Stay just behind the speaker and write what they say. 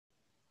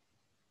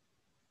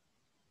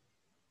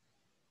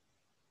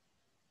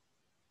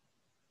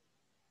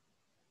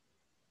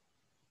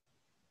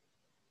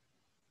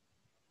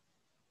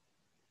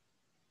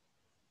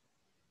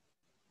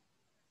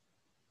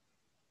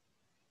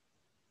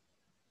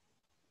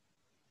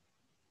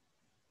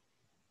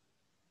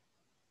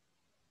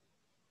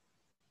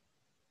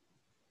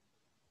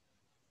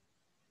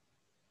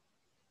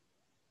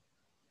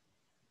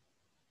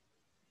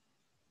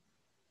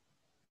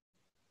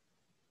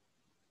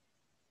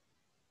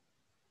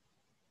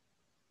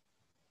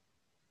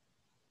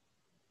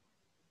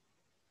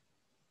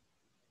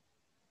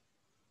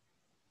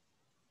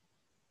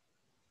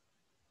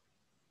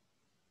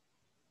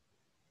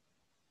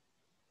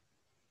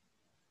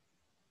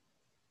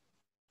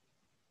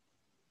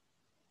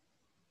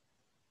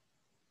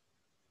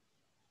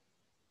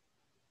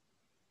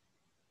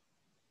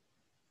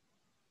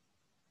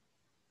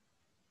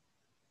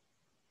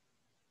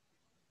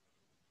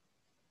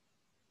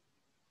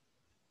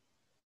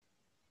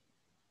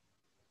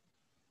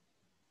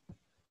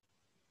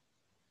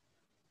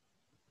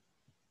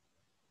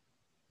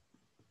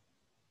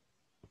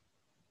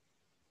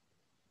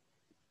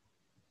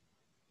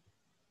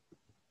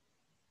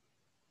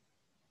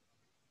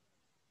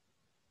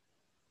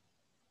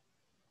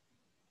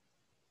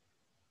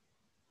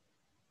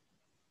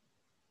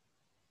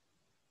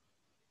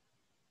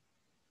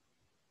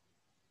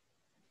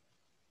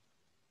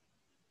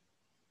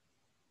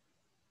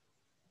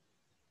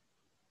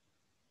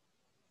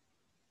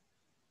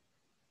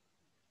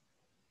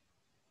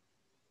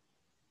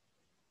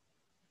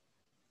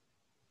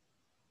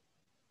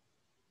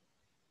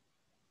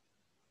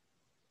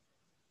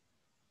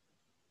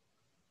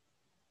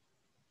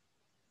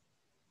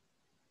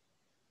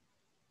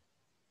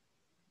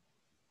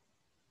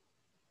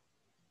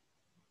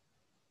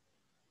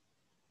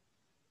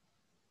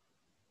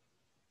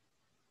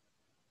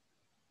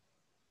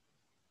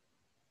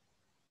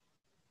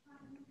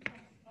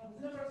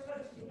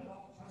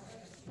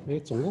哎，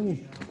总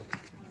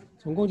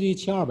共就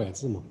1200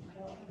字嘛。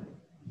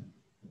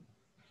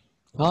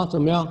啊，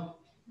怎么样？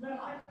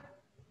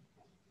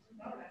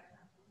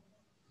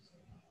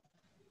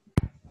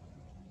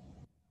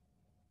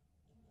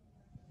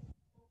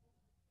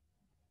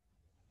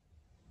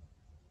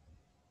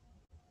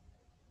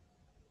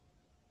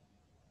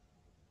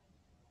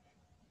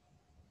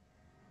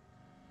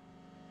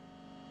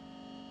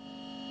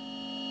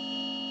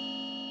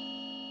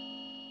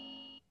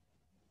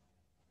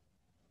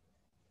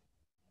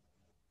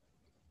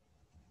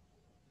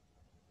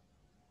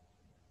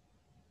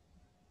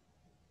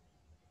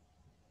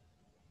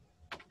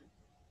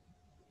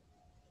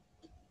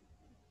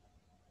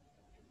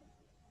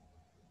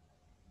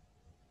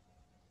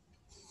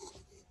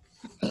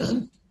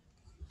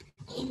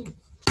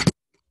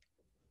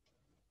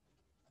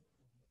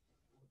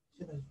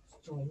现在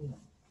正在用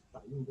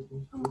打印的东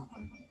西。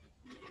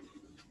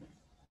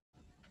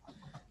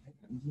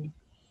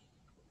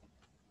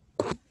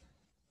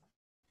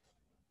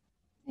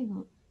那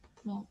个，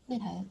那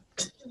台，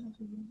这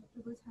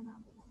不是掐打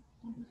的吗？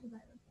当时是在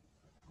的。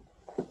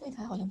那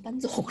台好像搬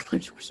走了，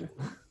是不是？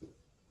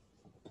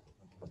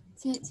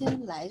今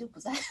天来就不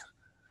在了。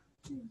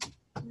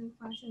因为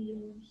发现这个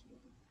问题。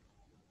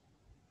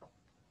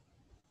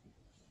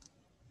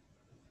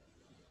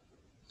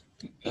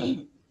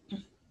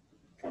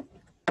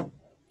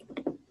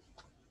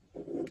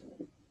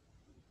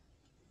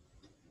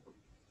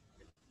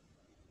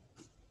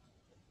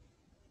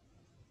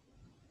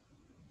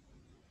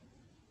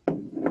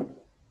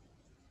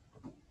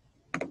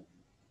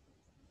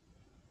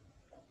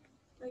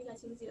问一下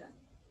青姐，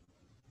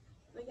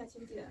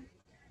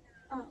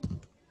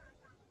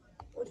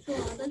我听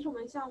了，但是我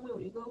们下午有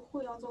一个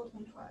会要做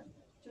同传，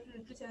就是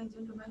之前已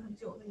经准备很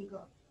久的一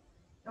个，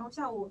然后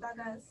下午大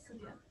概4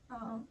点，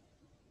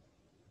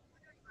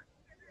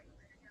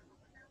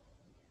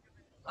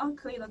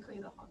可以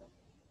的，好的，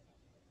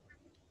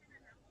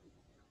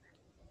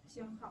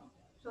行，好，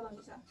稍等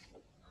一下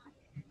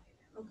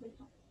 ，OK，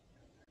 好，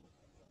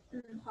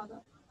好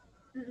的，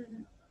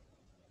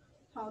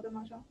好的，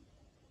马上，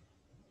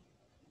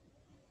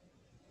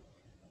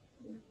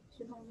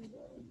去到那个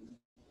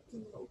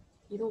楼。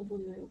移动部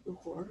那边有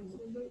活是吗？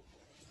我们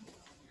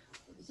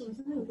现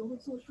在有时候会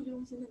做数据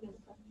中心那边的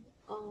翻译。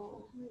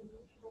哦。有的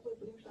时候会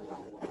不定时的找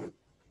我。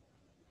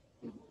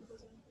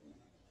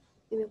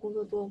那边工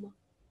作多吗？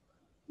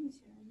目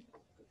前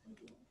不太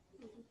多。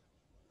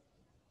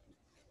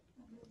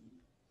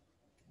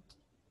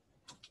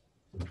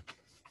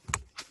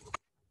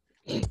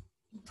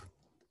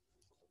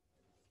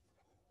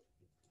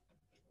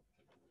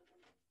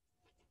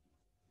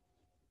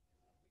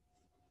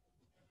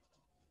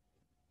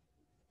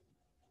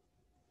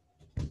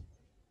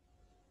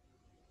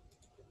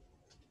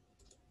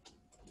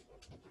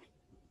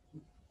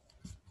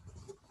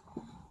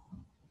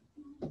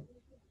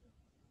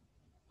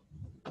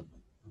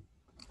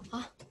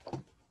啊，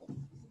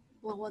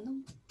我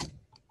弄。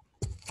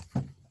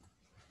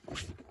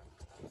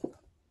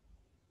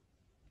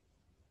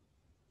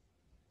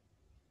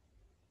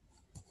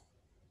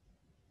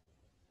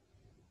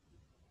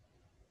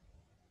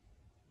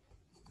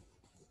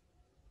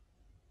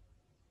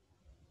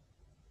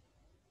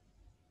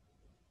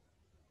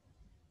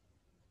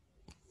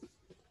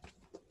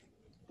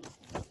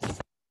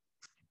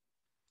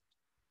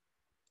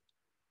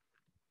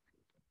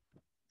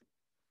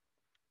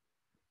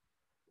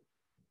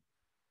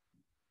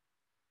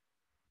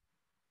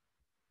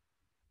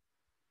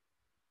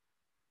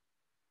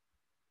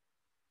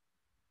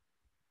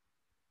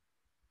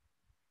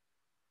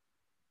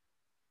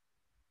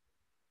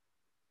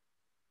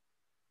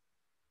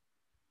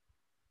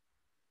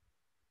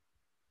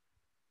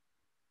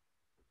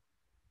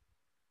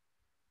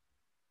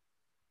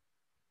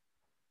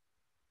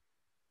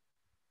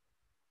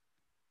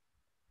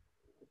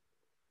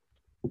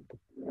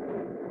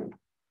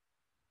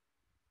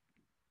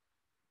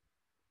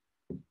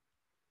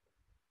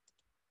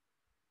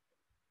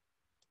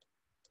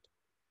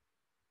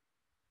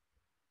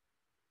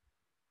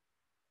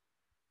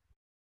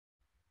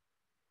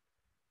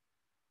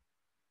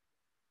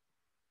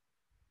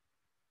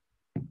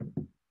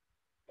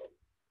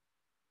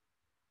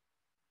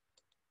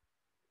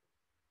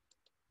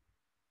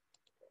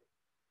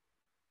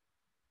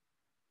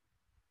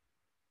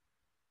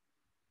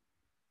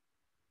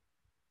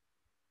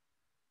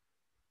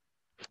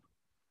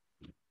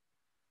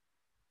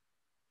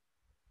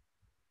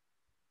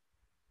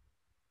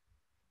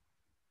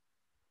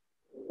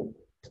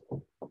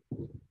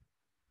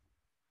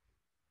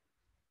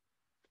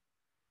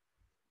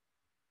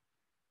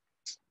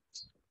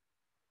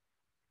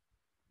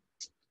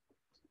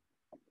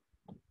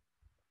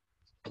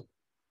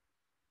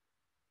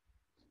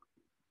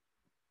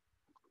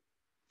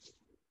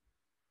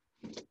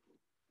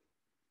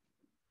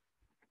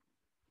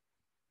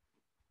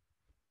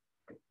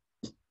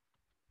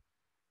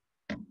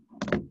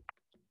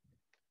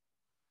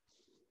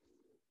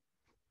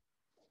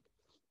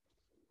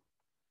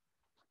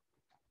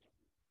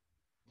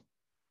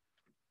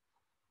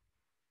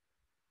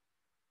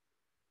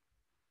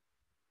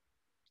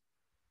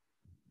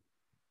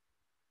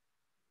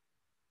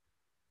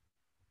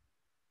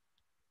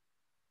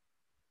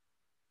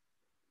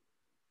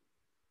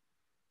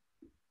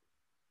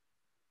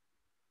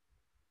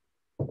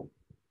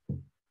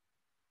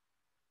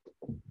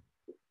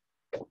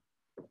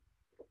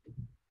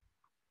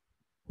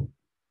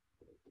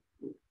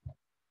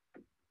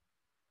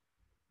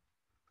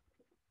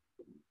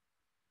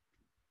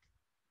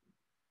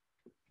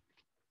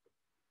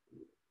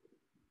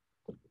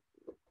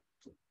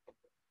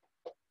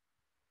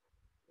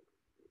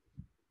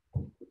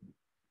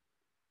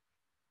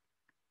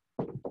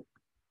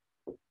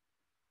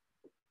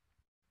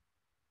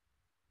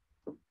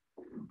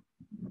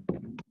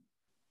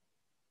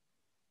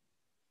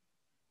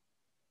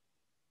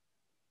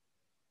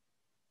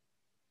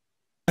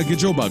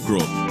Gajoba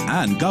Group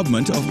and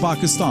Government of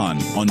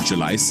Pakistan on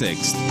July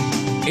 6th.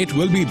 It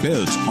will be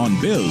built on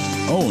build,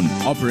 own,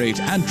 operate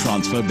and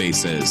transfer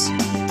basis.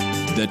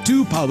 The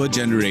two power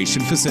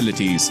generation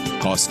facilities,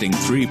 costing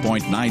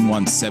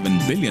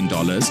 $3.917 billion,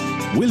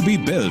 will be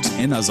built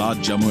in Azad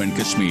Jammu and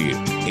Kashmir,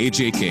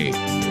 AJK,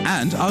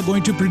 and are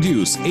going to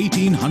produce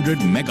 1,800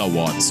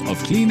 megawatts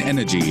of clean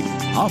energy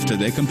after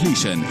their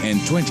completion in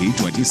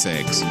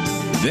 2026.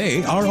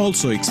 They are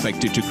also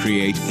expected to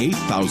create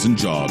 8,000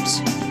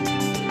 jobs.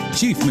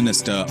 Chief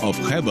Minister of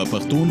Khyber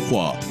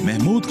Pakhtunkhwa,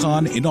 Mahmood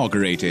Khan,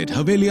 inaugurated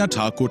Havelia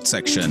Tharkut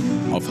section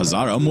of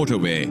Hazara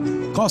motorway,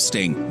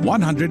 costing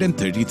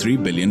 133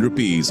 billion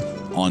rupees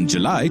on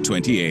July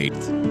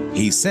 28th.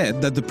 He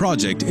said that the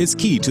project is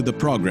key to the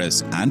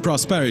progress and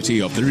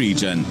prosperity of the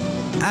region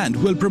and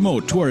will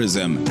promote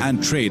tourism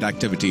and trade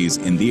activities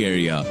in the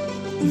area.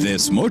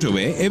 This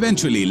motorway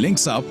eventually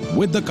links up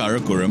with the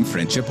Karakoram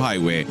Friendship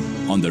Highway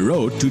on the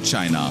road to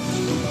China.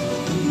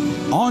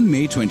 On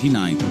May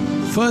 29th,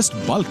 first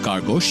bulk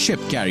cargo ship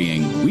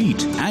carrying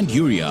wheat and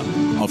urea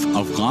of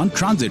Afghan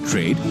transit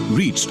trade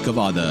reached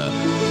Gwadar.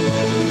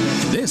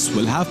 This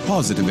will have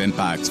positive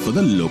impacts for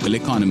the local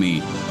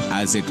economy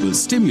as it will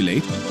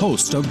stimulate a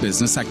host of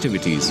business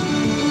activities.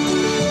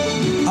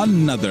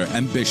 Another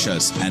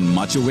ambitious and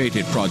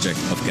much-awaited project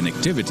of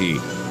connectivity,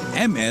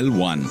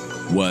 ML1,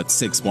 worth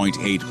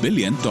 $6.8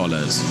 billion,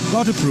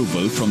 got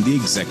approval from the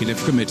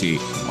Executive Committee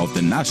of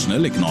the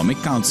National Economic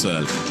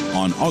Council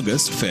on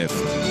August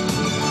 5th.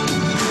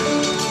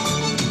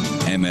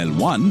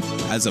 ML1,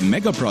 as a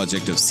mega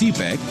project of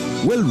cpec,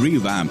 will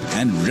revamp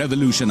and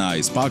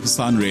revolutionize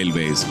Pakistan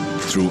Railways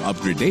through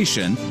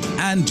upgradation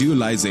and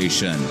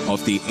dualization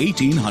of the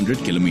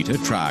 1,800-kilometer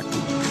track.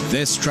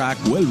 This track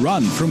will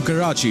run from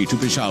Karachi to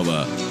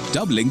Peshawar,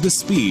 doubling the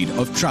speed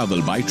of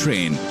travel by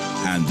train,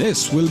 and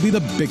this will be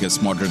the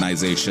biggest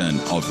modernization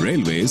of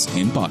railways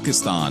in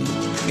Pakistan.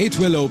 It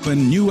will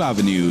open new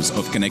avenues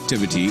of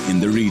connectivity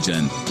in the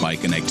region by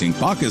connecting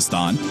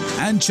Pakistan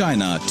and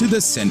China to the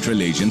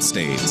Central Asian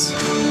states.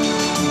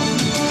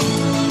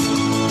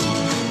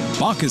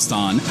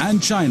 Pakistan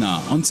and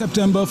China on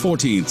September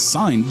 14th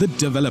signed the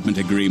development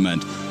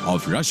agreement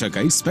of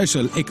Rashakai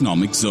Special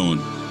Economic Zone,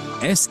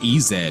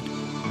 SEZ,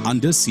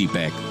 under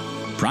cpec.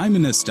 Prime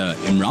Minister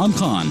Imran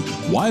Khan,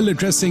 while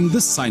addressing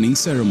the signing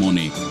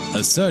ceremony,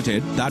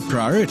 asserted that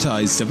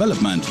prioritized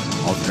development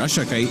of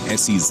Rashakai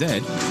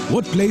SEZ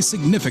would play a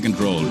significant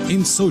role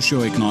in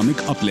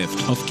socio-economic uplift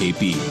of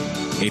KP.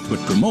 It would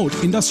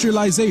promote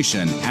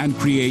industrialization and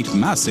create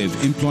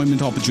massive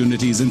employment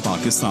opportunities in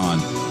Pakistan.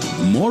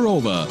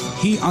 Moreover,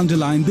 he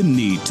underlined the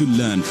need to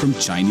learn from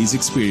Chinese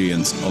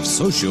experience of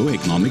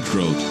socio-economic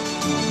growth.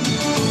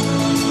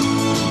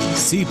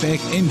 cpec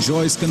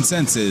enjoys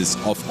consensus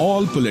of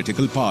all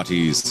political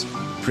parties.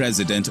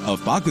 President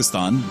of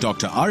Pakistan,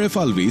 Dr. Arif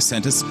Alvi,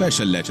 sent a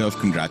special letter of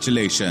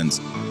congratulations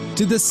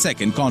to the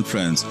second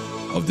conference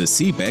of the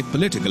cpec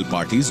political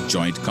parties'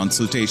 joint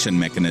consultation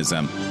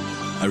mechanism,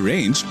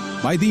 arranged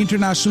by the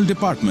International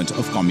Department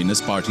of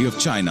Communist Party of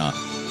China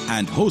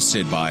and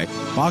hosted by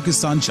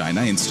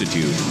Pakistan-China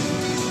Institute.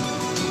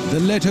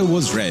 The letter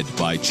was read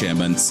by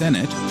Chairman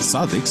Senate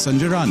Sadiq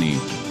Sanjarani.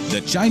 The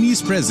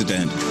Chinese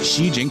President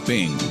Xi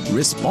Jinping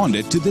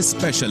responded to this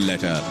special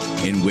letter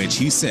in which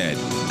he said,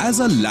 as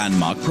a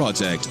landmark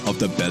project of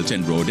the Belt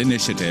and Road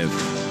Initiative,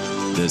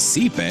 the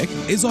cpec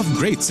is of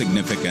great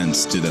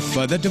significance to the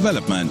further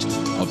development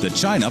of the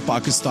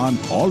China-Pakistan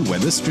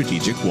all-weather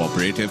strategic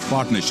cooperative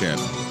partnership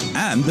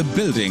and the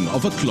building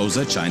of a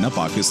closer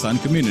China-Pakistan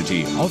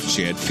community of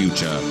shared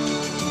future.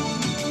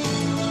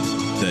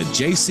 The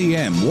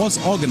JCM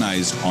was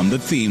organized on the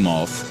theme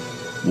of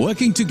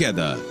working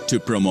together to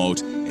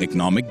promote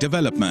economic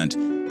development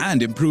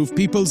and improve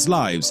people's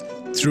lives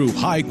through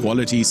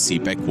high-quality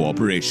cpec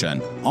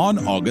cooperation on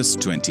August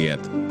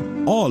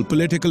 20th. All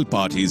political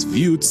parties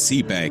viewed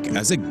cpec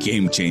as a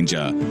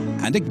game-changer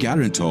and a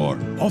guarantor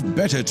of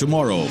better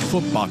tomorrow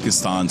for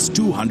Pakistan's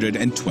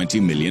 220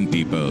 million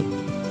people.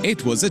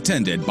 It was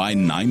attended by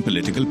 9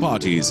 political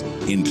parties,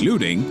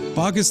 including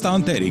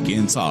Pakistan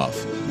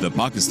Tehreek-e-Insaf, the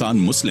Pakistan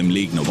Muslim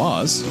League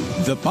Nawaz,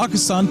 the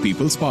Pakistan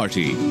People's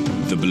Party,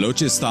 the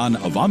Balochistan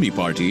Awami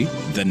Party,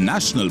 the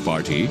National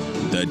Party,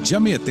 the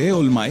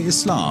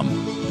Jamiat-e-Ulama-e-Islam,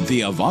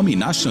 the Awami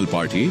National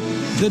Party,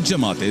 the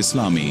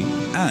Jamaat-e-Islami,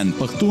 and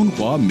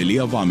Pakhtunkhwa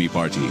Milli Awami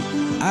Party,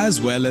 as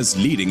well as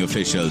leading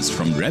officials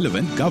from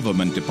relevant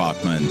government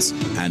departments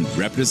and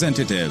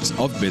representatives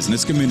of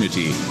business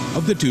community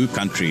of the two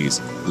countries,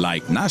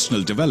 like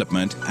National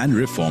Development and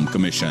Reform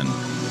Commission.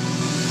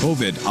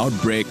 COVID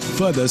outbreak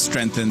further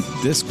strengthened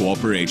this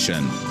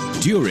cooperation.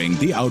 During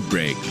the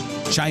outbreak,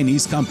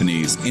 Chinese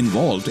companies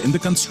involved in the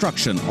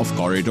construction of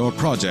corridor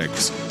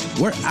projects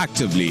were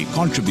actively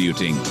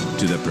contributing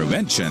to the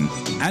prevention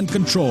and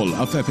control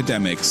of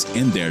epidemics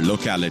in their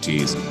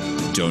localities,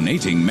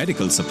 donating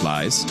medical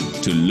supplies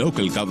to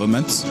local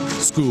governments,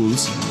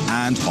 schools,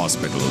 and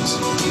hospitals.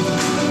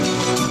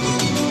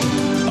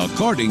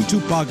 According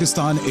to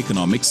Pakistan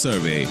Economic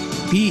Survey,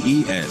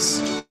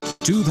 PES,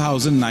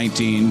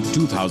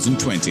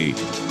 2019-2020,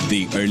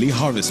 the early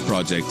harvest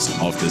projects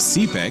of the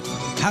cpec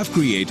have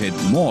created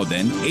more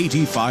than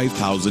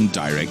 85,000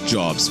 direct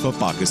jobs for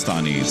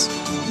Pakistanis.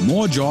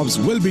 More jobs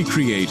will be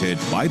created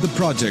by the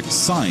projects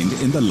signed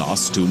in the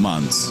last 2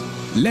 months.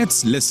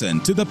 Let's listen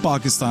to the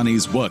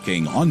Pakistanis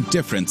working on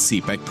different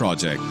cpec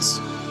projects.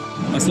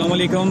 अस्सलाम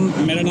वालेकुम,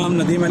 मेरा नाम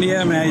नदीम अली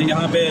है। मैं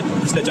यहाँ पे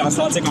पिछले 4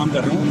 साल से काम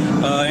कर रहा हूँ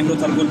एंग्लो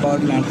थर्मल पावर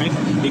प्लांट में।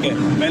 ठीक है,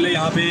 पहले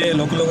यहाँ पे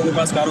लोकल लोगों के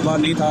पास कारोबार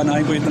नहीं था, ना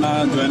ही कोई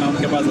इतना जो है ना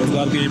उनके पास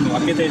रोजगार के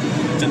मौके थे।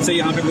 जब से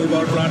यहाँ पे कोल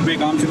पावर प्लांट में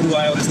काम शुरू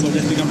हुआ है और इस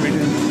प्रोजेक्ट की कंप्लीट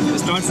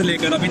स्टार्ट से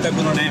लेकर अभी तक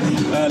उन्होंने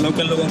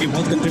लोकल लोगों की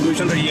बहुत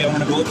कंट्रीब्यूशन रही है।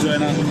 उन्होंने बहुत जो है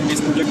ना इस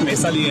प्रोजेक्ट में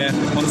हिस्सा लिया है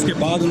और उसके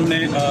बाद उन्होंने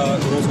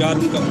रोजगार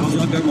का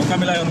मौका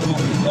मिला है उनको,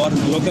 और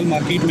लोकल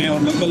मार्केट में और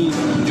लोकल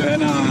जो है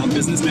ना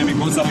बिजनेस में भी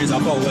बहुत सारा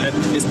इजाफा हुआ है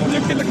इस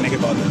प्रोजेक्ट के लगने के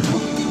बाद।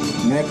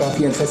 मैं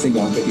काफ़ी अर्से से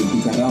यहाँ पे ड्यूटी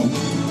कर रहा हूँ।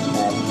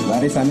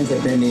 वारिस आने से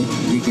पहले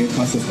ये गेट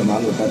पास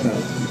इस्तेमाल होता था,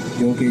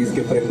 क्योंकि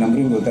इसके ऊपर एक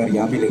नंबरिंग होता है और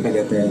यहाँ भी लिखा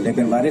जाता है।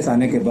 लेकिन वारिस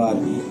आने के बाद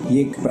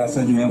ये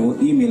प्रोसेस जो है वो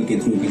ईमेल के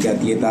थ्रू की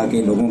जाती है,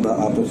 ताकि लोगों का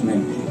आपस में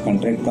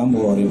कॉन्ट्रैक्ट कम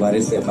हो और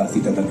वारिस से खासी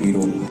तदबीर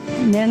हो।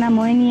 मेरा नाम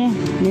मोहिनी है,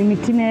 मैं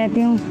मिट्टी में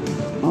रहती हूँ।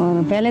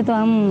 और पहले तो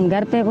हम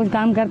घर पे कुछ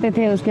काम करते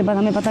थे, उसके बाद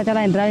हमें पता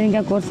चला ड्राइविंग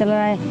का कोर्स चल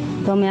रहा है,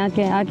 तो हमने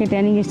आके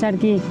ट्रेनिंग स्टार्ट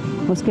की।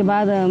 उसके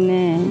बाद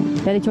हमने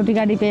पहले छोटी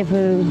गाड़ी पे,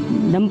 फिर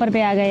डंपर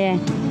पे आ गए हैं।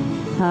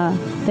 हाँ,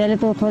 पहले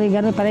तो थोड़ी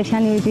घर में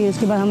परेशानी हुई थी,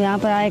 उसके बाद हम यहाँ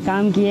पर आए,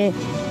 काम किए।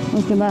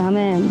 उसके बाद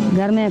हमें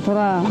घर में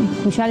थोड़ा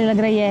खुशहाली लग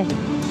रही है।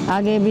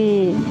 आगे भी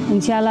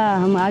इंशाल्लाह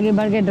हम आगे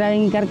बढ़ के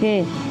ड्राइविंग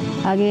करके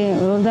आगे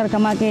रोज़गार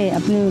कमा के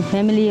अपनी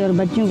फैमिली और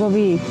बच्चों को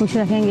भी खुश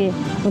रखेंगे,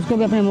 उसको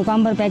भी अपने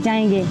मुकाम पर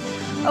पहुँचाएँगे।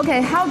 Okay,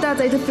 how does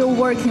it feel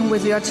working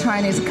with your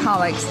Chinese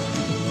colleagues?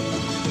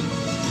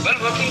 Well,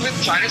 working with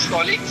Chinese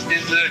colleagues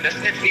is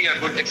definitely a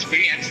good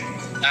experience.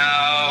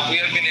 We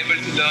have been able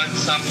to learn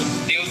some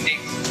new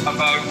things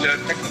about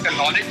technical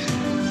knowledge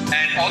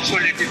and also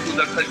related to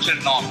the cultural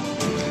norm.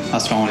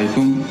 Assalamu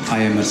alaikum. I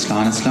am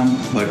Arslan Aslam,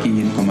 working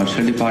in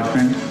commercial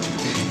department.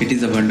 It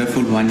is a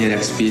wonderful 1-year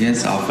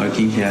experience of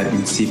working here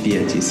in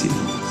CPHEC.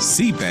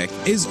 cpec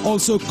is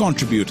also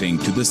contributing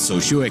to the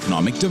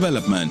socio-economic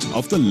development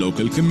of the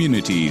local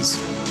communities.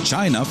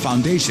 China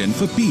Foundation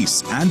for Peace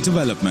and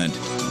Development,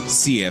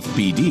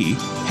 CFPD,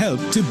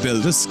 helped to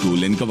build a school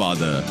in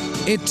Gawada.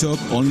 It took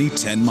only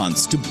 10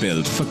 months to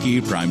build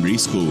Fakir Primary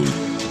School.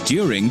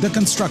 During the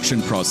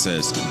construction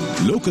process,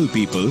 local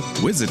people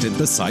visited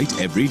the site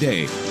every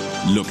day,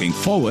 looking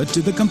forward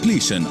to the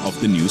completion of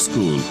the new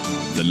school.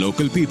 The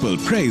local people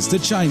praised the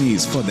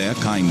Chinese for their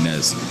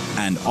kindness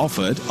and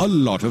offered a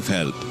lot of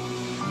help.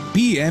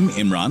 PM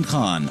Imran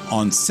Khan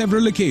on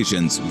several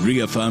occasions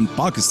reaffirmed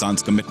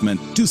Pakistan's commitment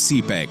to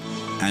cpec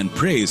and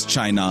praised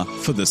China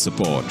for the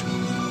support.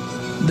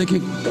 देखिए,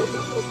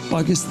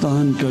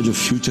 पाकिस्तान का जो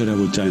future है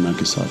वो China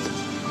के साथ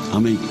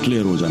हमें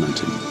clear हो जाना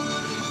चाहिए।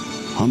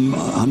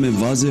 हमें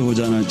वाज़े हो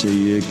जाना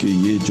चाहिए कि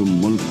ये जो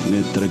मुल्क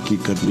ने तरक्की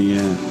करनी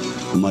है,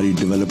 हमारी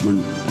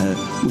डेवलपमेंट है,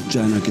 वो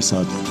चाइना के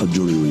साथ अब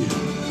जुड़ी हुई है।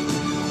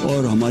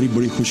 और हमारी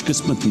बड़ी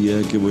खुशकिस्मती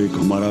है कि वो एक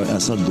हमारा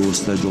ऐसा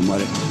दोस्त है जो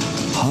हमारे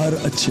हर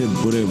अच्छे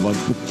बुरे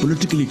वक्त में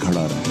पॉलिटिकली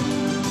खड़ा रहा,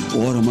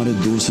 और हमारे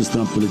दोस्त इस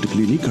तरह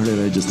पॉलिटिकली नहीं खड़े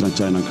रहे जिस तरह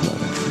चाइना खड़ा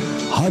रहा।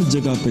 हर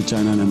जगह पे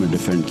चाइना ने हमें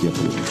डिफेंड किया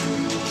पॉलिटिकली,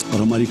 और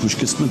हमारी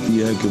खुशकिस्मती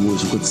है कि वो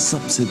इस वक्त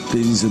सबसे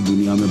तेज़ी से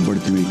दुनिया में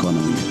बढ़ती हुई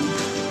इकॉनमी है,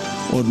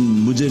 और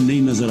मुझे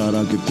नहीं नज़र आ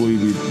रहा कि कोई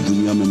भी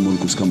दुनिया में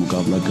मुल्क उसका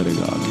मुकाबला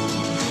करेगा आगे।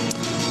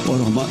 और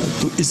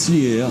तो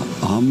इसलिए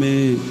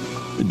हमें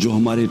जो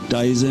हमारे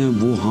टाइज़ हैं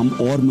वो हम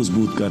और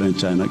मजबूत कर रहे हैं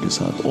चाइना के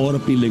साथ, और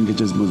अपनी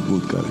लिंकेजेस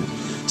मजबूत कर रहे हैं।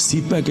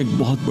 cpec एक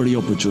बहुत बड़ी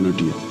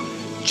अपॉर्चुनिटी है।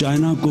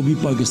 चाइना को भी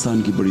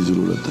पाकिस्तान की बड़ी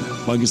ज़रूरत है,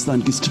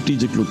 पाकिस्तान की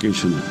स्ट्रेटेजिक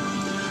लोकेशन है,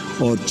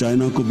 और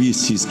चाइना को भी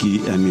इस चीज़ की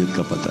अहमियत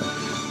का पता है।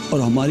 और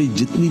हमारी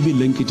जितनी भी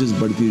लिंकेजेस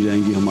बढ़ती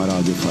जाएंगी, हमारा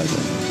आगे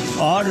फ़ायदा है।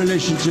 Our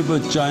relationship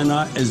with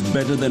China is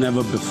better than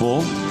ever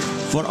before.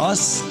 For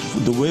us,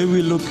 the way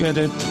we look at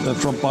it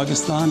from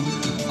Pakistan,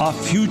 our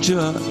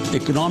future,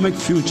 economic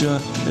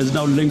future, is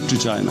now linked to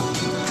China.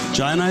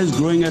 China is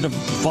growing at a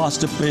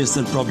faster pace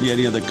than probably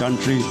any other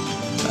country,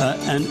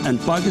 and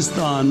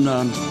Pakistan,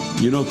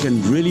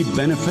 can really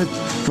benefit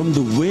from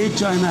the way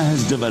China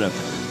has developed,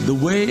 the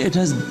way it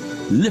has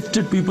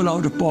lifted people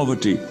out of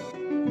poverty.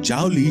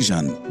 Zhao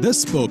Lijian, the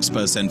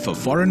spokesperson for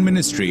Foreign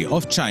Ministry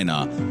of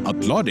China,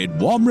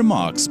 applauded warm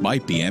remarks by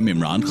PM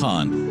Imran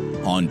Khan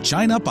on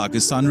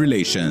China-Pakistan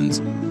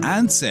relations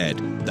and said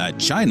that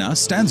China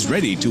stands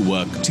ready to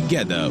work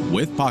together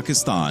with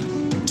Pakistan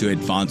to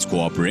advance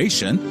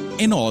cooperation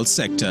in all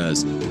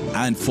sectors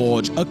and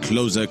forge a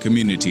closer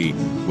community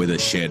with a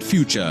shared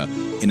future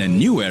in a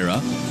new era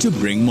to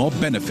bring more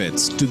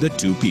benefits to the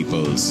two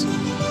peoples.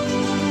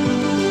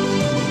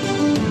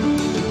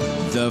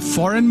 The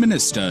Foreign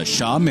Minister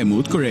Shah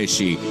Mahmood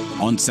Qureshi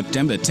on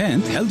September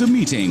 10th held a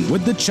meeting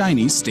with the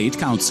Chinese State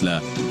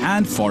Councillor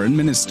and Foreign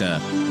Minister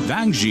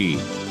Wang Yi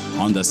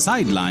on the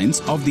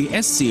sidelines of the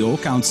SCO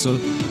Council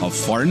of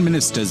Foreign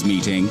Ministers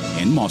meeting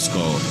in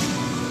Moscow.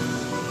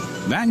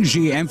 Wang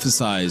Yi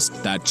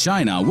emphasized that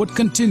China would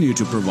continue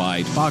to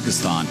provide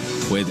Pakistan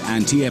with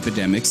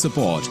anti-epidemic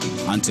support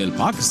until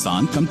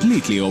Pakistan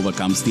completely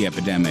overcomes the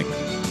epidemic.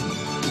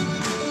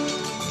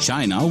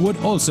 China would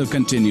also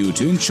continue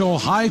to ensure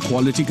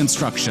high-quality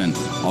construction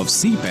of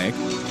cpec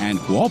and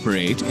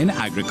cooperate in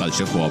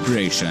agriculture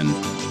cooperation.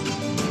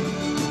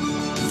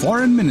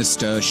 Foreign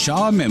Minister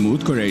Shah Mahmood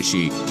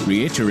Qureshi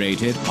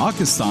reiterated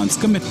Pakistan's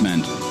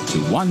commitment to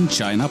One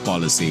China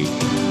policy.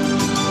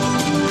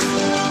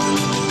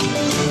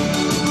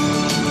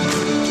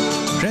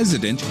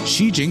 President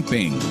Xi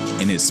Jinping,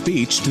 in his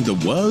speech to the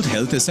World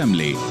Health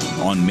Assembly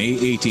on May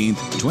 18,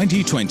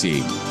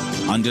 2020,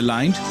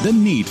 underlined the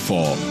need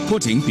for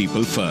putting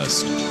people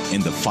first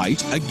in the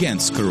fight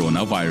against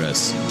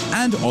coronavirus,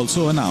 and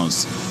also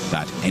announced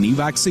that any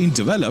vaccine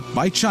developed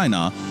by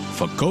China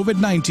for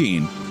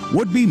COVID-19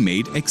 would be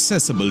made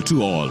accessible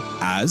to all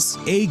as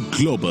a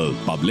global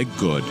public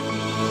good.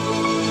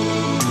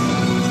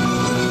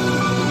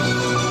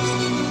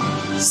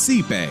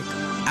 cpec,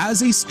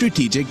 as a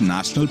strategic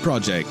national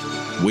project,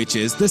 which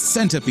is the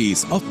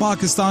centerpiece of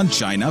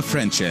Pakistan-China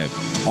friendship,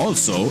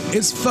 also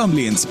is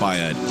firmly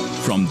inspired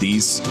from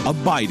these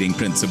abiding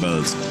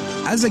principles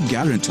as a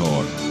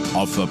guarantor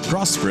of a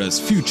prosperous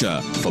future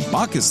for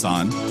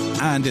Pakistan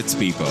and its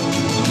people.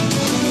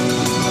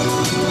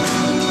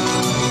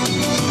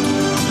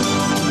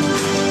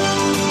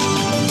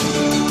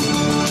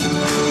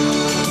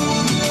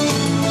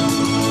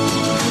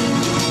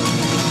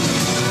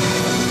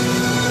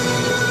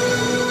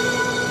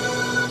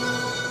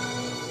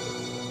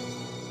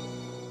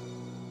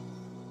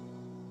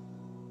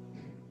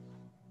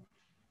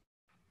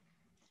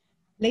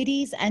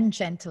 Ladies and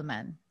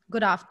gentlemen,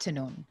 good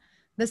afternoon.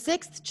 The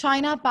 6th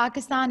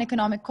China-Pakistan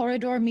Economic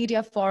Corridor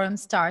Media Forum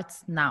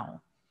starts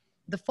now.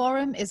 The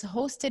forum is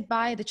hosted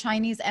by the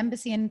Chinese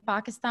Embassy in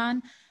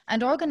Pakistan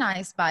and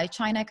organized by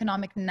China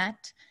Economic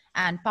Net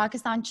and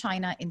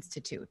Pakistan-China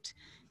Institute.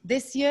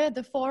 This year,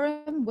 the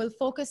forum will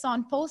focus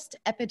on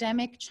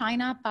post-epidemic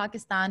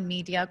China-Pakistan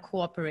media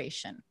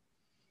cooperation.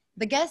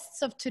 The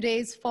guests of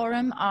today's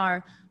forum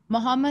are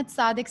Mohammad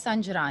Sadiq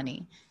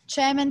Sanjarani,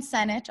 Chairman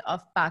Senate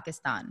of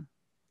Pakistan;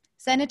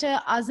 Senator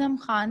Azam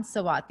Khan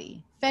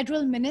Sawati,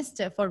 Federal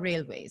Minister for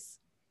Railways;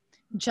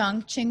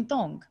 Jung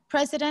Ching-tong,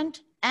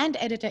 President and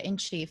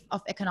Editor-in-Chief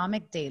of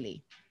Economic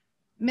Daily;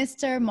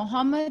 Mr.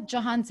 Mohammad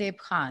Jahanzeb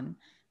Khan,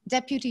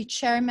 Deputy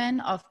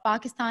Chairman of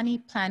Pakistani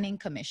Planning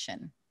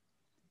Commission;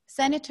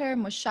 Senator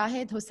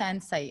Mushahid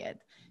Hussain Syed,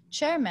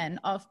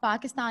 Chairman of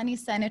Pakistani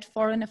Senate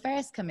Foreign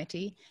Affairs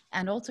Committee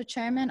and also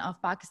Chairman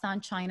of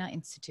Pakistan-China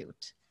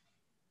Institute;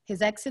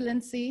 His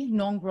Excellency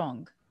Nong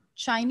Rong,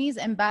 Chinese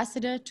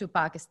Ambassador to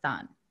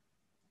Pakistan;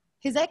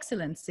 His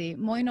Excellency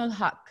Moinul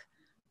Haq,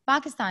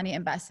 Pakistani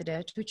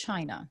Ambassador to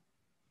China;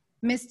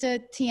 Mr.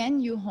 Tian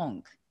Yu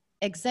Hong,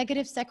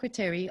 Executive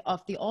Secretary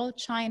of the All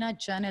China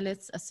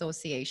Journalists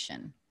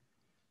Association;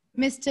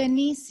 Mr.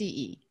 Ni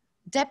Si,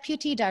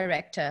 Deputy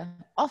Director,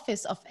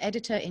 Office of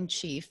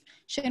Editor-in-Chief,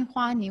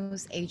 Xinhua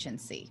News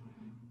Agency;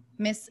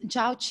 Ms.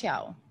 Zhao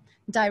Qiao,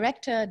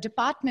 Director,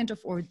 Department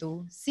of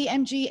Urdu,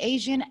 CMG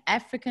Asian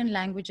African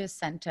Languages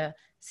Center,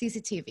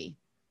 CCTV;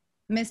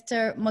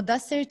 Mr.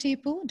 Mudassir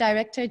Tipu,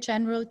 Director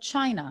General,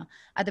 China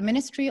at the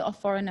Ministry of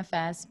Foreign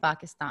Affairs,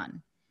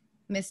 Pakistan;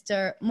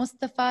 Mr.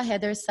 Mustafa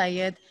Haider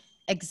Syed,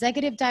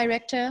 Executive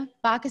Director,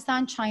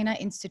 Pakistan-China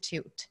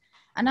Institute;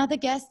 and other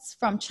guests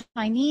from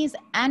Chinese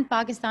and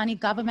Pakistani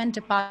government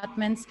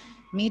departments,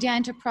 media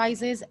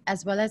enterprises,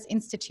 as well as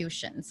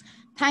institutions.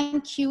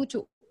 Thank you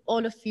to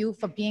all of you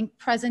for being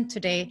present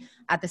today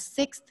at the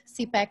 6th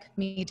cpec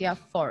Media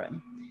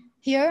Forum.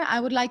 Here, I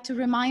would like to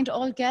remind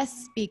all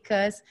guest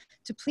speakers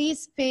to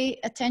please pay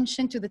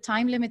attention to the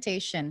time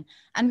limitation,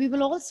 and we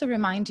will also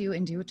remind you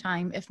in due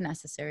time if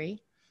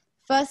necessary.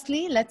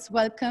 Firstly, let's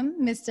welcome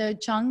Mr.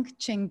 Jung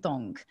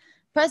Ching-tong,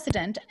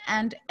 President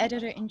and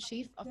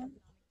Editor-in-Chief of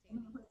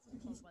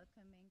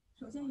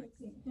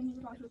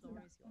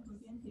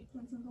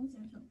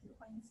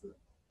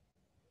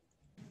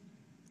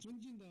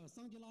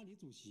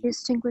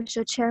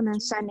Distinguished Chairman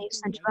Sadiq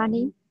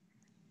Sanjarani,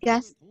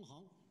 guests,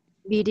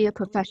 media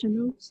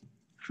professionals,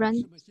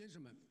 friends,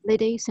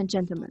 ladies and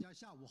gentlemen,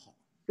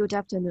 good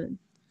afternoon.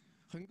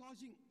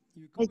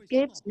 It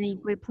gives me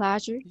great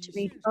pleasure to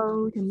meet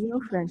all the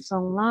new friends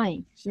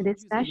online in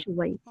this special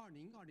way.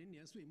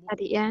 At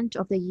the end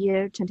of the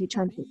year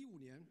 2020,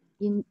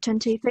 in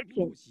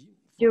 2015,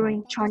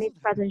 during Chinese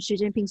President Xi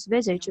Jinping's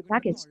visit to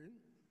Pakistan,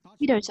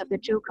 leaders of the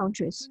two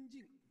countries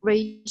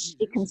reached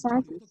a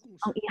consensus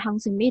on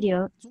enhancing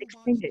media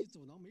exchanges,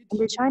 and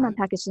the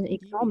China-Pakistan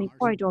Economic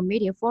Corridor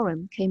Media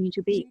Forum came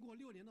into being.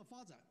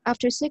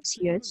 After 6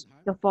 years,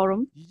 the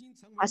forum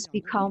has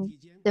become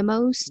the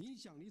most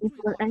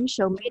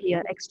influential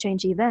media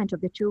exchange event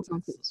of the two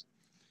countries.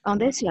 On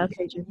this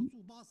occasion,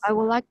 I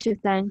would like to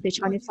thank the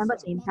Chinese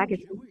Embassy in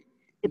Pakistan,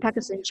 the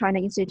Pakistan-China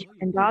Institute,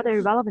 and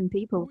other relevant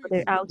people for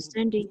their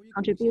outstanding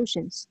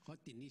contributions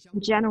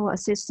and general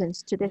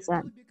assistance to this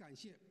end.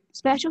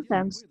 Special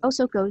thanks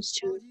also goes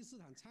to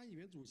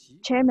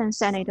Chairman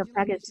Senate of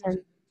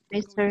Pakistan,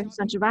 Mr.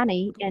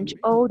 Sanjivani, and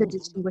all the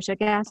distinguished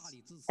guests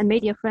and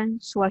media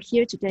friends who are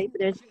here today for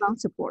their strong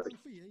support.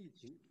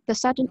 The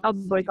sudden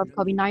outbreak of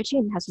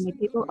COVID-19 has made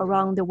people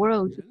around the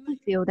world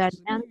feel that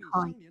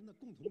mankind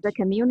is a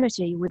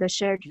community with a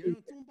shared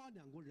future.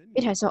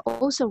 It has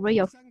also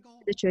reaffirmed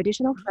the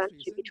traditional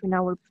friendship between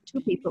our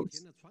two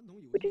peoples,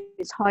 which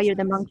is higher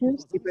than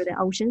mountains, deeper than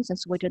oceans, and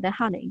sweeter than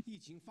honey.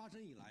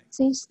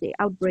 Since the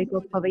outbreak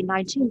of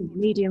COVID-19,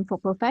 medium for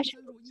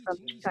professionals from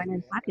China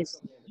and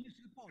Pakistan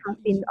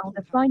have been on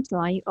the front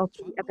line of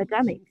the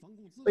epidemic,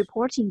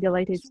 reporting the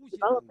latest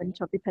development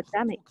of the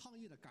pandemic,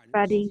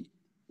 spreading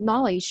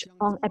knowledge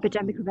on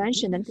epidemic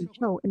prevention and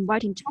control, and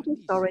writing telling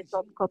stories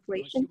of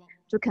cooperation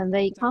to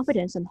convey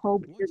confidence and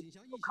hope to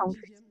the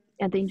countries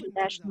and the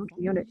international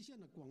community.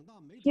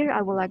 Here,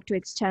 I would like to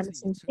extend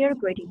sincere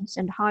greetings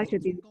and high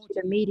tribute to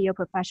the media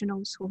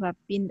professionals who have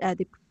been at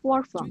the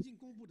forefront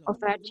of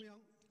that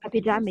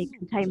epidemic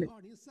containment.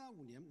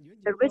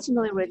 The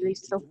recently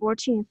released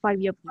 14th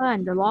Five-Year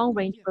Plan, the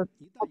long-range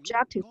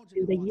objectives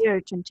to the year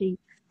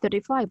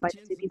 2035 by the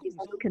CPC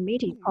Central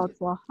Committee, called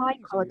for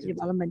high-quality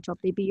development of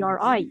the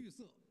BRI.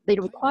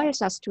 It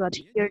requires us to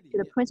adhere to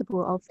the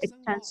principle of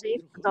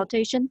extensive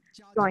consultation,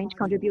 joint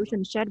contribution,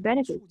 and shared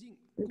benefits,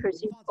 and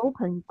pursue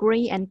open,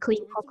 green, and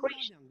clean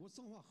cooperation.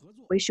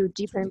 We should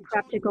deepen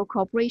practical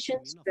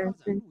cooperation,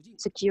 strengthen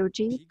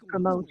security,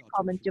 promote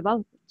common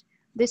development.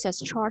 This has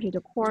charted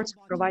a course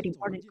providing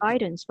important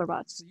guidance for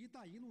us.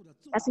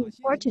 As an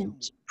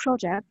important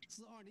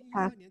project,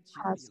 CPEC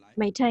has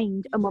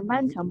maintained a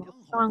momentum of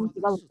strong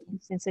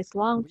development since its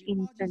launch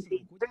in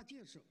 2013,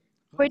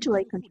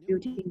 greatly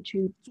contributing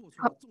to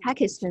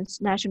Pakistan's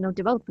national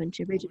development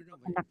and regional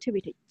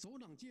connectivity.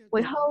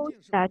 We hold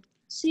that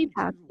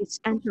CPEC is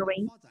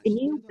entering a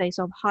new phase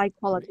of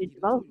high-quality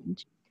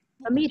development.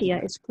 The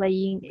media is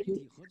playing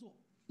an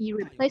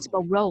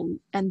irreplaceable role,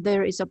 and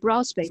there is a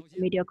broad-based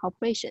media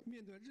cooperation.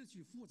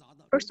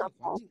 First of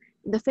all,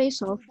 in the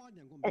face of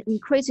an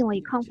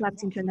increasingly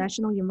complex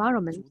international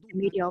environment, the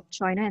media of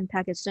China and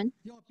Pakistan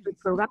should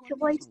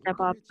proactively step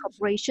up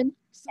cooperation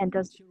and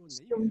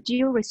assume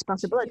due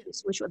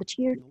responsibilities which would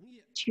adhere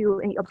to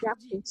an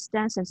objective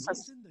stance and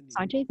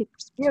scientific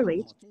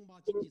spirit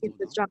in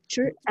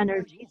infrastructure,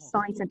 energy,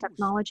 science and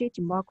technology,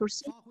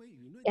 democracy,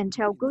 and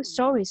tell good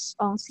stories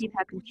on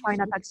CPEC and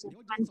China-Pakistan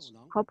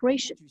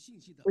cooperation.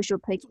 We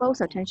should pay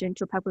close attention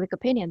to public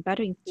opinion,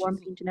 better inform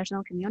the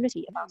international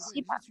community about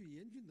CPEC.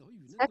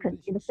 Second,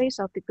 in the face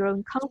of the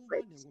growing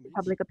conflicts in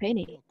public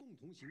opinion,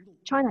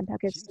 China and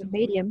Pakistan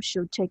media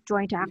should take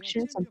joint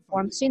actions and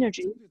form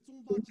synergy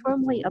in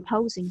firmly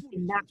opposing the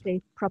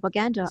negative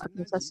propaganda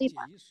against the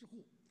CPEC,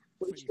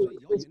 which will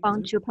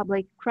respond to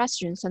public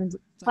questions and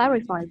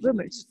clarify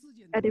rumors.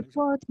 At the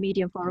fourth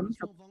Medium Forum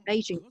of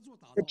Beijing,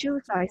 the two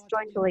sides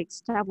jointly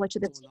established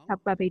the CPEC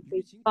Rapid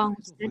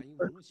Response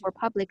Network for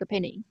Public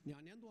Opinion.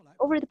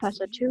 Over the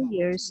past 2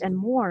 years and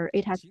more,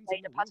 it has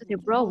played a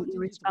positive role in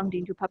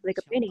responding to public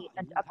opinion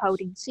and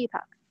upholding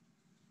CPEC.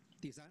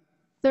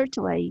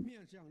 Thirdly,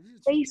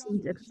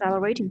 facing the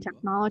accelerating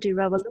technology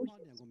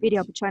revolutions,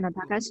 media of China and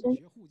Pakistan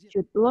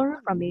should learn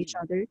from each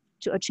other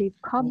to achieve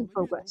common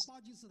progress.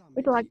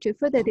 We'd like to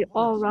further the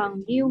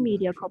all-round new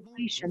media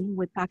cooperation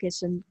with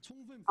Pakistan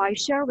by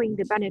sharing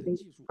the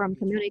benefits from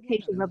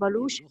communication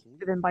revolution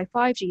driven by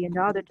 5G and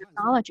other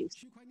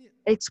technologies,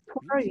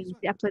 exploring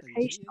the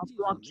application of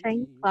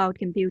blockchain, cloud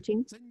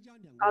computing,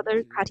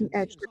 other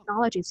cutting-edge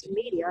technologies in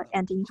media,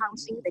 and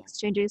enhancing the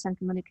exchanges and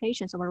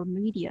communications of our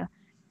media,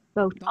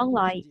 both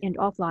online and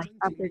offline,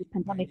 after the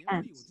pandemic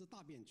ends.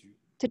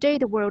 Today,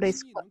 the world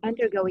is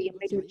undergoing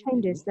major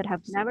changes that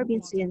have never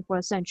been seen for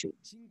a century.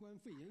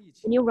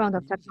 The new round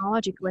of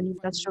technological and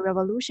industrial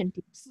revolution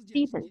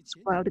deepens,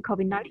 while the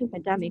COVID-19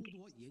 pandemic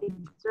is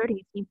exerting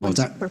its influence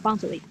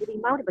profoundly,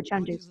 giving multiple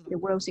changes to the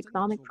world's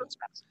economic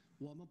prospects.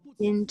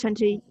 In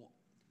 20,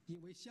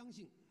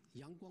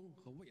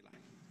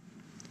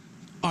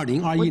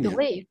 we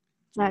believe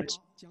that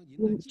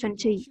in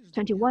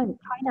 2021,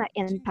 China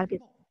and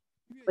Pakistan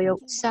will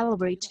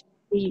celebrate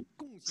the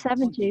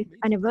 70th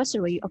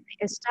anniversary of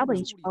the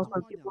establishment of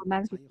our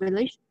diplomatic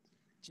relations.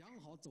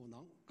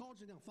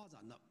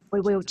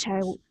 We will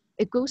tell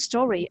a good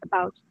story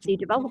about the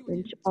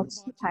development of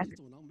CPEC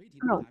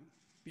growth.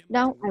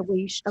 Now I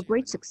wish a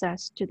great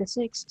success to the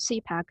 6th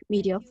CPEC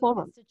Media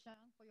Forum.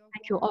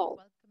 Thank you all.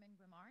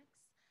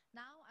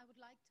 Now I would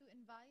like to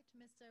invite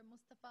Mr.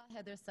 Mustafa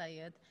Haider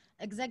Syed,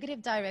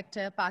 Executive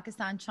Director,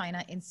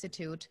 Pakistan-China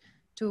Institute,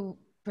 to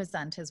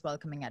present his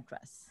welcoming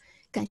address.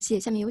 感谢，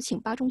下面有请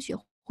巴中学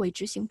会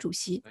执行主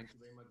席。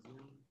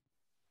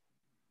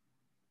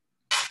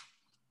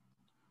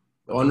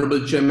 The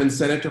Honorable Chairman,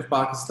 Senate of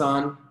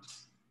Pakistan,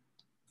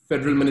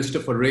 Federal Minister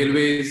for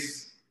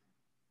Railways,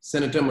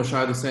 Senator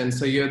Moshad Hussain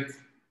Sayyid,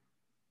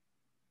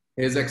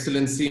 His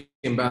Excellency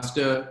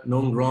Ambassador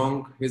Nong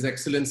Rong, His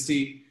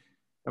Excellency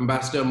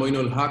Ambassador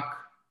Moinul Haq,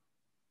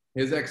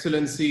 His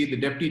Excellency the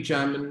Deputy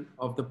Chairman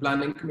of the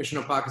Planning Commission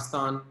of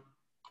Pakistan,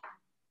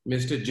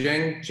 Mr.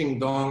 Zheng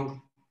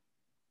Qingdong,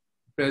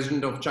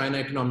 President of China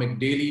Economic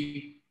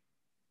Daily,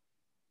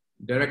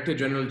 Director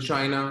General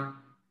China,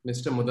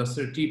 Mr.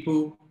 Mudassir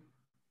Tipu,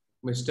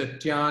 Mr.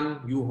 Tian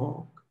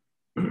Yuhong,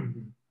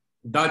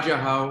 Dajia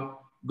Hao,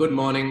 good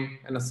morning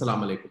and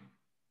assalamu alaikum.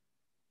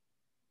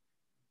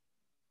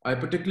 I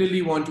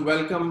particularly want to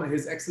welcome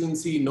His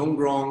Excellency Nong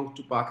Grong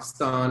to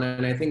Pakistan,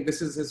 and I think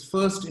this is his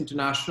first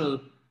international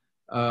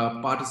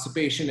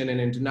participation in an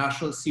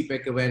international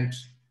CPEC event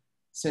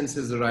since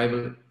his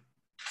arrival.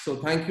 So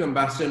thank you,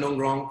 Ambassador Nong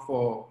Grong,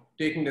 for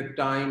taking the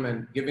time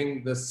and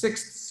giving the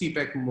 6th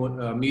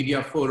CPEC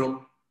Media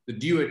Forum the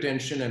due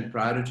attention and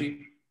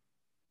priority.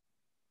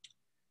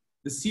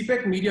 The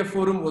CPEC Media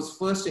Forum was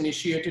first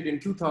initiated in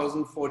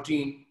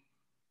 2014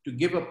 to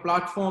give a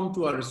platform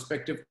to our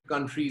respective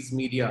countries'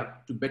 media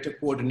to better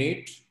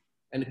coordinate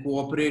and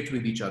cooperate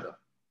with each other,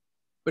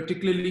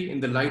 particularly in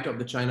the light of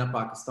the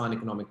China-Pakistan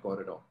Economic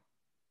Corridor.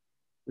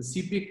 The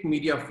CPEC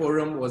Media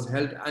Forum was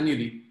held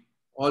annually,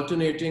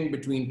 alternating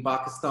between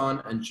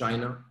Pakistan and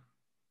China,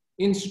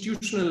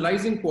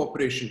 institutionalizing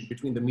cooperation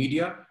between the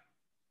media,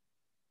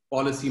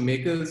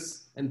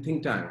 policymakers, and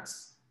think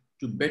tanks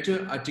to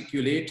better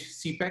articulate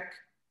CPEC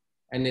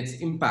and its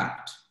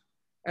impact,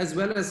 as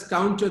well as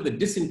counter the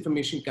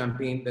disinformation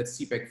campaign that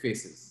CPEC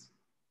faces.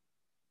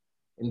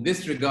 In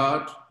this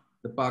regard,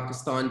 the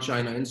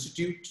Pakistan-China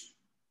Institute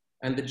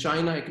and the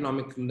China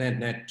Economic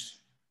Net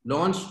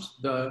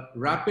launched the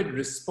Rapid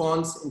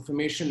Response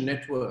Information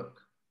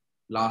Network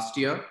last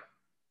year,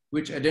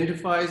 which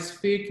identifies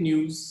fake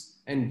news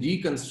and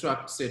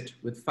deconstructs it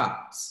with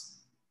facts.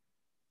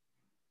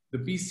 The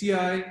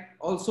PCI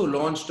also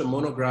launched a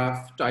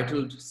monograph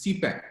titled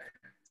CPEC,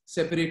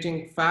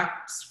 Separating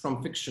Facts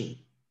from Fiction,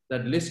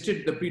 that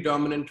listed the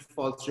predominant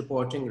false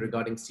reporting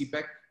regarding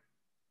CPEC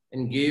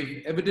and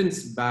gave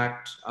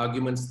evidence-backed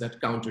arguments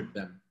that countered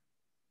them.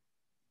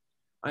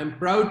 I'm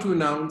proud to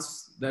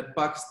announce that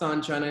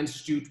Pakistan-China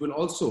Institute will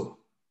also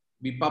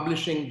be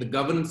publishing The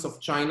Governance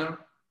of China,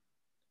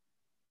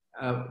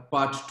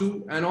 Part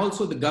 2, and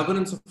also The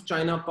Governance of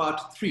China,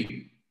 Part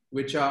 3,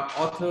 which are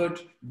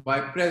authored by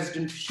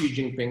President Xi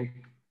Jinping,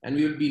 and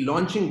we will be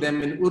launching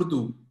them in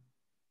Urdu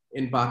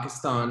in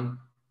Pakistan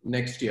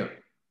next year.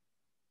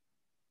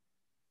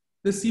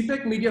 The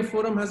CPEC Media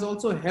Forum has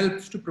also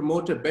helped to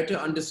promote a better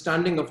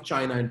understanding of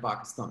China and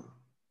Pakistan.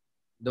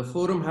 The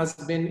forum has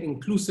been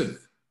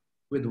inclusive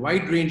with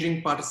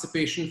wide-ranging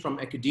participation from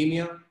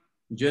academia,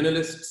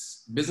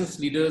 journalists, business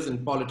leaders,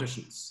 and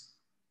politicians.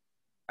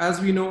 As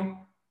we know,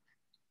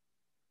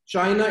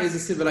 China is a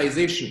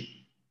civilization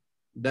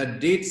that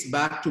dates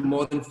back to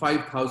more than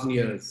 5,000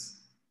 years.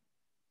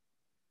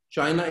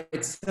 China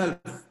itself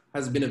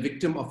has been a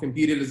victim of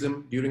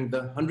imperialism during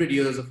the 100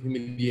 years of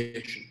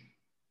humiliation.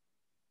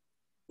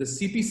 The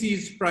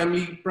CPC's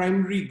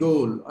primary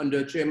goal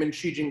under Chairman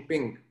Xi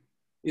Jinping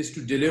is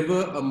to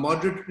deliver a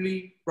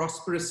moderately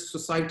prosperous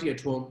society at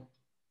home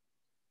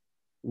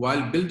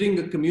while building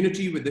a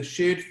community with a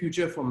shared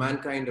future for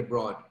mankind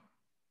abroad.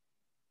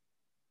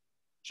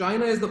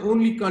 China is the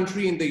only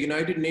country in the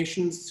United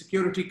Nations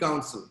Security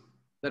Council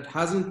that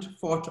hasn't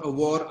fought a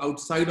war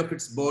outside of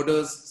its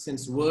borders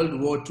since World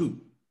War II.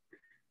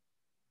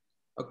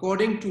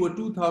 According to a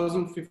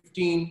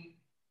 2015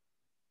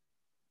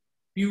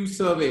 Pew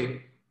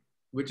survey,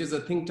 which is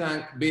a think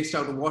tank based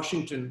out of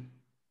Washington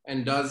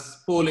and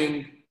does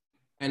polling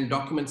and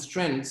documents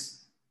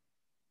trends,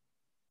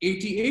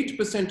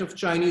 88% of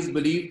Chinese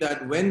believe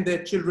that when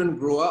their children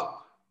grow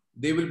up,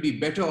 they will be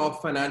better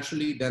off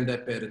financially than their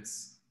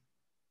parents,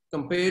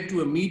 compared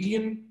to a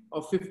median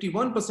of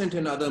 51%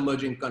 in other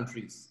emerging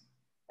countries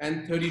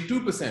and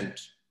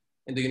 32%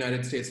 in the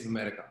United States of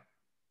America.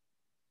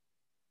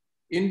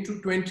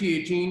 Into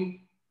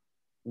 2018,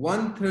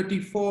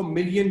 134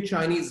 million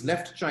Chinese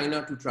left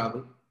China to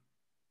travel,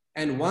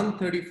 and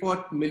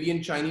 134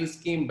 million Chinese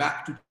came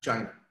back to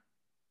China.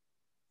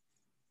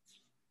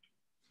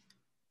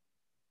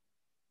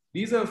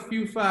 These are a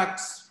few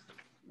facts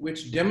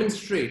which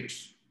demonstrate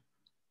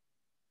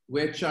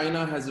where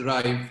China has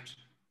arrived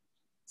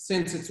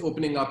since its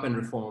opening up and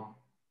reform,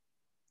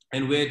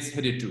 and where it's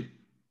headed to.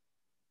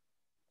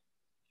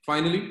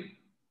 Finally,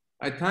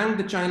 I thank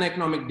the China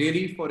Economic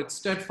Daily for its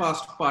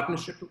steadfast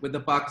partnership with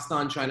the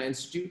Pakistan-China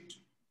Institute.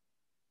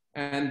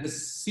 And the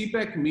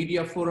CPEC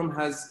Media Forum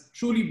has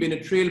truly been a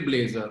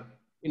trailblazer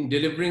in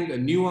delivering a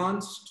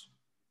nuanced,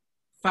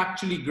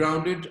 factually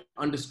grounded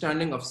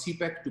understanding of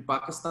CPEC to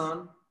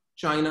Pakistan,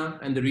 China,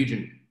 and the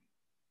region.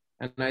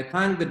 And I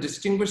thank the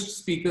distinguished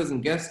speakers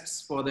and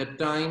guests for their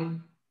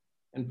time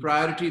and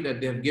priority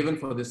that they have given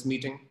for this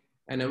meeting.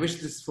 And I wish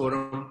this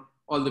forum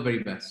all the very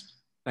best.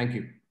 Thank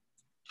you.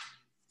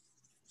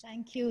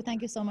 Thank you.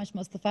 Thank you so much,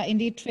 Mustafa.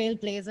 Indeed,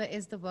 trailblazer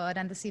is the word,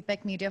 and the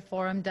CPEC Media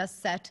Forum does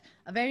set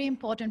a very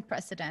important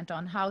precedent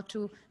on how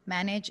to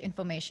manage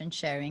information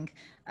sharing.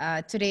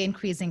 Today,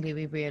 increasingly,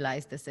 we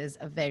realize this is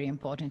a very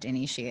important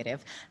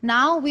initiative.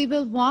 Now, we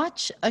will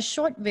watch a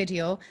short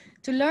video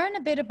to learn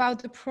a bit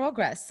about the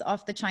progress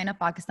of the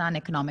China-Pakistan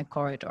Economic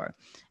Corridor.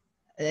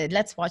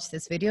 Let's watch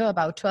this video,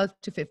 about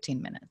 12 to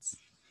 15 minutes.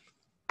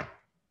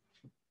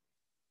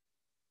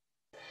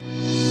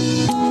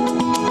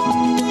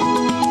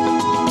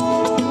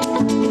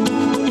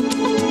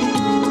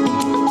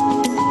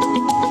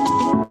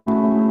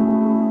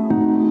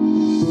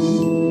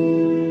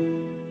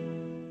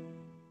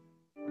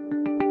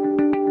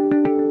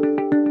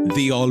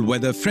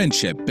 together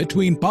friendship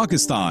between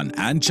Pakistan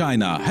and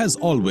China has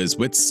always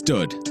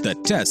withstood the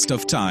test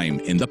of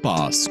time in the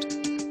past.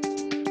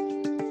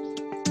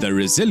 The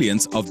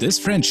resilience of this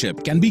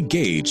friendship can be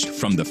gauged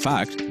from the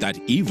fact that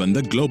even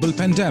the global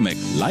pandemic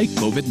like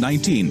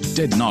COVID-19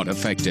 did not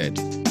affect it.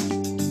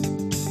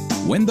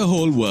 When the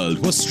whole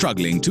world was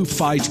struggling to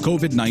fight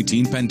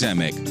COVID-19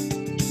 pandemic,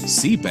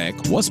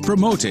 cpec was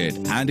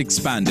promoted and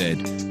expanded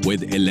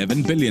with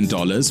 $11 billion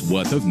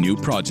worth of new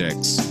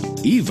projects.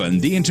 Even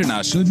the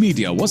international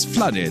media was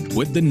flooded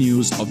with the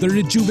news of the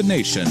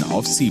rejuvenation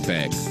of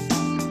cpec.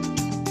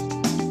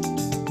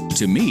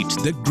 To meet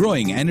the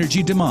growing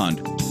energy demand,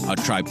 a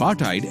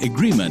tripartite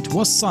agreement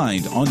was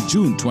signed on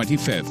June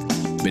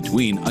 25th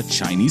between a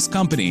Chinese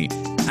company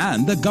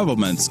and the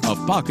governments of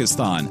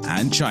Pakistan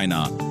and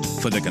China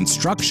for the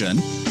construction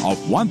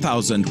of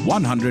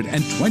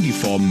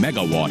 1,124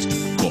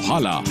 megawatt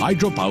Kohala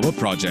hydropower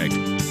project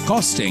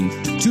costing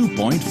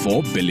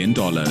 $2.4 billion.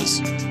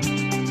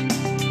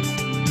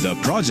 The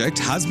project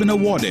has been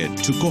awarded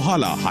to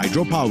Kohala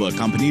Hydropower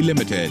Company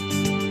Limited,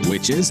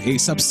 which is a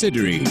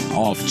subsidiary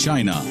of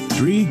China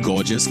Three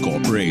Gorges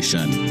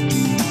Corporation.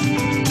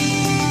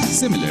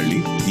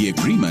 Similarly, the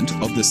agreement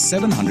of the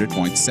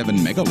 700.7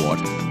 megawatt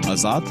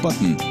Azad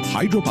Patan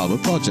hydropower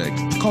project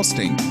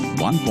costing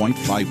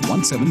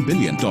 $1.517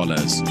 billion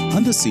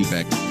under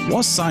cpec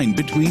was signed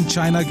between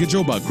China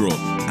Gijoba Group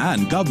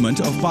and Government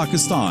of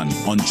Pakistan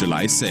on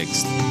July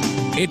 6th.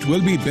 It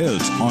will be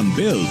built on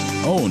build,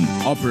 own,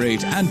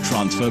 operate and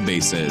transfer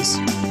basis.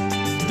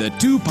 The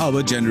two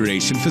power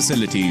generation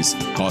facilities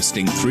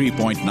costing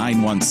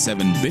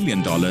 $3.917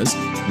 billion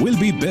will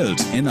be built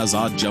in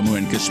Azad Jammu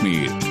and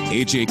Kashmir,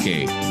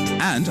 AJK,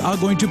 and are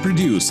going to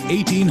produce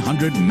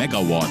 1,800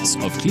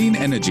 megawatts of clean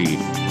energy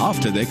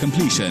after their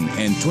completion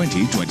in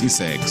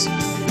 2026.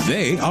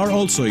 They are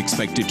also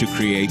expected to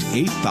create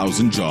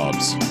 8,000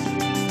 jobs.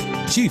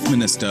 Chief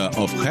Minister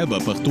of Khyber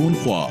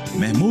Pakhtunkhwa,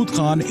 Mahmood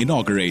Khan,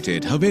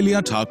 inaugurated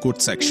Havelia Tharkut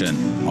section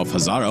of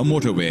Hazara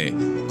motorway,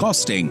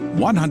 costing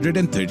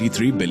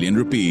 133 billion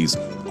rupees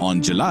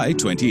on July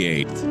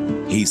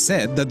 28th. He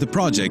said that the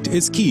project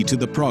is key to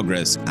the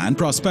progress and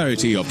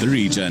prosperity of the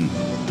region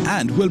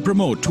and will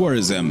promote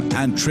tourism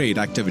and trade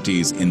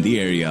activities in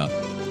the area.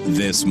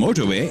 This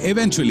motorway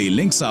eventually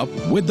links up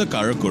with the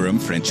Karakoram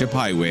Friendship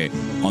Highway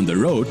on the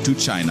road to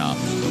China.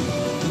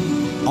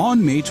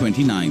 On May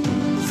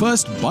 29th,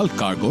 first bulk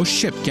cargo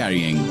ship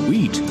carrying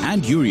wheat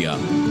and urea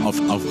of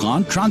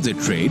Afghan transit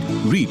trade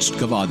reached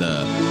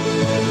Gwadar.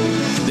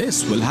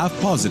 This will have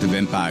positive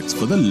impacts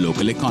for the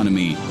local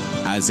economy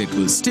as it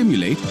will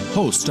stimulate a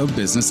host of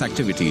business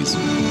activities.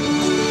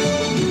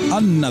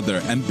 Another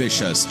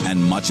ambitious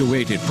and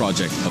much-awaited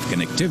project of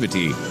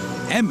connectivity,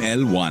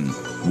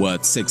 ML1,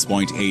 worth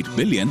 $6.8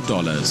 billion,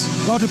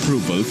 got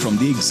approval from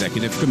the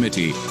Executive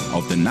Committee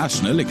of the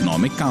National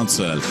Economic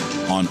Council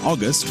on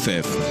August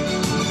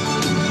 5th.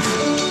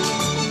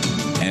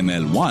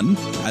 ML1,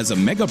 as a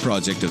mega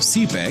project of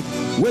cpec,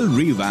 will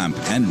revamp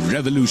and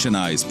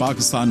revolutionize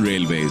Pakistan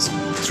Railways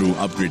through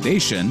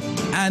upgradation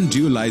and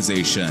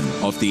dualization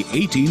of the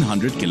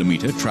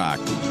 1,800-kilometer track.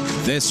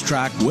 This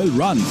track will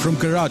run from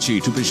Karachi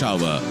to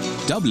Peshawar,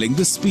 doubling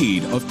the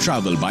speed of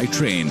travel by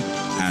train,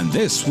 and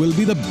this will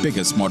be the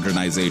biggest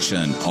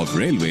modernization of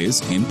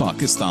railways in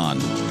Pakistan.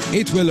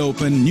 It will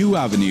open new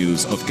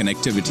avenues of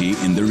connectivity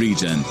in the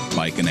region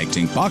by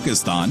connecting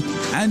Pakistan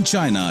and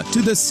China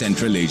to the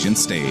Central Asian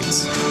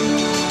states.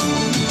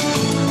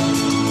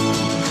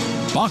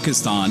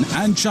 Pakistan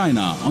and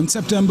China on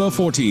September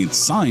 14th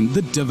signed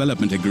the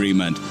development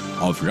agreement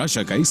of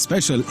Rashakai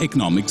Special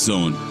Economic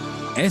Zone,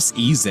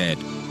 SEZ,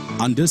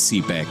 under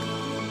cpec.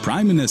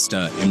 Prime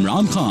Minister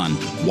Imran Khan,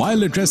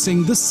 while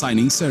addressing the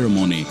signing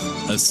ceremony,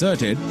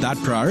 asserted that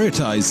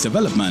prioritized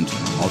development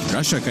of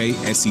Rashakai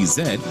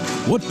SEZ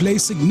would play a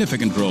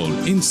significant role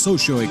in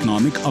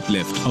socio-economic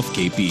uplift of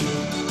KP.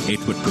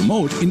 It would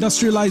promote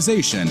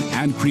industrialization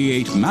and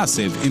create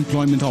massive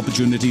employment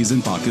opportunities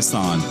in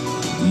Pakistan.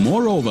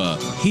 Moreover,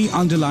 he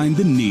underlined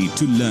the need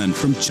to learn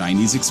from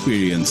Chinese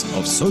experience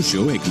of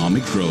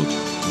socio-economic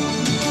growth.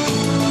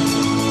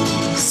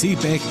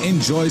 cpec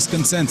enjoys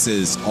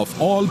consensus of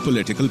all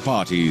political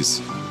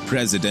parties.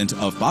 President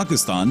of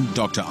Pakistan,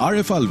 Dr.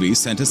 Arif Alvi,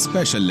 sent a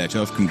special letter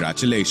of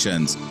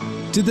congratulations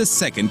to the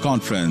second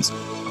conference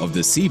of the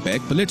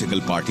cpec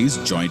political parties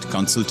joint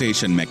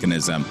consultation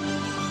mechanism,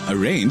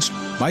 arranged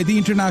by the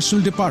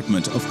International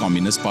Department of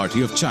Communist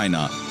Party of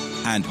China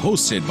and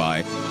hosted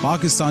by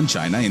Pakistan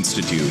China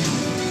Institute.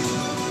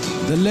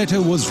 The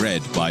letter was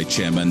read by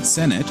Chairman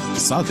Senate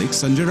Sadiq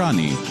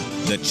Sanjarani.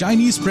 The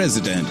Chinese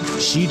President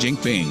Xi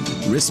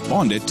Jinping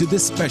responded to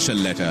this special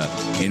letter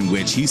in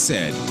which he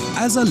said,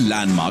 as a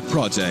landmark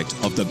project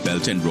of the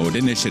Belt and Road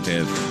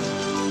Initiative,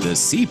 the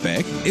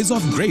cpec is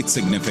of great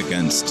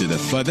significance to the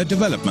further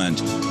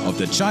development of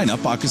the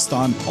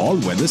China-Pakistan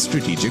all-weather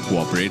strategic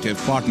cooperative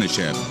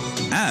partnership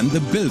and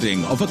the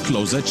building of a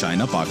closer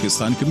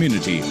China-Pakistan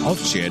community of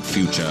shared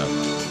future.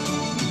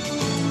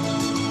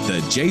 The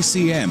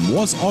JCM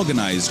was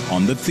organized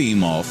on the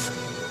theme of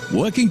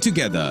working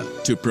together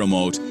to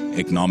promote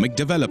economic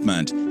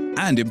development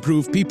and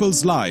improve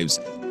people's lives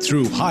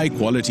through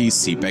high-quality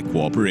CPEC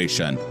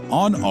cooperation.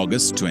 On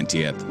August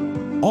 20th,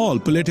 all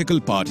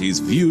political parties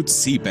viewed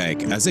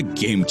CPEC as a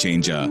game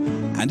changer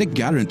and a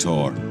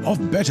guarantor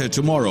of better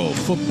tomorrow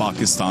for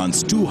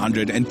Pakistan's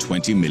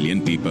 220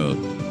 million people.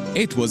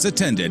 It was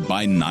attended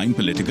by 9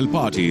 political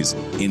parties,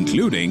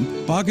 including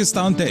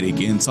Pakistan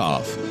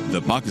Tehreek-e-Insaf,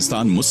 the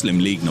Pakistan Muslim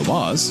League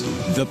Nawaz,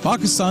 the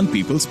Pakistan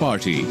People's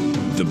Party,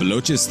 the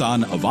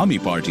Balochistan Awami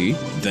Party,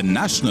 the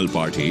National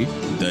Party,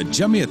 the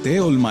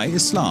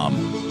Jamiat-e-Ulama-e-Islam,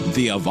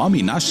 the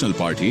Awami National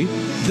Party,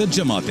 the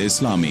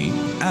Jamaat-e-Islami,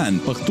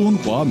 and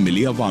Pakhtunkhwa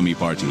Milli Awami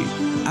Party,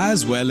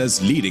 as well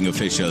as leading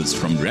officials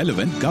from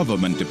relevant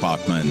government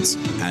departments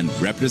and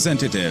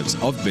representatives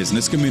of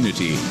business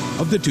community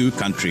of the two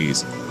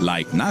countries,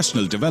 like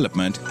National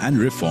Development and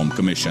Reform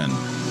Commission.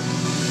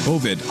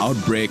 COVID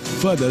outbreak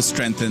further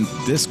strengthened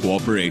this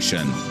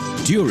cooperation.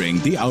 During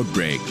the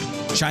outbreak,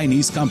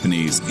 Chinese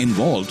companies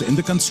involved in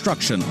the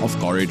construction of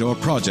corridor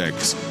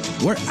projects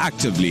were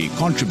actively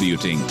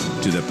contributing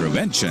to the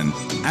prevention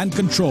and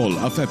control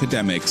of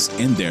epidemics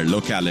in their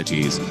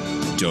localities,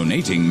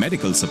 donating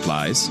medical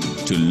supplies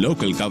to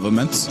local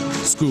governments,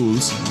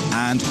 schools,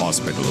 and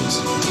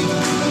hospitals.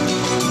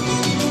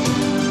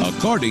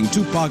 According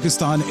to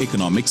Pakistan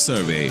Economic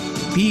Survey,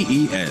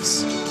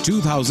 PES,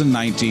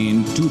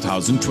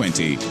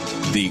 2019-2020,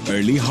 the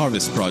early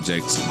harvest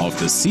projects of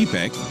the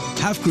CPEC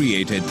have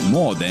created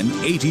more than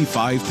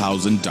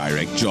 85,000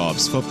 direct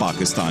jobs for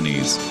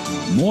Pakistanis.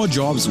 More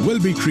jobs will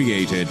be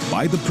created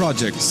by the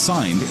projects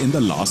signed in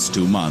the last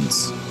 2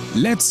 months.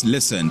 Let's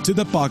listen to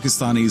the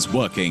Pakistanis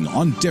working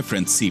on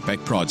different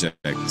CPEC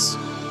projects.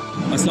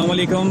 अस्सलाम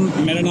वालेकुम,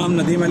 मेरा नाम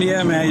नदीम अली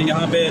है। मैं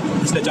यहाँ पे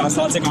पिछले 4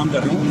 साल से काम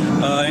कर रहा हूँ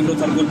एंग्रो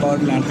थर्मल पावर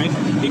प्लांट में।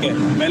 ठीक है,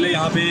 पहले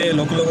यहाँ पे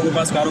लोकल लोगों के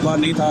पास कारोबार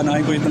नहीं था, ना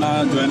ही कोई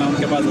इतना जो है ना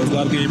उनके पास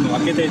रोजगार के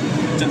मौके थे।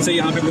 जब से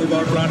यहाँ पे कोल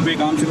पावर प्लांट में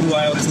काम शुरू हुआ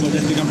है, उस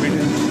प्रोजेक्ट की कंप्लीट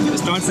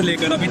स्टार्ट से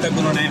लेकर अभी तक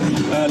उन्होंने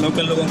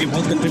लोकल लोगों की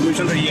बहुत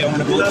कंट्रीब्यूशन रही है,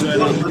 उन्होंने बहुत जो है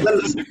ना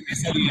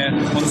हिस्सा लिया है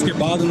और उसके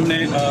बाद उन्होंने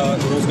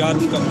रोजगार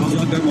का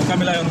मौका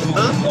मिला है उनको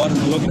और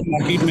लोकल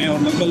मार्केट में और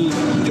लोकल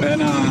जो है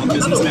ना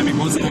बिजनेस में भी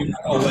बहुत सारा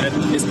हुआ है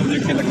इस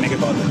प्रोजेक्ट के लगने के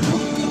बाद।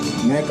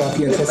 मैं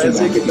काफ़ी अच्छे से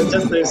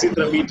इसी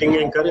तरह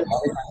मीटिंगें करें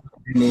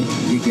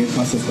ये गेट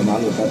पास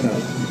इस्तेमाल होता था,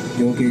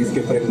 क्योंकि इसके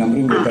ऊपर एक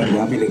नंबरिंग होता है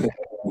यहाँ भी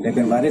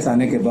लेकिन वायरस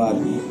आने के बाद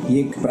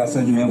ये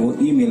प्रोसेस जो है वो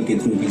ईमेल के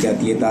थ्रू की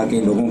जाती है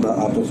ताकि लोगों का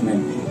आपस में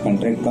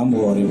कॉन्ट्रैक्ट कम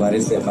हो और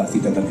वायरस से खासी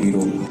तदफीर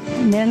हो।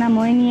 मेरा नाम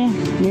मोहिनी है,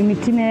 मैं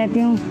मिट्टी में रहती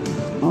हूँ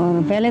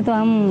और पहले तो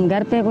हम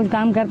घर पे कुछ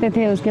काम करते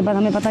थे, उसके बाद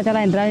हमें पता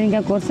चला ड्राइविंग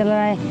का कोर्स चल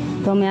रहा है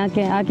तो हमने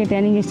आके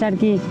ट्रेनिंग स्टार्ट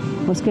की।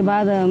 उसके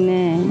बाद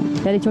मैं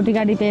पहले छोटी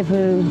गाड़ी पे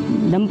फिर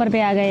डंपर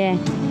पे आ गए हैं।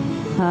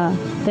 हाँ,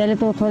 पहले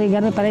तो थोड़ी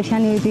घर में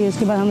परेशानी हुई थी,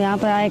 उसके बाद हम यहाँ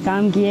पर आए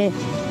काम किए,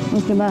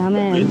 उसके बाद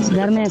हमें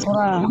घर में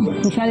थोड़ा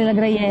खुशहाली लग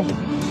रही है।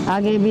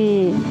 आगे भी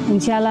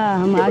इंशाल्लाह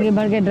हम आगे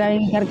बढ़ के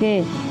ड्राइविंग करके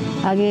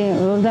आगे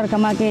रोज़गार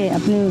कमा के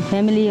अपनी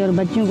फैमिली और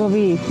बच्चों को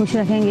भी खुश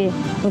रखेंगे,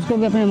 उसको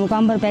भी अपने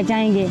मुकाम पर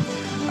पहुँचाएंगे।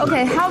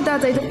 Okay, how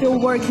does it feel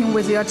working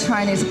with your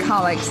Chinese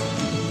colleagues?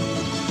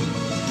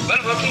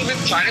 Well, working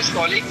with Chinese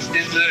colleagues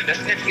is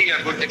definitely a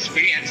good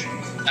experience.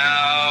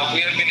 We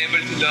have been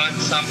able to learn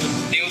some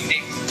new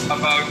things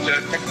about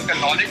technical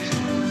knowledge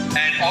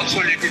and also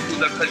related to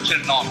the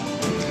cultural norm.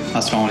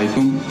 Assalamu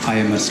alaikum. I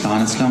am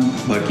Arslan Aslam,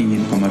 working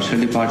in commercial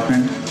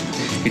department.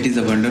 It is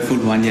a wonderful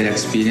 1-year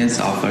experience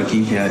of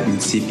working here in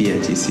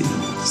CPEC.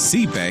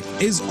 CPEC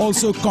is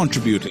also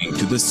contributing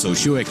to the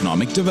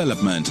socio-economic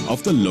development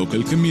of the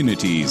local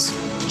communities.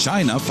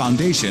 China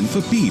Foundation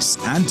for Peace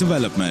and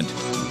Development,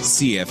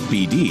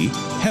 CFPD,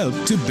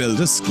 helped to build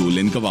a school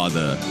in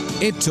Gwadar.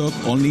 It took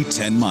only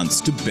 10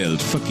 months to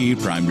build Fakir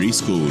Primary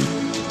School.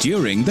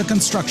 During the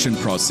construction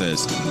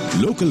process,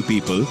 local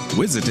people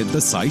visited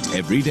the site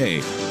every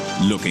day,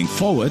 looking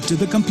forward to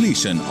the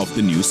completion of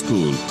the new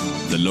school.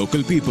 The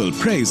local people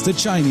praised the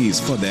Chinese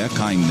for their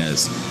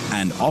kindness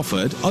and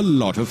offered a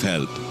lot of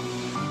help.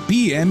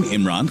 PM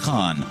Imran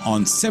Khan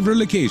on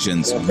several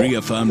occasions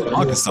reaffirmed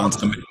Pakistan's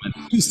commitment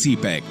to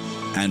CPEC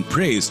and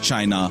praised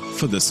China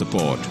for the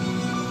support.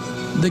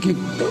 देखिए,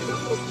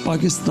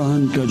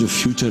 पाकिस्तान का जो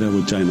future है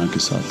वो China के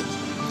साथ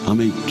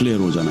हमें clear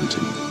हो जाना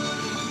चाहिए।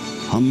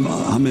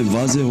 हमें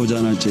वाज़ेह हो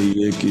जाना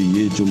चाहिए कि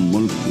ये जो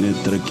मुल्क ने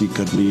तरक्की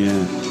करनी है,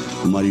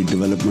 हमारी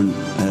डेवलपमेंट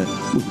है,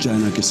 वो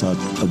चाइना के साथ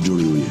अब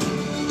जुड़ी हुई है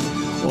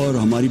और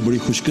हमारी बड़ी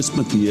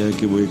खुशकिस्मती है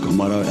कि वो एक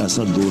हमारा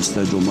ऐसा दोस्त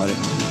है जो हमारे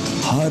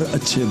हर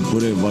अच्छे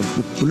बुरे वक्त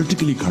में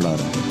पॉलिटिकली खड़ा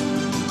रहा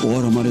और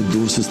हमारे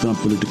दोस्त इस तरह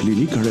पॉलिटिकली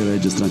नहीं खड़े रहे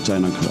जिस तरह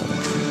चाइना खड़ा रहा।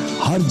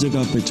 हर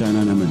जगह पे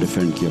चाइना ने हमें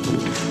डिफेंड किया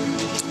पॉलिटिकली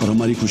और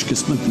हमारी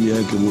खुशकिस्मती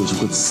है कि वो उस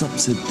वक्त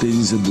सबसे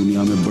तेज़ी से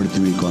दुनिया में बढ़ती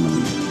हुई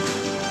इकॉनमी है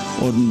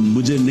और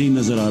मुझे नहीं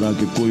नज़र आ रहा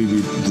कि कोई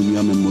भी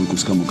दुनिया में मुल्क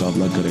उसका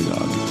मुकाबला करेगा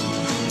आगे।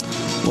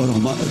 और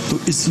तो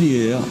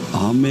इसलिए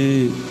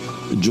हमें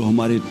जो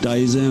हमारे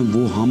टाइज़ हैं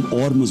वो हम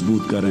और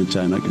मजबूत कर रहे हैं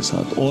चाइना के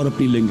साथ और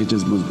अपनी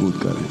लिंकेजेस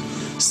मजबूत कर रहे हैं।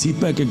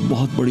 CPEC एक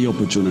बहुत बड़ी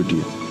अपॉर्चुनिटी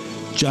है।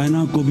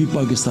 चाइना को भी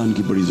पाकिस्तान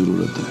की बड़ी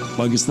ज़रूरत है,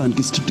 पाकिस्तान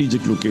की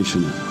स्ट्रेटेजिक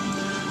लोकेशन है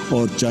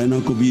और चाइना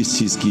को भी इस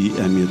चीज़ की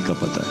अहमियत का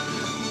पता है।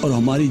 और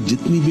हमारी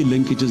जितनी भी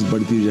लिंकेजेस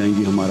बढ़ती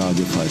जाएंगी हमारा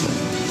आगे फायदा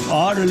है.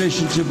 Our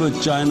relationship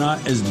with China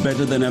is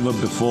better than ever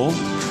before.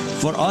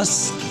 For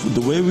us,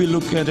 the way we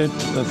look at it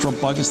from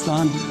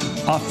Pakistan,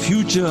 our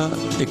future,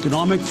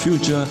 economic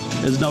future,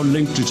 is now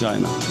linked to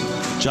China.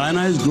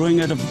 China is growing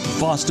at a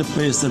faster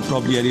pace than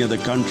probably any other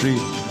country,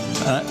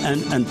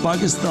 and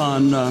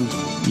Pakistan,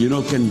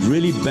 can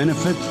really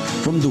benefit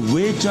from the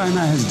way China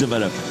has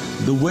developed,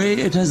 the way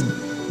it has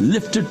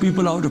lifted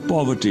people out of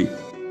poverty.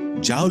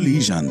 Zhao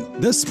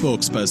Lijian, the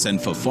spokesperson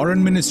for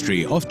Foreign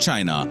Ministry of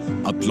China,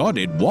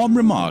 applauded warm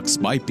remarks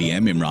by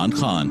PM Imran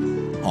Khan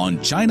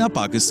on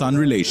China-Pakistan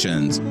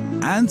relations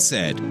and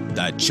said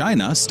that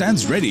China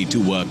stands ready to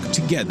work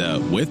together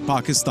with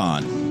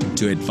Pakistan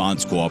to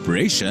advance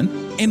cooperation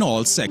in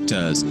all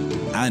sectors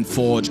and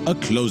forge a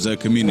closer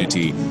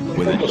community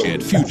with a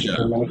shared future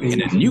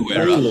in a new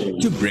era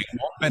to bring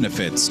more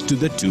benefits to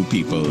the two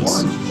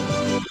peoples.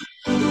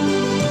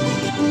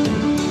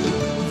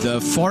 The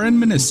Foreign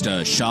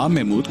Minister Shah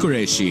Mahmood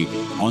Qureshi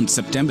on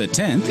September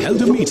 10th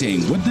held a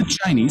meeting with the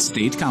Chinese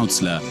State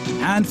Councillor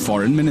and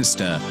Foreign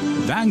Minister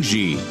Wang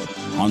Yi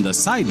on the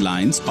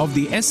sidelines of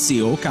the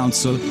SCO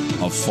Council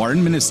of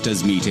Foreign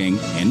Ministers meeting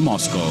in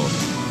Moscow.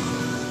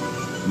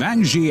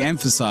 Wang Yi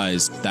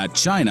emphasized that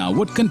China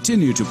would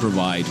continue to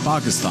provide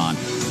Pakistan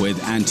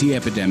with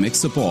anti-epidemic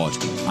support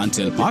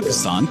until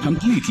Pakistan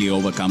completely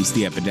overcomes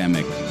the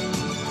epidemic.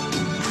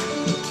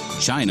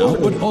 China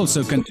would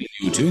also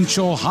continue to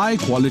ensure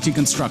high-quality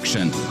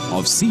construction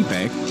of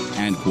cpec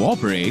and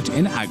cooperate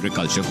in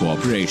agriculture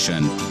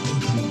cooperation.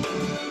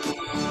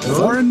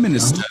 Foreign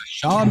Minister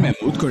Shah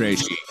Mahmood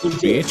Qureshi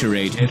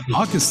reiterated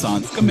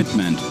Pakistan's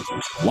commitment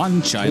to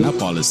One China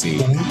policy.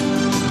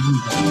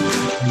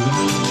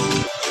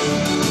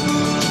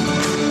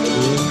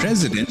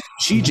 President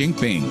Xi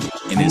Jinping,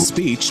 in his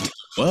speech to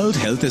the World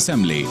Health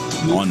Assembly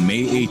on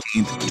May 18,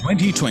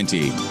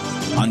 2020,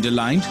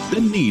 underlined the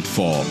need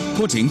for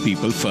putting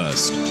people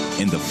first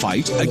in the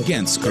fight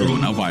against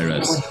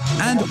coronavirus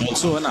and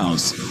also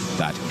announced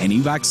that any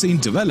vaccine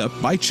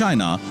developed by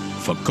China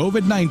for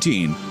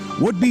COVID-19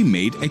 would be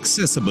made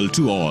accessible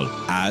to all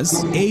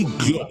as a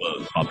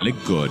global public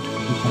good.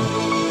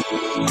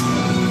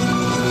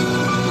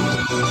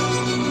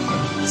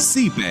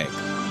 cpec,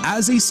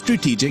 as a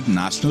strategic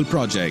national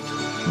project,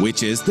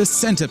 which is the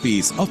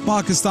centerpiece of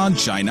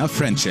Pakistan-China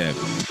friendship,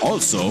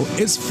 also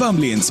is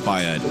firmly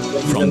inspired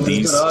from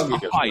these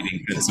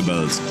abiding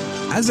principles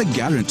as a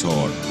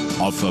guarantor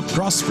of a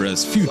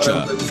prosperous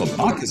future for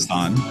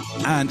Pakistan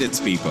and its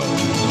people.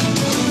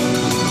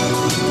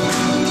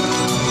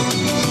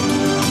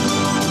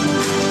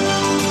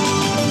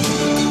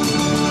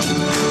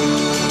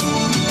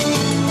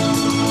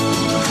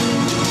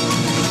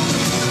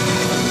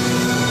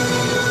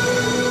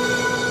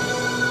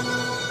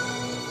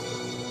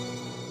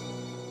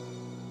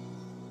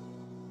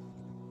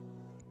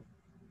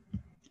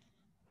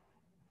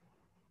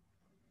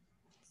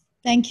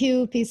 Thank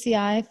you,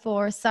 PCI,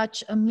 for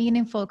such a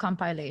meaningful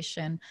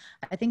compilation.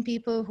 I think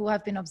people who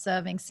have been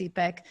observing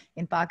cpec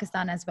in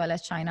Pakistan as well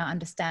as China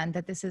understand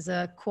that this is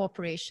a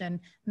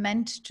cooperation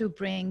meant to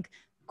bring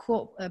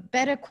a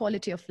better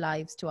quality of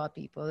lives to our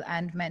people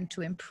and meant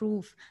to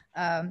improve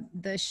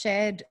the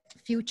shared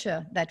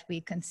future that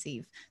we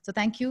conceive. So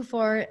thank you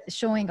for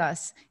showing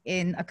us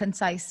in a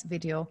concise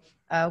video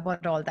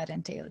what all that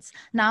entails.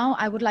 Now,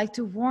 I would like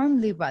to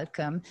warmly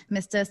welcome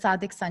Mr.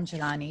 Sadiq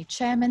Sanjalani,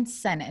 Chairman,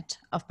 Senate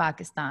of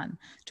Pakistan,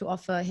 to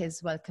offer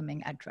his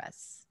welcoming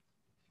address.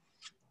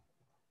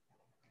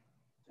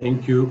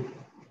 Thank you.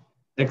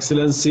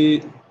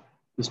 Excellency,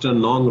 Mr.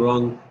 Nong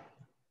Rong,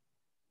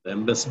 the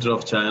Ambassador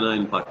of China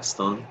in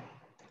Pakistan,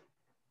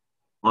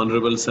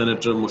 Honorable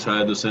Senator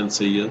Mushahid Hussain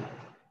Sayyid,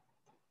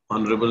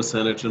 Honorable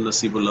Senator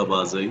Nasibullah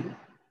Bazai,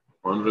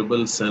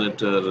 Honorable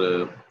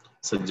Senator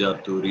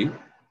Sajjad Turi,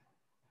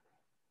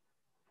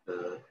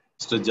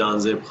 Mr.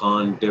 Janzeb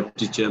Khan,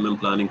 Deputy Chairman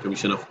Planning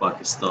Commission of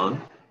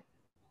Pakistan,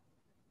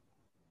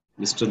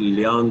 Mr.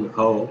 Liang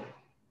Hao,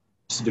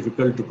 it's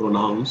difficult to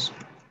pronounce,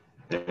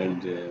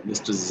 and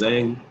Mr.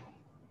 Zhang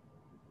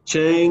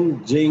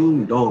Cheng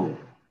Jing Dong,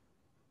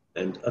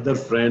 and other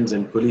friends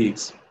and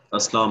colleagues,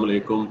 Assalamu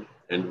alaikum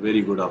and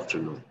very good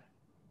afternoon.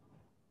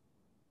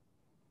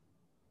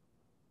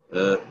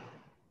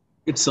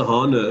 It's an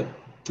honor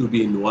to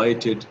be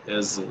invited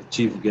as a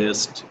chief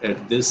guest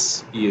at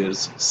this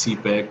year's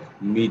cpec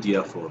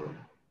Media Forum.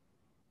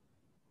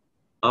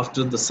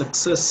 After the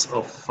success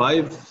of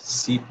 5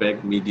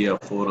 cpec Media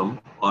Forum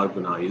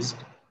organized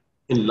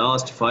in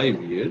last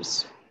 5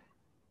 years,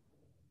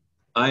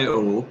 I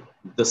hope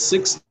the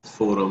 6th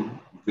forum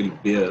will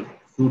bear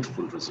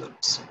fruitful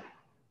results.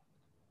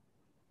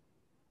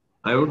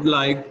 I would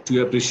like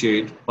to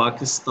appreciate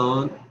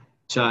Pakistan,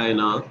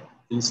 China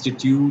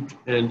Institute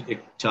and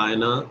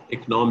China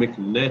Economic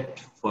Net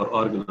for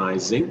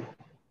organizing,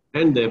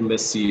 and the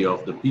Embassy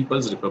of the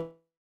People's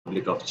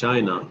Republic of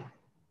China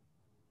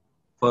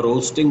for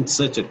hosting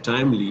such a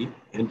timely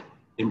and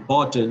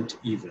important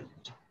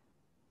event.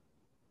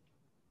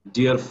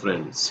 Dear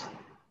friends,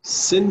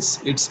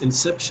 since its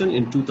inception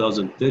in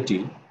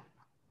 2013,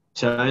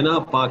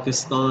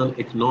 China-Pakistan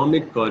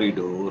Economic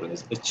Corridor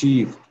has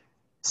achieved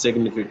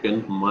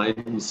significant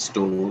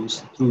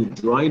milestones through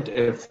joint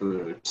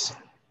efforts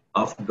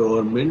of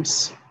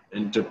governments,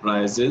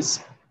 enterprises,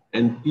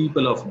 and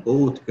people of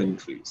both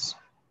countries.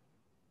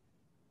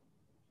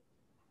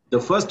 The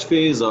first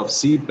phase of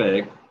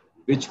cpec,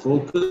 which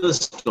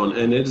focused on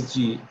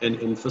energy and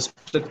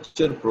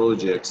infrastructure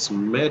projects,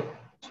 met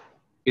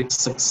its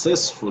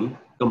successful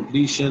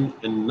completion,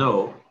 and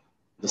now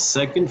the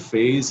second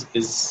phase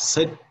is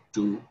set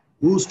to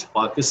boost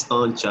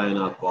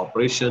Pakistan-China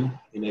cooperation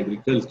in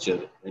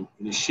agriculture and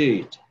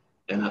initiate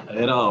an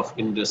era of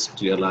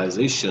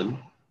industrialization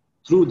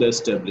through the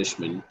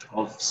establishment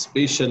of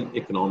special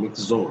economic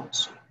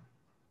zones.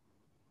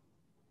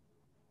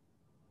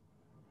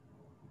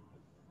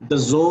 The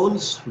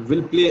zones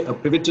will play a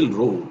pivotal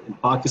role in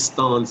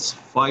Pakistan's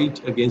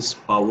fight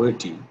against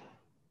poverty.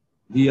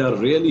 We are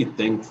really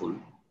thankful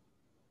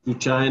to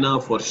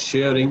China for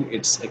sharing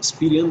its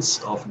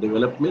experience of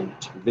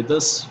development with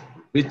us,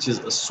 which is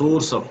a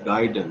source of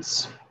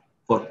guidance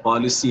for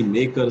policy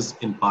makers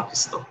in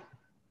Pakistan.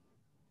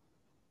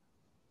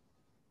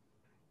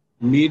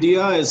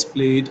 Media has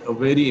played a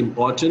very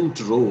important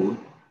role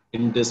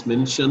in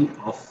dissemination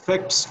of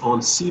facts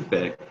on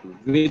cpec,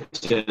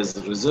 which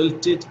has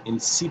resulted in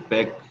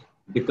cpec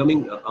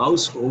becoming a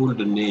household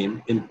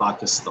name in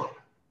Pakistan.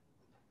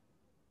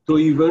 Through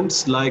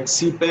events like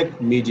CPEC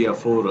Media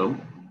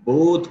Forum,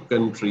 both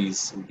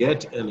countries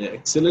get an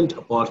excellent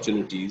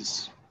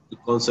opportunities to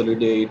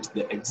consolidate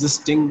the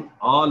existing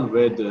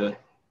all-weather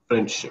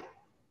friendship.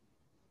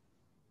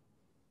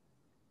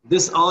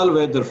 This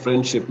all-weather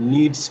friendship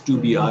needs to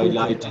be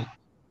highlighted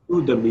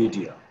through the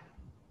media.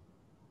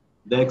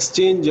 The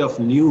exchange of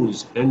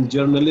news and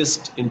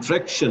journalist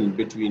interaction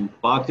between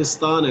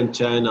Pakistan and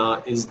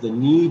China is the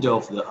need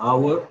of the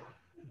hour,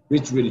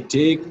 which will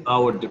take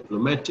our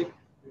diplomatic,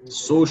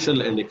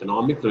 social and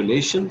economic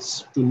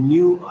relations to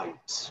new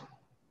heights.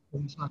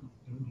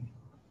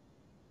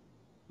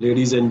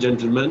 Ladies and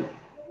gentlemen,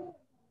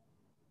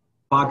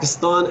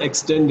 Pakistan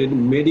extended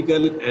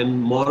medical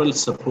and moral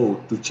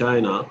support to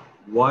China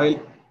while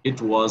it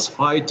was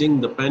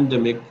fighting the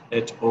pandemic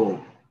at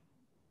home.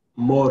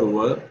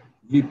 Moreover,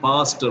 we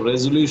passed a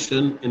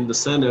resolution in the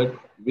Senate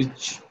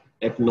which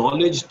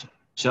acknowledged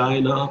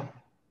China's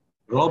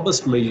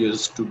robust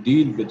measures to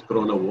deal with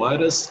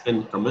coronavirus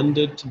and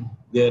commended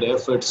their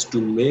efforts to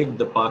make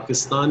the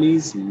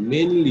Pakistanis,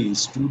 mainly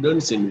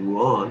students in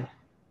Wuhan,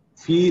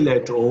 feel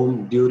at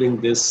home during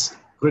this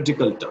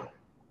critical time.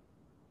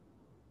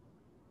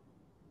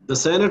 The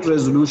Senate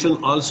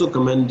resolution also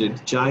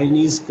commended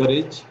Chinese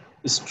courage,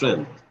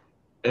 strength,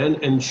 and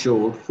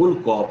ensured full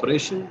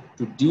cooperation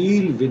to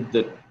deal with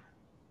the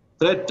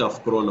threat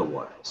of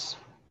coronavirus.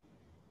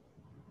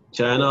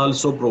 China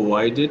also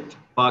provided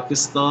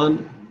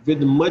Pakistan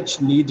with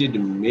much needed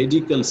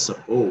medical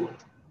support,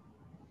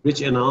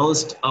 which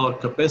enhanced our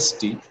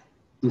capacity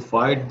to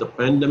fight the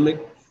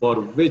pandemic, for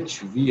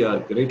which we are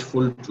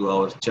grateful to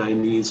our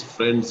Chinese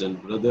friends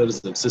and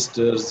brothers and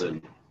sisters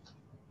and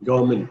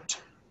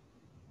government.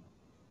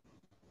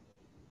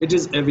 It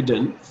is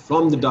evident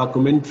from the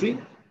documentary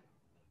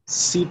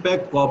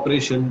CPEC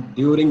cooperation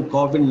during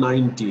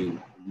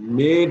COVID-19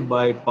 made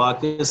by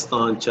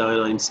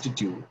Pakistan-China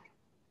Institute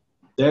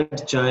that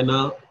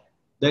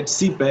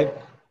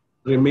CPEC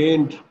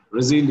remained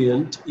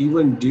resilient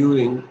even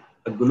during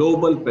a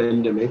global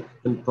pandemic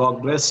and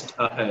progressed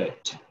ahead.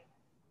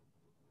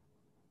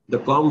 The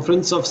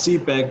Conference of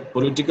CPEC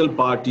Political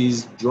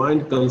Parties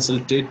Joint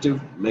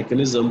Consultative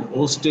Mechanism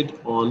hosted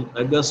on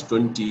August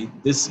 20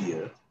 this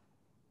year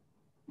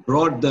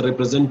brought the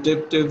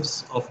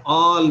representatives of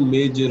all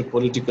major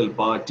political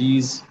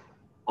parties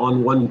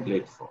on one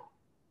platform.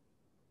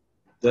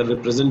 The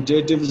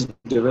representatives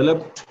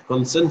developed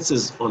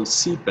consensus on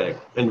CPEC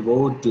and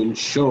voted to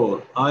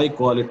ensure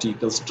high-quality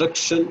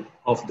construction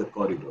of the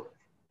corridor.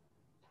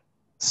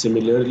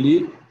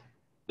 Similarly,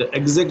 the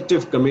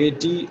Executive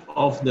Committee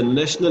of the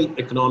National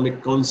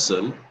Economic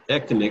Council,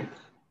 ECNIC,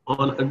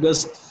 on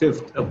August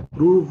 5th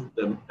approved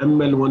the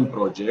ML1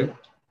 project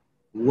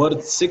worth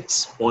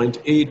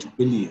 6.8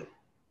 billion.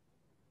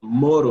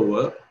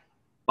 Moreover,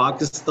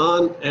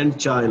 Pakistan and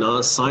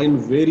China signed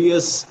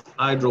various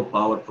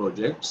hydropower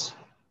projects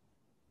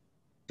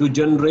to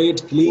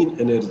generate clean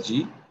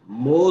energy.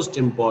 Most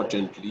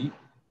importantly,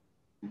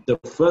 the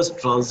first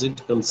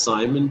transit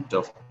consignment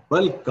of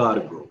bulk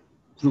cargo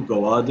through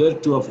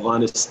Gwadar to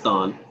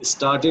Afghanistan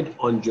started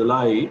on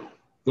July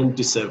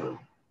 27.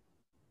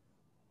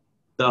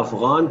 The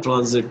Afghan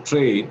transit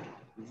trade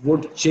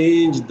would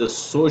change the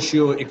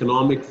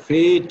socio-economic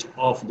fate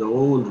of the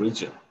whole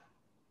region.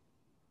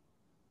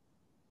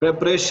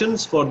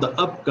 Preparations for the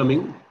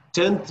upcoming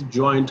 10th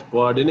Joint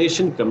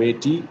Coordination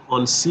Committee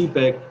on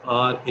CPEC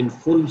are in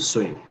full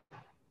swing.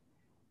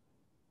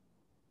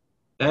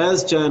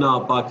 As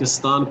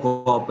China-Pakistan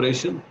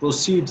cooperation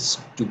proceeds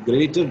to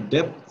greater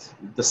depth,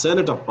 the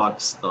Senate of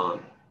Pakistan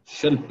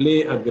shall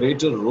play a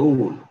greater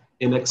role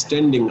in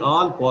extending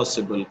all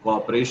possible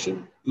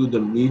cooperation to the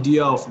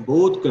media of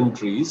both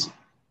countries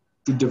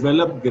to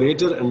develop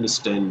greater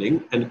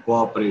understanding and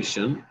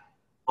cooperation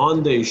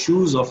on the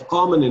issues of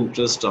common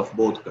interest of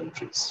both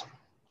countries.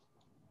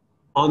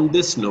 On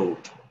this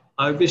note,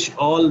 I wish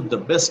all the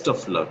best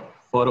of luck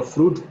for a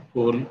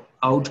fruitful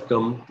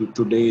outcome to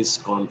today's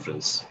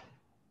conference.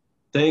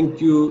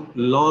 Thank you.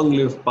 Long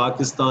live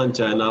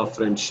Pakistan-China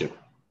friendship.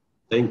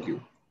 Thank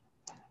you.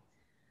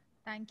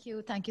 Thank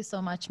you. Thank you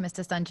so much,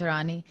 Mr.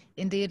 Sanjarani.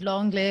 Indeed,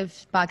 long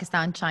live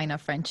Pakistan-China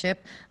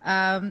friendship.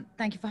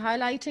 Thank you for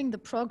highlighting the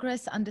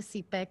progress under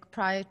cpec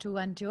prior to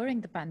and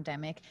during the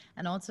pandemic,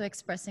 and also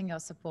expressing your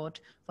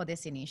support for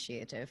this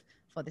initiative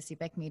for the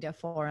cpec Media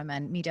Forum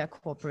and media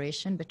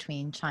cooperation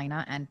between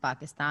China and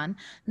Pakistan.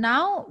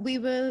 Now we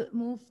will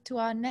move to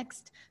our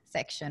next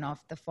section of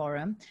the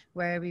forum,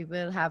 where we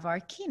will have our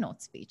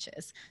keynote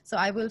speeches. So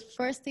I will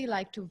firstly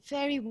like to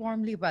very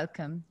warmly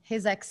welcome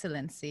His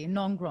Excellency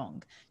Nong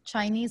Rong,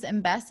 Chinese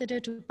Ambassador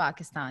to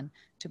Pakistan,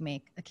 to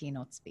make a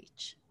keynote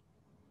speech.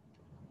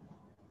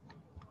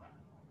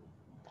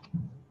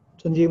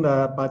 尊敬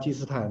的巴基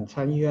斯坦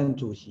参议院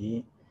主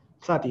席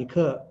萨迪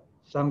克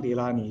·桑迪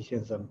拉尼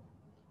先生，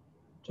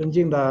尊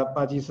敬的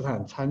巴基斯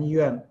坦参议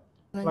院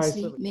外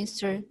事委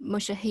Mr.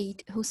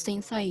 Moshahid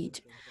Hussain Saeed,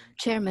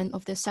 Chairman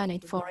of the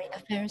Senate Foreign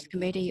Affairs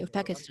Committee of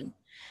Pakistan,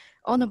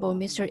 Honorable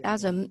Mr.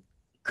 Azam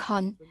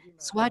Khan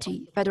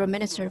Swati, Federal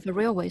Minister for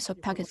Railways of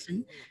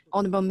Pakistan,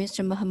 Honorable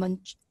Mr. Muhammad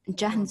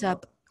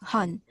Jahanzab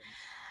Khan,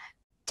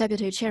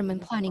 Deputy Chairman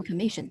Planning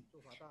Commission,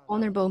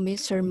 Honorable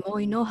Mr.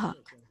 Moin Haq,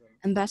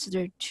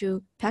 Ambassador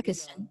to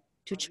Pakistan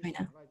to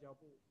China,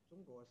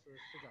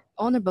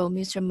 Honorable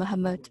Mr.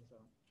 Muhammad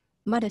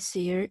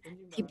Madasir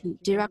Tipu,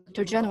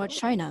 Director General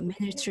China,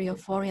 Ministry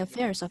of Foreign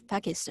Affairs of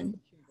Pakistan,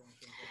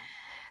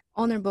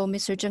 Honorable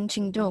Mr. Zheng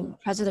Qingdong,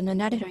 President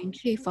and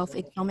Editor-in-Chief of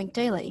Economic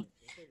Daily,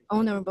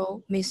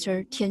 Honorable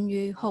Mr. Tian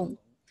Yu Hong,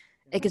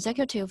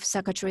 Executive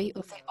Secretary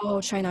of the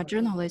All China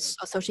Journalists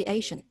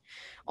Association,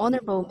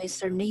 Honorable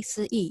Mr. Ni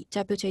Si,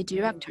 Deputy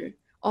Director,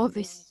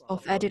 Office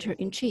of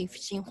Editor-in-Chief,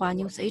 Xinhua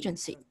News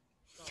Agency,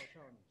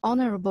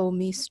 Honorable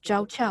Ms.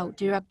 Zhao Qiao,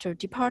 Director,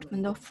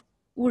 Department of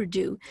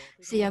Urdu,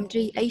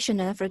 CMG Asian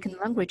and African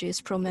Languages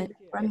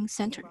Programming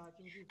Center.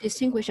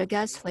 Distinguished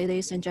guests,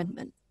 ladies and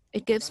gentlemen,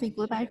 it gives me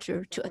great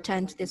pleasure to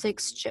attend the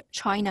 6th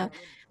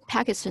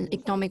China-Pakistan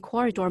Economic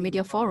Corridor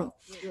Media Forum.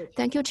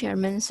 Thank you,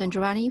 Chairman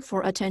Sanjarani,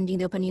 for attending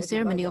the opening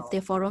ceremony of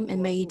the forum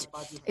and made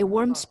a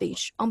warm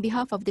speech. On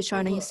behalf of the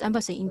Chinese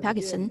Embassy in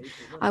Pakistan,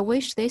 I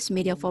wish this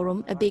media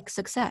forum a big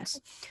success.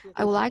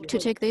 I would like to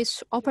take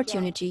this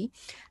opportunity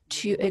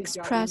to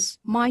express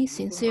my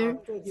sincere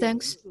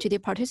thanks to the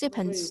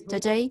participants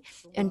today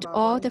and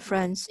all the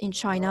friends in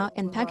China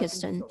and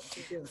Pakistan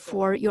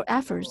for your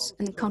efforts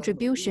and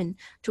contribution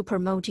to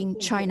promoting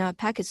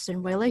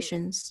China-Pakistan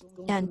relations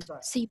and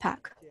cpec.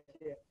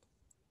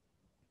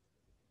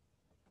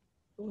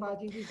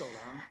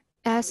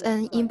 As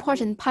an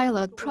important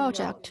pilot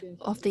project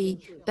of the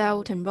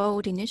Belt and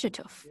Road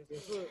Initiative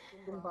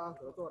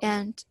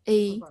and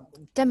a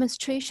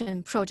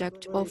demonstration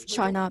project of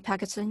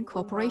China-Pakistan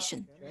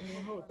cooperation,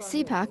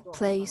 cpec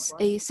plays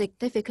a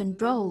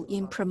significant role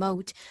in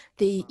promoting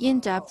the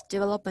in-depth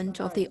development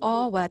of the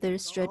all-weather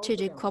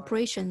strategic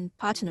cooperation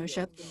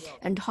partnership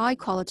and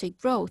high-quality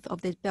growth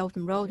of the Belt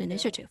and Road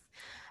Initiative.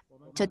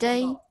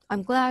 Today,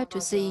 I'm glad to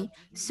see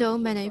so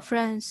many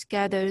friends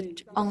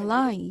gathered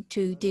online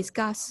to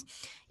discuss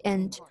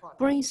and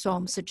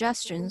brainstorm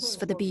suggestions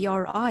for the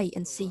BRI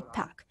and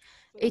cpec.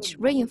 It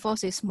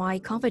reinforces my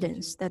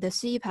confidence that the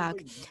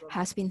cpec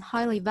has been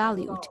highly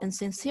valued and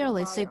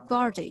sincerely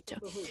safeguarded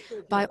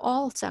by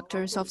all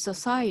sectors of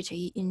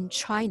society in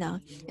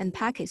China and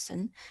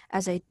Pakistan,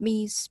 as it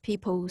meets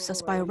people's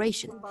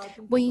aspiration,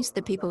 wins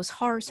the people's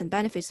hearts, and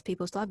benefits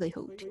people's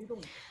livelihood.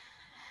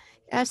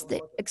 As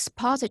the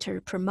expositor,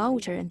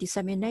 promoter, and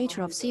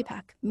disseminator of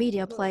cpec,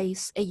 media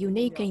plays a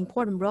unique and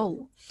important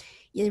role.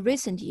 In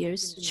recent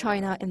years,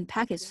 China and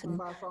Pakistan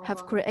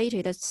have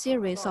created a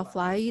series of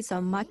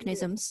liaison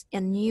mechanisms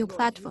and new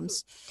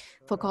platforms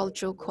for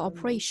cultural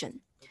cooperation.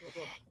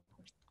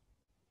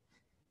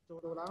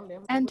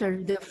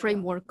 Under the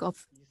framework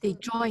of the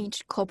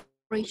Joint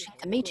Cooperation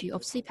Committee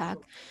of cpec,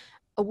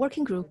 a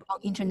working group on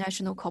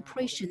international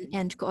cooperation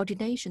and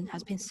coordination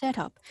has been set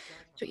up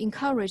to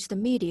encourage the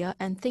media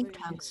and think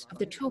tanks of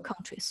the two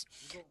countries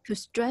to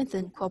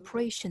strengthen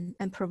cooperation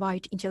and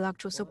provide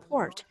intellectual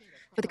support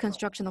for the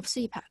construction of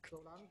cpec.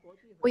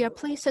 We are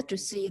pleased to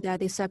see that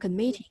the second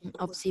meeting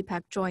of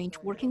cpec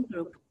Joint Working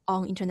Group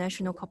on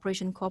International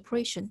Cooperation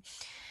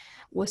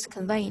was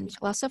convened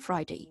last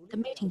Friday. The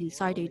meeting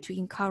decided to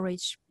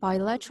encourage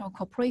bilateral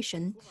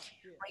cooperation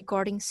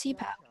regarding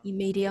cpec in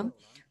media,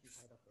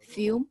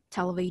 film,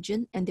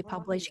 television, and the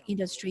publishing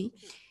industry,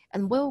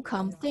 and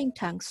welcome think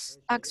tanks,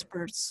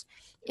 experts,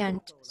 and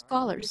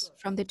scholars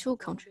from the two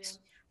countries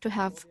to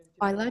have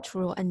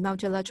bilateral and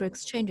multilateral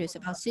exchanges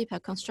about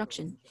cpec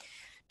construction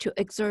to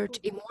exert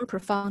a more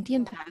profound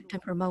impact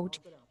and promote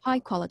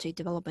high-quality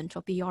development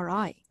of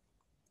BRI.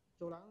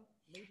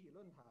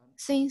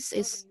 Since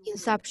its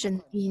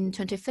inception in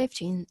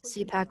 2015,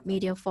 cpec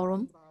Media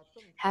Forum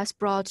has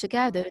brought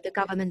together the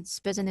government's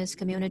business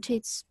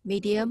communities,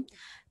 media,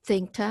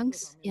 think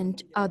tanks,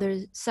 and other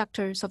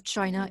sectors of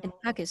China and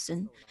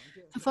Pakistan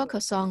to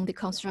focus on the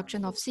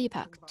construction of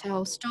CPEC,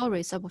 tell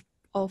stories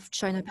of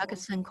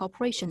China-Pakistan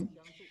cooperation,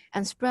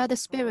 and spread the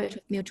spirit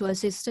of mutual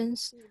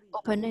assistance,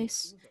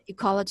 openness,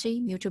 equality,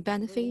 mutual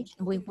benefit,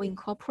 and win-win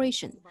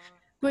cooperation,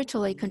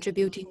 greatly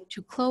contributing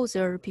to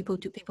closer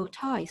people-to-people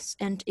ties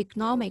and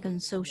economic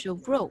and social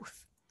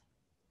growth.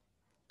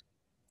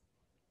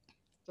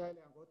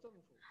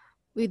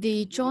 With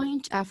the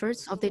joint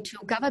efforts of the two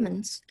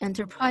governments,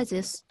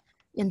 enterprises,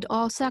 and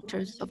all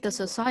sectors of the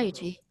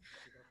society,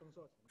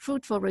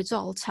 fruitful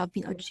results have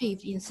been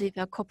achieved in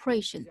CPEC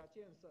cooperation,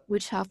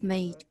 which have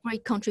made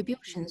great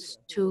contributions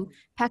to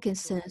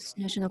Pakistan's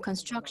national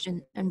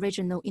construction and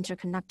regional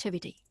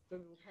interconnectivity.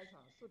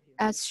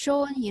 As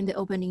shown in the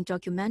opening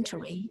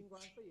documentary,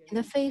 in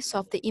the face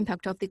of the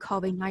impact of the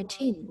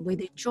COVID-19 with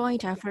the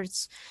joint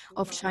efforts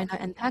of China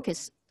and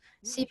Pakistan,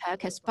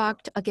 CPEC has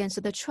backed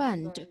against the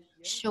trend,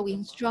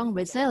 showing strong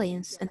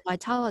resilience and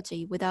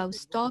vitality without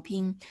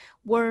stopping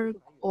work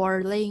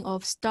or laying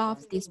off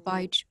staff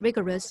despite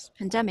rigorous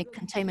pandemic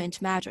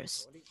containment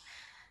measures.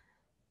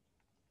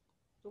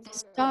 The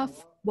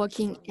staff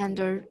working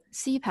under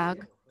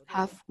CPEC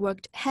have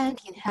worked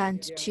hand in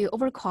hand to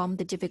overcome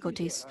the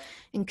difficulties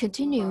and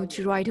continue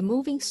to write a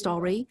moving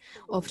story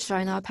of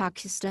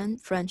China-Pakistan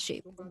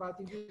friendship.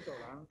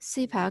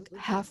 CPEC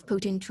have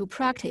put into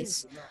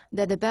practice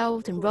that the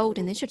Belt and Road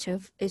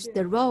Initiative is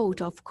the road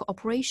of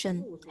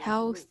cooperation,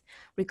 health,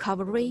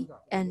 recovery,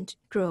 and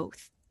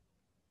growth.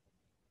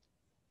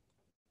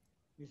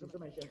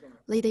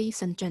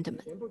 Ladies and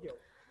gentlemen,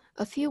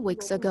 a few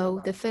weeks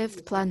ago, the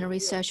fifth plenary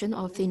session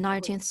of the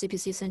 19th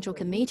CPC Central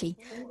Committee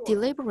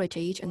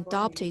deliberated and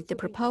adopted the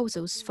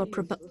proposals for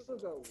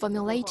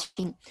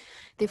formulating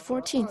the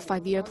 14th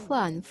five-year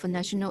plan for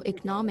national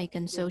economic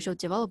and social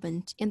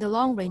development and the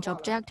long-range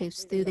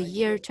objectives through the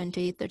year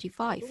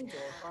 2035,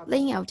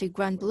 laying out a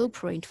grand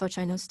blueprint for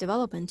China's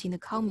development in the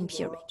coming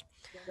period.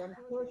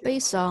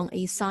 Based on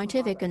a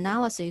scientific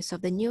analysis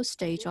of the new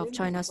stage of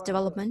China's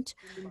development,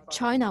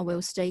 China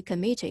will stay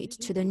committed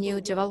to the new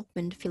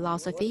development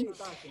philosophy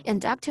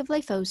and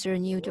actively foster a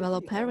new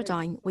development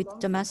paradigm with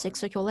domestic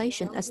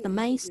circulation as the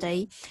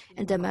mainstay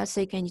and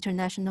domestic and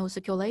international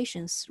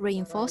circulations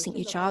reinforcing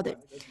each other.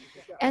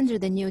 Under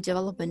the new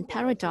development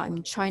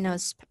paradigm,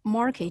 China's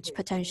market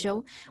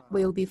potential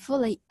will be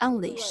fully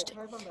unleashed.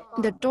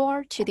 The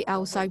door to the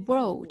outside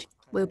world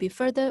will be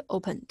further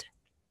opened.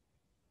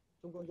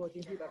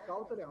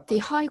 The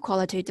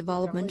high-quality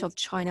development of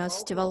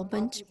China's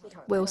development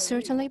will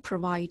certainly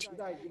provide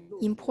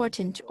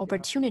important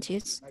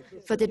opportunities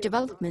for the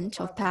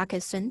development of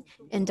Pakistan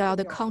and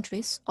other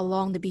countries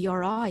along the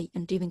BRI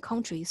and even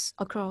countries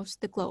across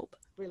the globe.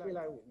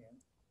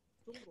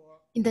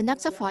 In the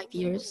next 5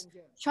 years,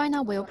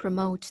 China will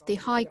promote the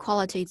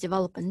high-quality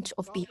development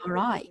of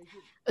BRI,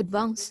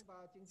 advance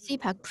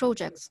CPEC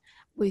projects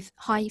with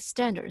high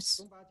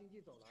standards.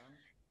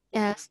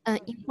 As an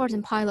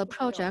important pilot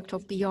project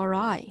of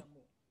BRI,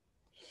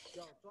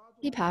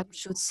 CPEC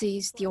should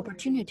seize the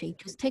opportunity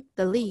to take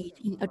the lead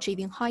in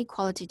achieving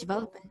high-quality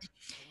development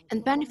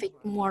and benefit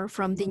more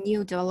from the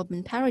new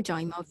development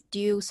paradigm of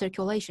dual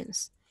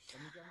circulations.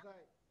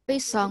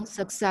 Based on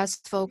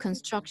successful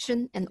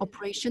construction and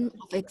operation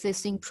of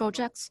existing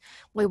projects,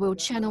 we will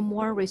channel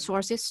more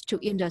resources to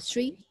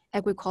industry,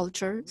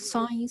 agriculture,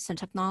 science and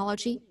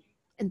technology,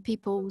 and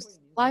people's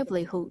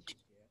livelihood,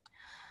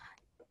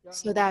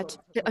 so that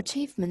the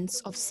achievements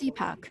of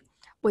CPEC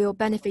will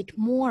benefit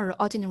more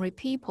ordinary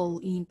people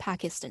in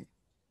Pakistan.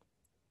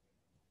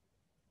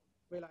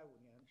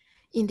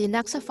 In the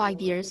next 5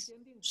 years,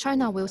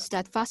 China will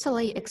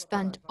steadfastly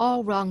expand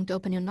all-round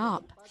opening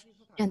up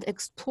and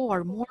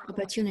explore more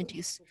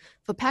opportunities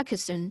for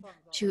Pakistan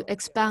to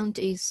expand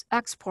its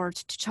export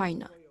to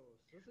China.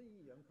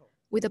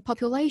 With a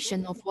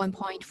population of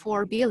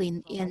 1.4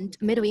 billion and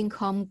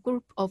middle-income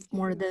group of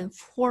more than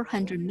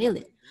 400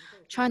 million,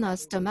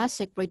 China's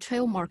domestic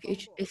retail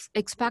market is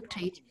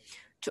expected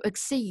to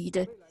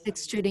exceed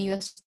 $6 trillion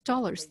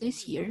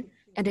this year,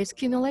 and its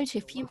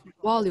cumulative import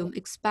volume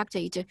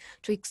expected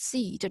to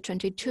exceed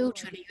 $22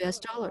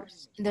 trillion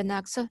in the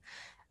next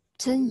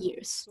 10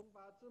 years.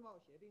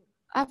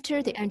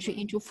 After the entry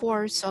into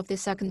force of the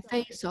second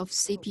phase of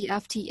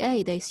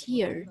CPFTA this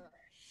year,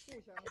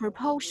 the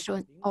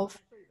proportion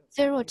of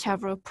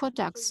zero-tariff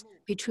products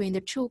between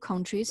the two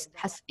countries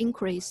has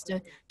increased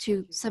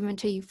to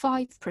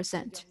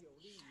 75%.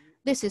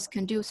 This is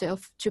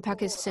conducive to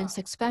Pakistan's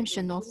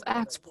expansion of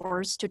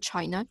exports to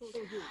China,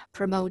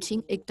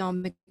 promoting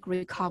economic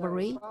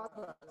recovery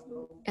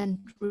and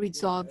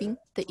resolving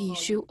the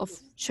issue of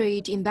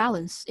trade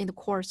imbalance in the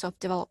course of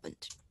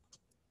development.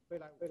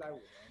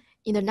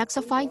 In the next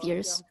 5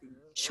 years,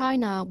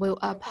 China will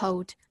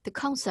uphold the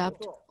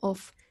concept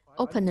of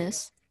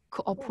openness,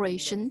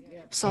 cooperation,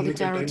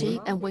 solidarity,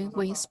 and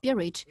win-win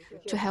spirit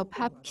to help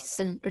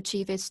Pakistan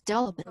achieve its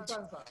development.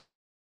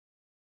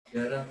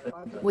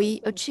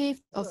 We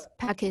achieved of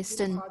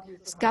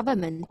Pakistan's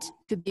government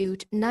to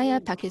build Naya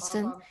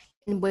Pakistan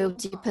and will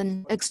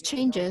deepen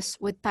exchanges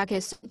with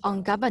Pakistan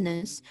on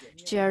governance,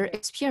 share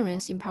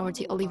experience in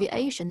poverty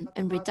alleviation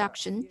and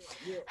reduction,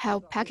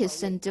 help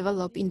Pakistan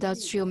develop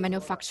industrial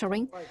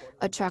manufacturing,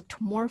 attract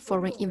more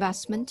foreign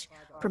investment,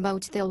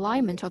 promote the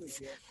alignment of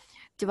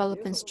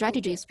development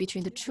strategies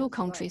between the two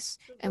countries,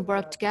 and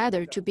work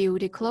together to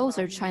build a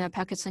closer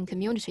China-Pakistan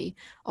community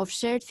of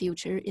shared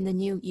future in the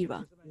new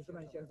era.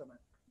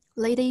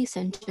 Ladies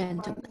and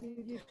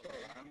gentlemen,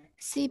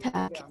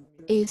 cpec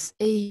is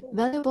a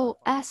valuable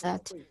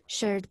asset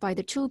shared by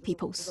the two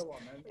peoples,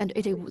 and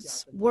it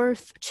is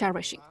worth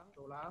cherishing.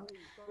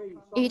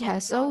 It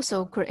has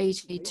also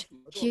created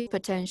huge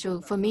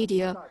potential for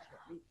media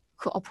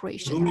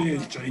cooperation.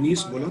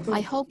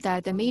 I hope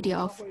that the media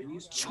of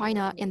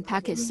China and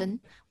Pakistan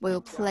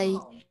will play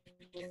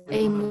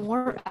a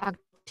more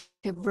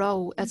active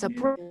role as a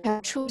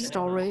broadcast true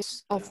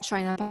stories of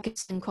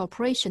China-Pakistan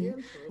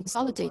cooperation,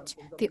 consolidate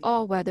the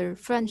all-weather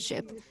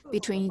friendship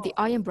between the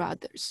Iron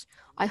Brothers.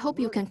 I hope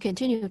you can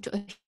continue to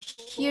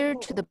adhere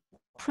to the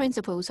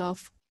principles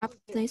of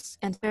correctness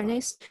and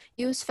fairness,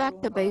 use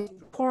fact-based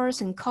reports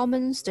and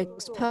comments to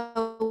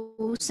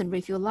expose and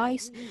review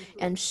lies,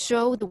 and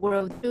show the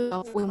world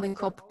of win-win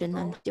cooperation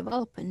and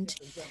development.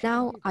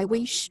 Now, I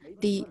wish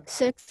the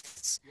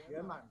 6th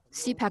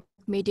cpec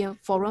Media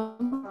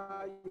Forum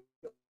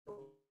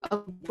a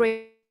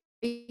great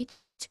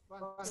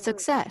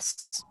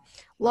success.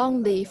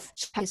 Long live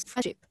Chinese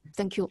friendship.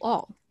 Thank you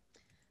all.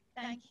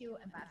 Thank you,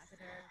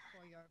 Ambassador,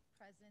 for your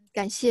presence,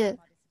 感谢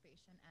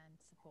participation, and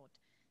support.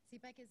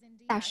 CPEC is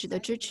indeed 大使的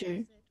支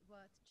持。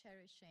 worth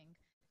cherishing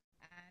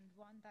and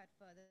one that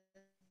further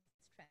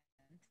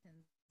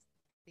strengthens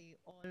the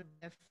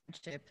all-weather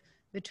friendship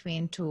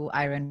between two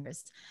iron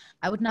brothers.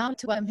 I would now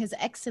welcome His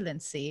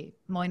Excellency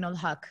Moinul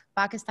Haq,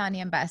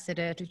 Pakistani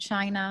Ambassador to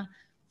China,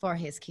 for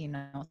his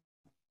keynote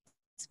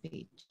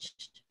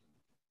speech.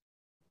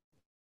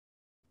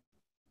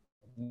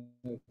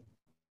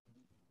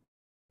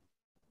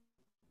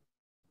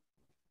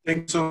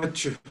 Thank you so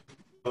much,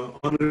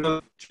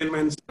 Honorable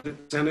Chairman,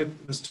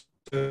 Senate, Mr.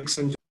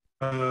 Sanjay,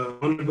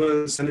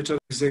 Honorable Senator,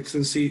 His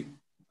Excellency,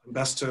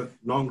 Ambassador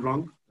Nong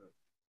Rong,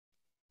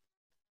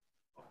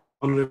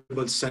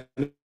 Honorable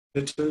Senators,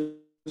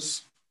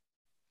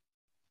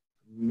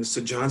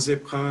 Mr.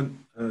 Jahanzeb Khan,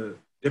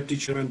 Deputy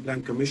Chairman,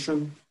 Plan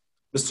Commission,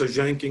 Mr.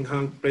 Zhang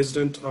Qinghang,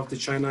 President of the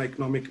China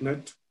Economic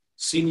Net,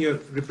 senior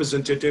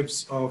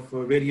representatives of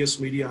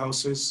various media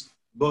houses,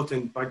 both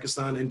in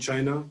Pakistan and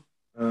China,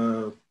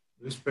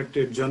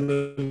 respected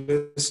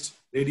journalists,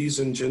 ladies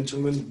and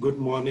gentlemen, good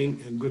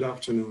morning and good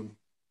afternoon.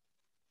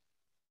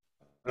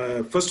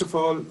 First of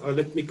all,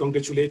 let me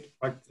congratulate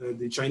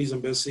the Chinese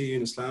Embassy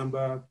in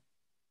Islamabad,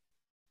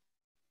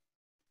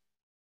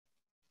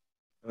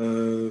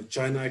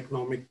 China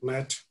Economic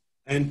Net,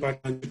 and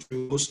Pakistan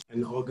to host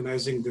and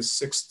organizing this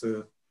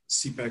 6th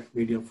cpec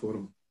Media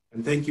Forum.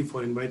 And thank you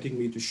for inviting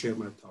me to share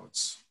my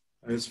thoughts.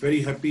 It's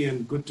very happy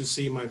and good to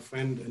see my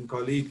friend and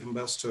colleague,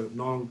 Ambassador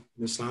Nong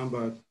in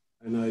Islamabad,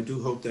 and I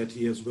do hope that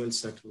he is well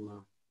settled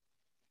now.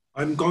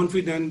 I'm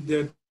confident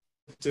that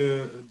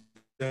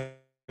that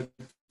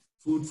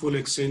fruitful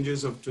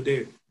exchanges of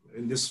today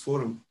in this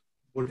forum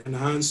would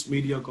enhance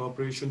media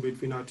cooperation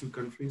between our two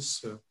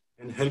countries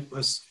and help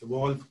us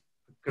evolve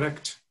a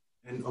correct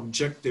and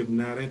objective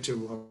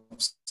narrative of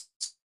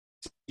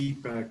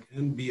cpec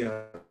and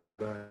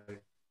BRI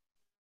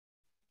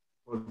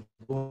for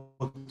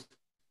both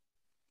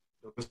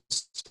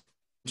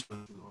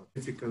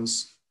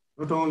significance,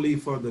 not only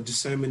for the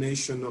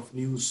dissemination of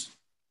news,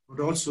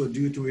 but also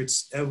due to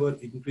its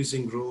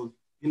ever-increasing role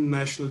in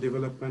national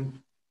development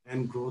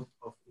and growth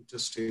of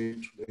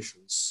interstate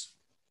relations.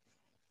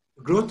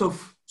 The growth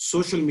of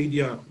social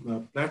media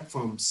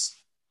platforms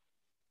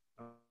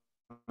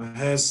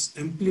has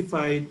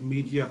amplified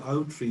media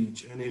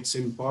outreach and its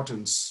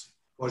importance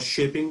for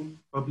shaping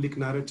public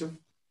narrative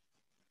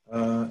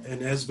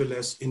and as well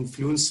as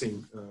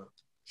influencing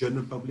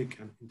general public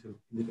and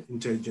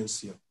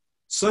intelligentsia.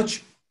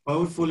 Such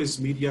powerful is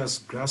media's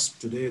grasp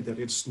today that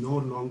it's no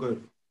longer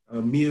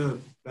a mere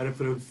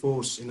peripheral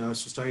force in our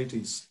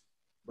societies,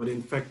 but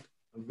in fact,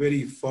 a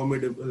very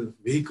formidable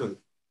vehicle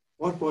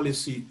for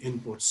policy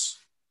inputs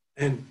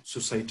and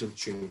societal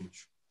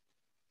change.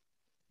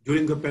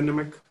 During the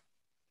pandemic,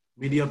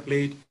 media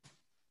played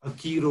a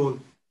key role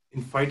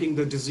in fighting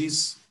the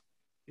disease.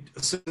 It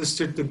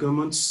assisted the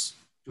governments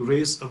to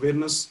raise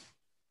awareness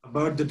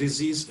about the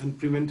disease and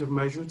preventive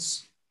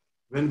measures.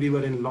 When we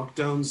were in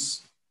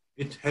lockdowns,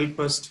 it helped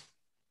us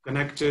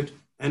connected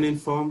and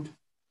informed.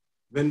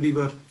 When we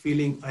were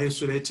feeling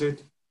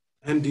isolated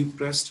and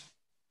depressed,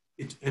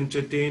 it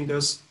entertained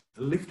us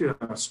and lifted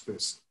our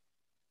spirits.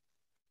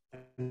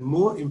 And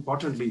more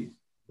importantly,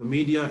 the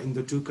media in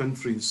the two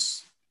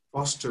countries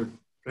fostered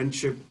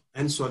friendship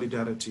and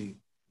solidarity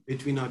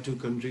between our two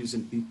countries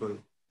and people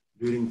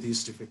during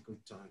these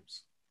difficult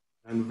times.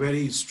 And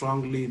very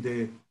strongly,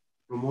 they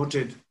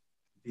promoted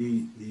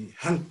the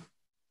help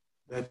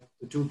that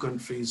the two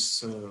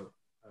countries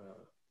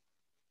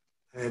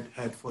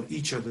had for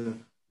each other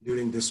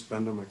during this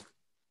pandemic.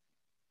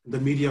 The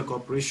media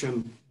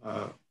cooperation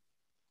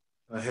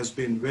has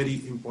been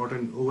very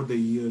important over the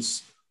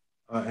years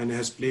and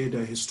has played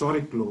a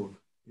historic role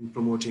in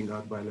promoting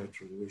our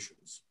bilateral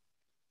relations.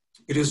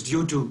 It is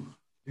due to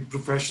the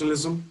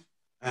professionalism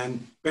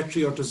and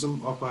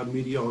patriotism of our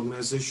media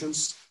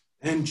organizations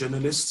and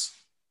journalists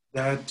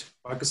that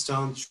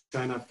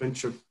Pakistan-China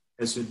friendship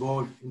has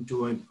evolved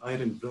into an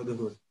iron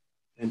brotherhood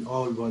and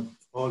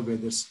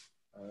all-weather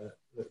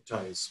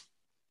ties,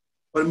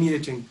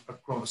 permeating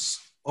across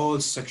all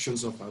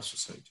sections of our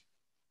society.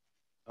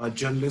 Our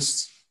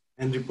journalists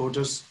and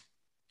reporters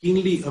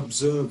keenly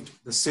observed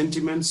the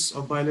sentiments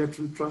of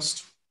bilateral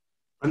trust,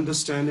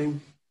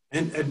 understanding,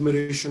 and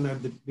admiration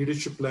at the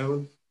leadership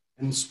level,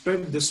 and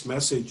spread this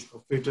message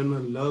of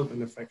fraternal love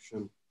and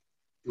affection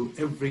to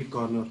every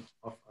corner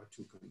of our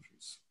two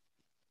countries.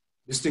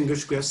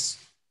 Distinguished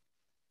guests,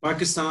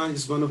 Pakistan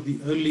is one of the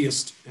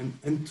earliest and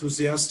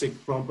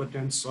enthusiastic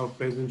proponents of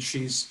President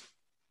Xi's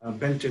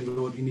Belt and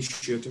Road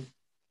Initiative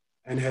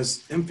and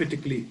has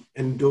emphatically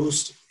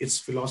endorsed its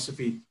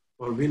philosophy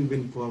for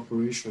win-win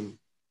cooperation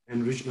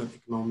and regional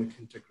economic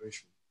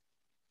integration.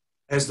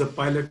 As the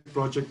pilot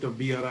project of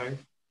BRI,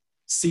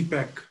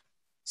 cpec,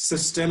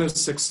 stellar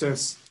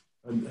success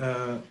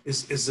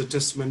is a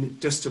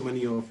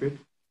testimony of it,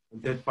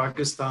 that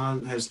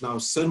Pakistan has now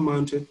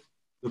surmounted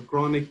the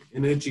chronic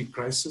energy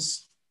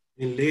crisis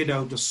and laid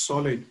out a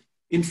solid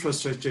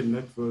infrastructure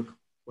network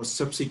for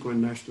subsequent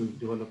national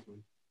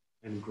development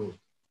and growth.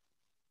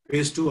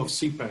 Phase 2 of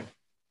cpec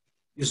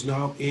is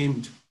now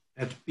aimed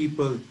at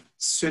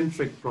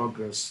people-centric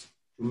progress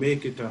to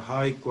make it a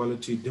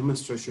high-quality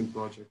demonstration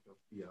project of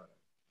BRI.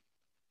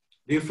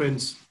 Dear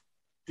friends,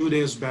 2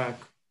 days back,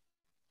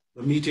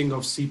 the meeting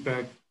of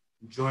cpec,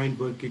 Joint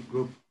Working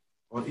Group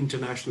on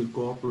International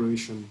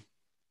Cooperation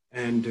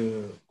and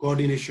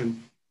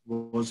Coordination,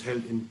 was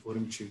held in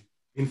Urumqi.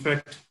 In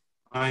fact,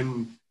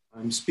 I'm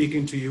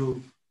speaking to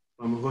you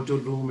from a hotel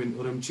room in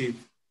Urumqi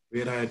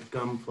where I had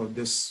come for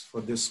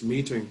this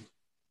meeting.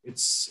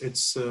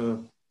 It's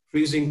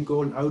freezing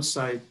cold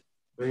outside,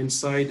 but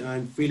inside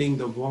I'm feeling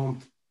the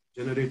warmth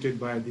generated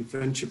by the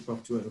friendship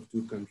of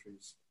two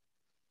countries.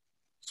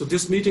 So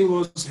this meeting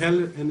was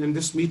held, and in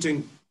this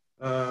meeting,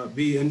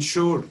 we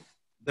ensured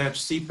that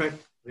cpec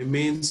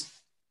remains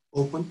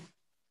open,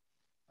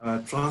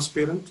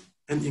 transparent,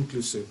 and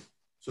inclusive.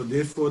 So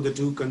therefore, the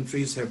two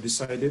countries have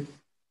decided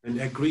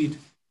and agreed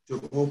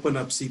to open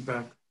up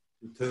cpec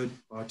to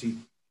third-party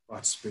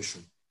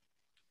participation.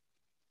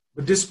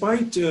 But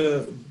despite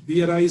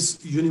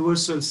BRI's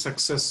universal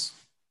success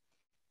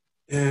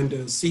and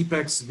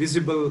cpec's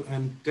visible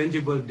and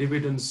tangible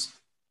dividends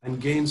and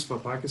gains for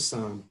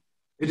Pakistan,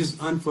 it is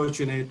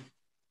unfortunate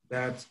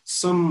that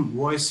some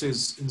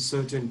voices in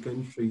certain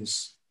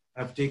countries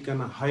have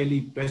taken a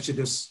highly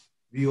prejudiced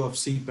view of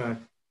cpec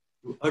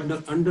to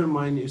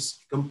undermine its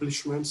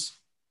accomplishments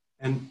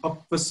and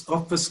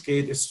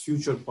obfuscate its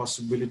future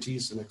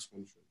possibilities and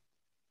expansion.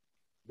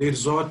 They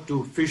resort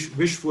to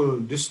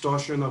wishful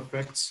distortion of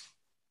facts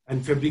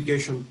and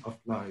fabrication of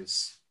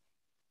lies.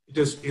 It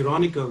is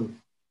ironical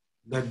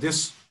that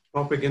this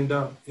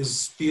propaganda is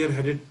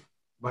spearheaded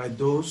by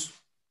those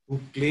who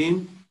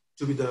claim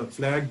to be the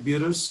flag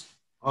bearers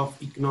of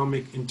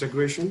economic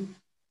integration,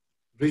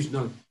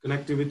 regional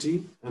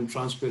connectivity, and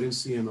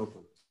transparency and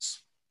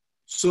openness.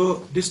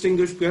 So,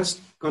 distinguished guests,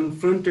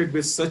 confronted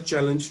with such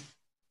challenge,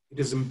 it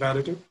is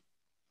imperative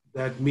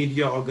that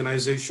media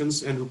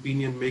organizations and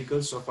opinion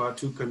makers of our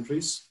two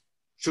countries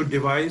should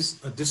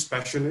devise a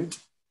dispassionate,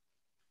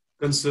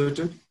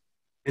 concerted,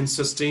 and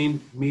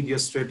sustained media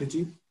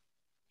strategy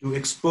to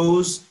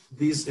expose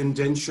these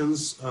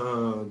intentions,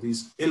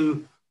 these ill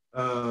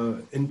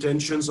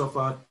intentions of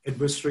our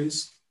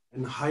adversaries,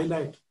 and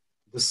highlight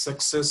the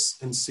success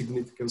and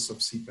significance of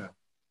cpec.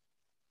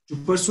 To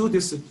pursue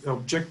this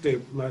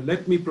objective,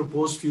 let me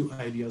propose a few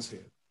ideas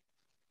here.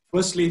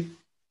 Firstly,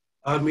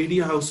 our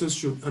media houses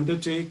should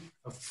undertake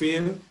a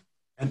fair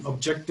and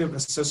objective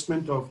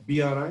assessment of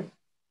BRI.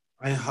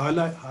 I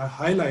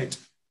highlight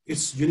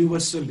its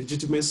universal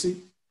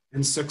legitimacy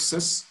and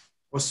success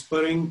for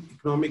spurring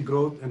economic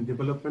growth and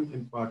development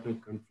in partner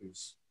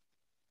countries.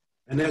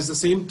 And at the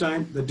same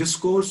time, the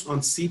discourse on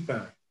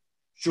cpec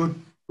should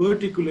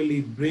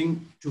particularly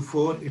bring to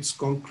fore its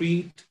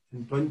concrete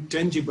and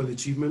tangible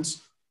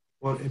achievements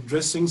for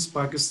addressing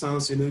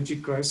Pakistan's energy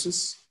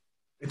crisis,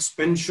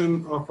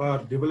 expansion of our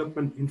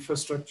development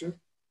infrastructure,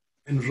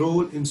 and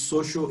role in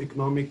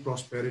socio-economic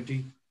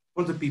prosperity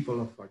for the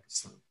people of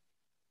Pakistan.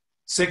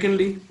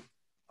 Secondly,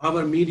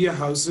 our media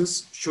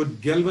houses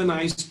should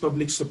galvanize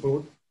public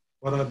support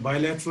for our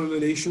bilateral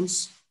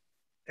relations,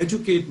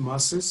 educate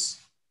masses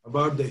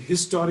about the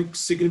historic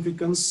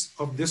significance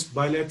of this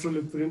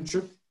bilateral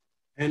friendship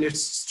and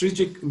its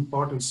strategic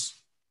importance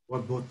for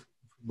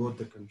both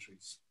the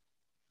countries.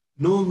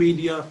 No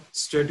media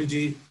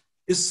strategy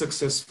is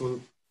successful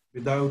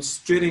without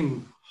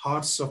stirring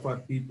hearts of our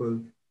people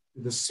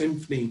to the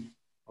symphony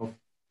of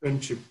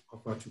friendship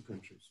of our two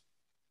countries.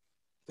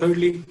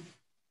 Thirdly,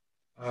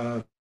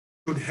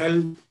 should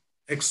help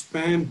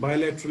expand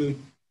bilateral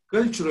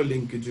cultural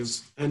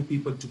linkages, and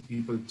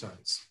people-to-people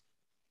ties.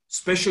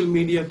 Special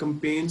media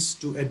campaigns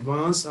to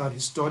advance our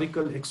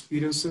historical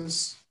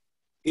experiences,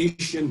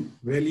 Asian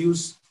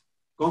values,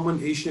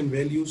 common Asian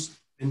values,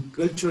 and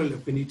cultural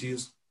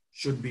affinities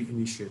should be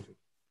initiated.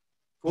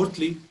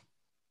 Fourthly,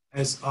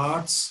 as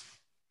arts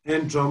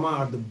and drama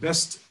are the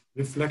best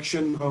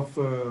reflection of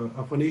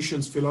a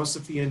nation's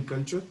philosophy and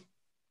culture,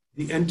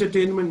 the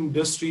entertainment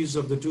industries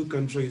of the two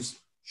countries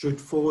should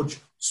forge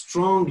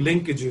strong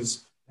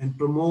linkages and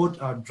promote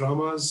our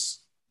dramas,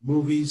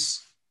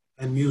 movies,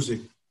 and music.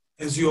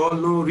 As you all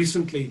know,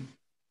 recently,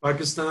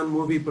 Pakistan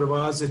movie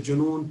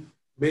Parwaz-e-Junoon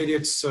made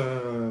its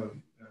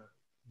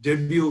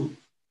debut,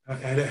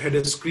 had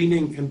a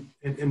screening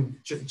in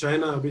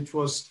China, which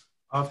was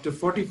after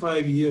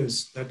 45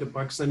 years that the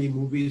Pakistani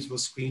movies were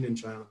screened in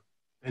China.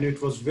 And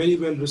it was very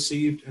well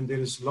received, and there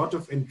is a lot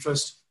of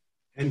interest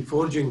in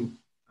forging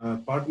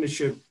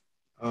partnership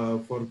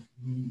for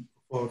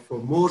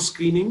more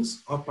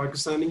screenings of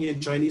Pakistani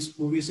and Chinese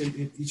movies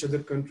in each other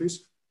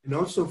countries, and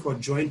also for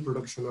joint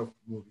production of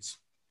movies.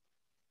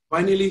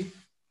 Finally,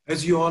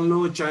 as you all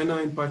know, China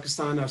and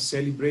Pakistan are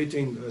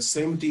celebrating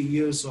 70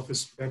 years of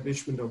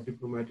establishment of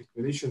diplomatic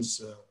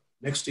relations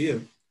next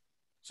year.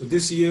 So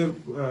this year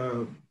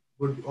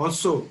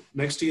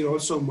next year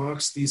also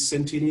marks the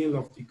centennial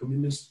of the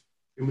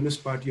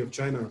Communist Party of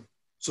China.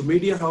 So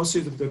media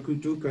houses of the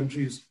two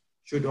countries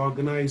should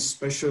organize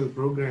special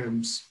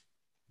programs,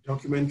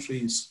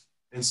 documentaries,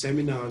 and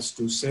seminars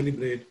to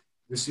celebrate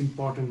this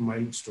important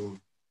milestone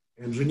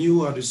and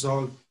renew our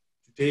resolve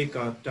to take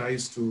our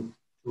ties to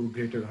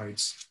greater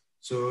heights.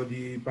 So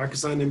the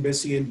Pakistan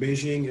Embassy in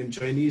Beijing and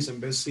Chinese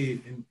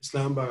Embassy in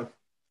Islamabad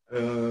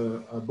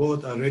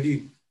both are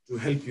ready to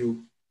help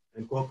you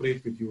and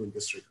cooperate with you in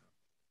this regard.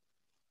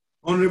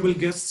 Honorable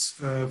guests,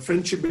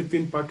 friendship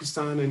between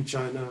Pakistan and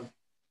China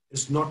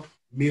is not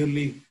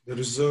merely the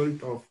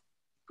result of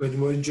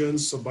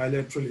convergence of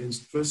bilateral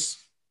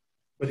interests,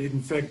 but in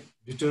fact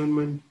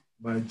determined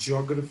by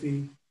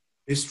geography,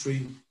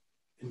 history,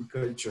 and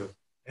culture.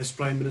 As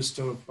Prime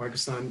Minister of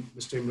Pakistan,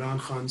 Mr. Imran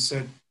Khan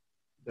said,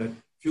 that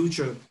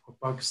future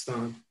of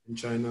Pakistan and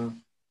China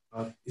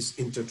is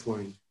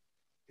intertwined.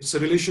 It's a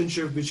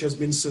relationship which has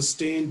been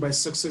sustained by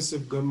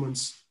successive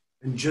governments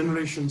and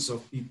generations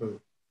of people,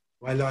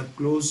 while our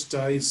close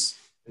ties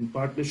and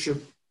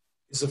partnership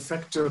is a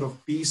factor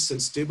of peace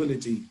and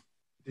stability.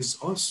 It is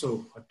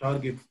also a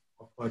target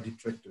of our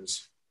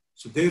detractors.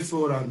 So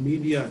therefore, our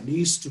media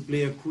needs to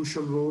play a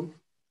crucial role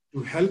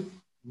to help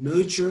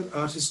nurture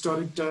our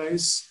historic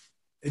ties,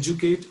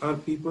 educate our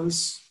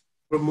peoples,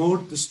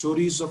 promote the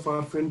stories of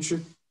our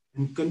friendship,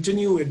 and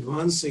continue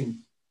advancing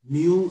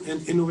new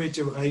and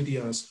innovative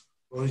ideas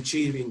for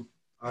achieving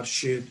our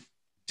shared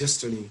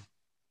destiny.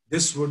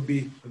 This would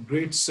be a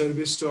great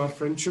service to our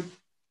friendship,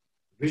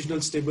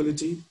 regional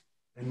stability,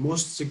 and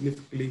most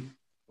significantly,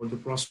 for the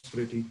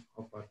prosperity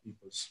of our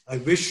peoples. I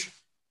wish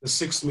the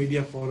 6th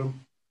Media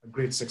Forum a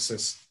great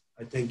success.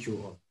 I thank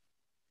you all.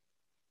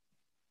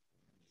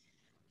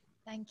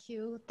 Thank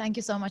you. Thank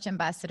you so much,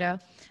 Ambassador.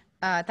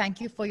 Thank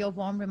you for your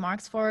warm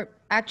remarks, for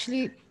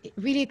actually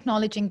really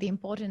acknowledging the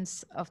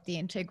importance of the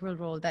integral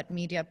role that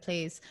media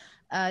plays.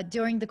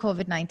 During the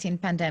COVID-19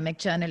 pandemic,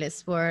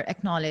 journalists were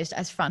acknowledged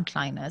as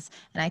frontliners.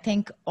 And I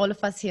think all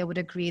of us here would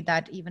agree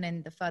that even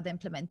in the further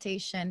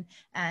implementation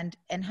and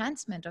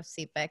enhancement of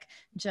cpec,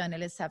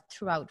 journalists have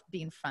throughout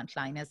been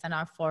frontliners. And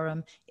our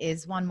forum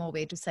is one more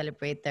way to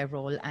celebrate their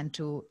role and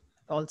to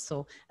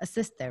also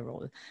assist their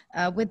role.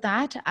 With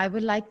that, I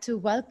would like to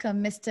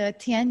welcome Mr.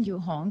 Tian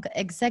Yuhong,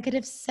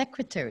 Executive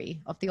Secretary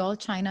of the All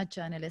China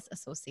Journalists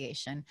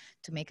Association,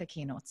 to make a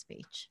keynote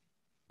speech.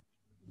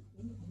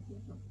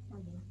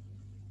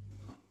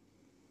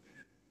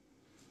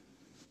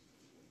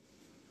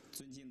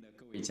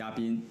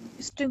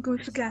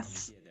 Distinguished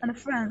guests and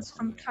friends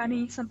from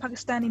Chinese and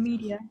Pakistani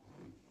media,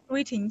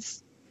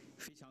 greetings.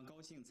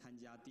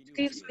 It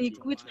gives me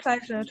great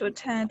pleasure to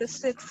attend the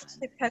 6th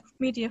cpec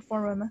Media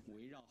Forum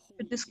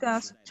to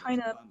discuss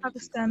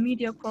China-Pakistan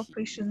media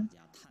cooperation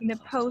in the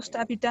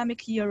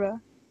post-epidemic era.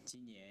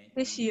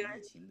 This year,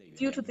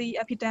 due to the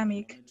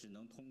epidemic,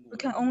 we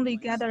can only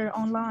gather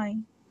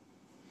online.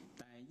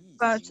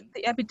 But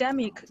the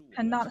epidemic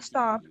cannot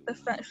stop the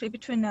friendship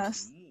between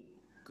us.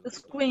 The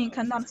screen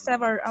cannot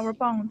sever our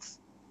bonds.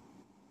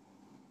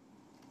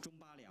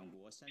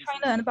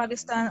 China and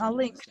Pakistan are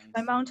linked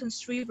by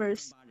mountains,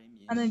 rivers,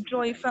 and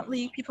enjoy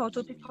friendly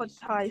people-to-people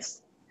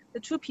ties. The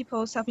two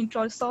peoples have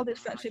enjoyed solid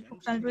friendship for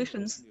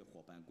generations.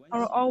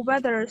 Our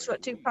all-weather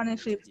strategic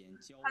partnership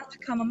has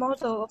become a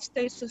model of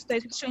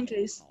state-to-state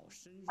exchanges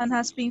and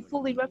has been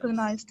fully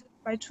recognized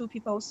by two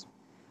peoples.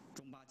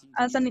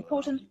 As an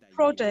important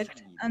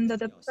project under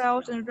the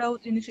Belt and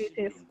Road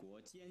Initiative,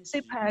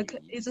 cpec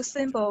is a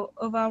symbol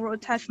of our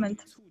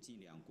attachment.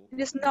 It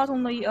is not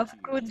only of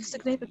great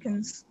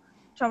significance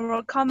to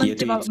our common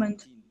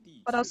development,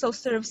 but also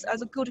serves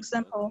as a good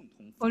example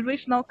for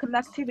regional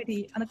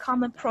connectivity and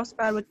common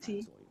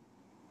prosperity.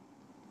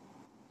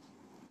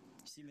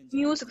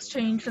 News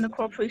exchange and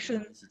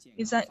cooperation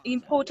is an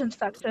important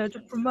factor to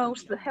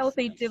promote the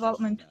healthy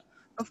development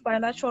of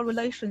bilateral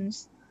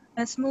relations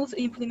and smooth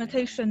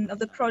implementation of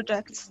the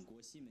projects.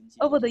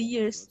 Over the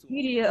years,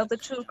 media of the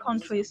two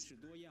countries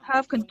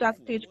have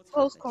conducted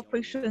close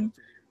cooperation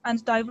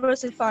and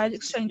diversified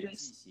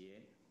exchanges.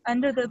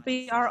 Under the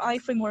BRI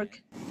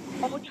framework,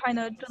 All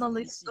China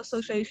Journalists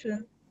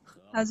Association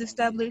has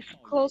established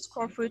close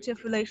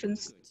cooperative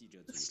relations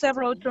with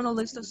several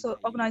journalist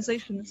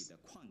organizations,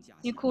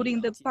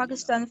 including the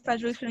Pakistan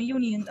Federation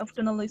Union of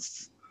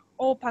Journalists,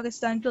 All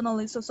Pakistan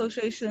Journalists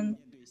Association,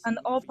 and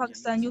All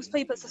Pakistan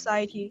Newspaper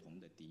Society.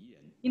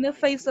 In the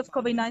face of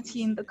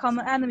COVID-19, the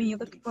common enemy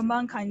of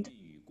mankind,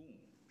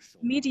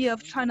 media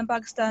of China and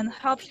Pakistan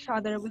help each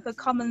other with a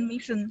common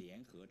mission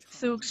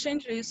through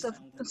exchanges of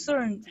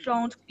concern,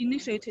 joint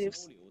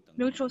initiatives,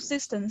 mutual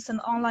assistance, and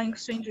online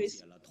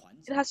exchanges.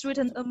 It has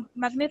written a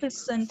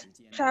magnificent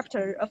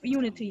chapter of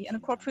unity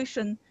and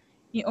cooperation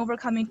in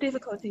overcoming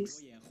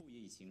difficulties.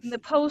 In the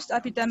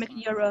post-epidemic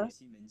era,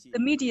 the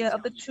media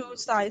of the two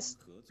sides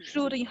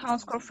should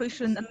enhance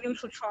cooperation and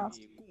mutual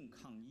trust,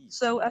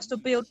 so as to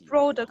build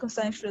broader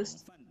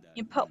consensus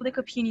in public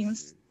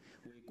opinions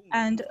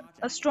and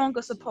a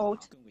stronger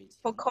support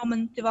for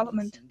common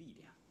development.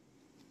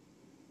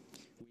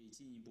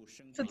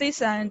 To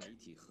this end,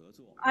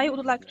 I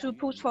would like to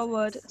put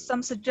forward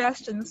some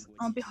suggestions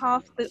on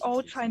behalf of the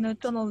All China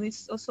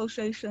Journalists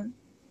Association.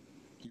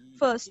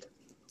 First,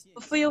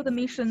 fulfill the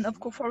mission of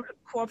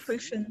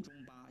cooperation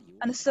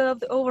and serve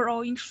the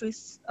overall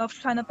interests of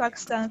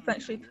China-Pakistan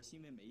friendship.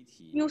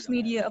 News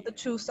media of the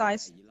two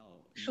sides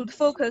should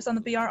focus on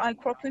the BRI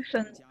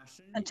cooperation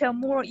and tell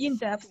more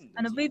in-depth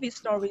and vivid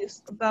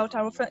stories about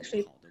our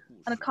friendship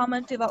and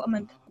common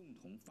development.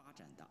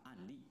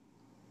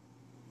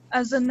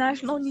 As a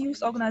national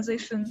news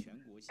organization,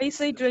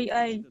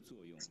 ACJA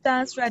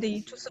stands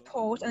ready to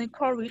support and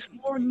encourage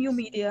more new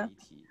media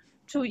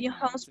to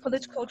enhance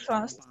political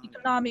trust,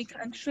 economic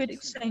and trade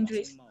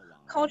exchanges,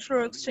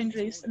 cultural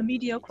exchanges, and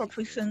media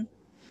cooperation,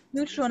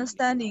 mutual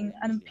understanding,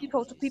 and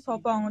people-to-people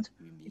bond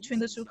between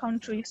the two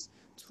countries,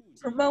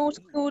 promote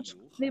good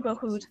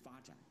neighborhood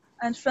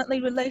and friendly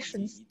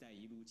relations,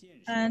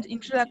 and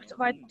inject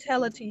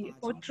vitality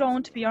for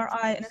joint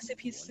BRI and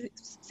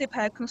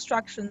cpec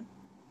construction.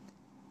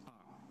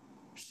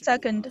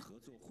 Second,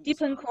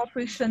 deepen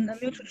cooperation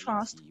and mutual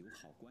trust,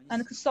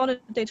 and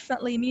consolidate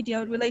friendly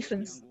media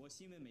relations.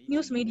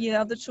 News media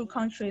of the two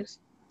countries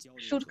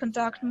should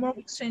conduct more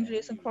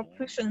exchanges and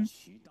cooperation,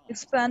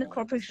 expand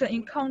cooperation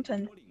in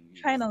content,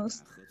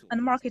 channels,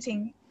 and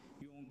marketing,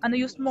 and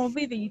use more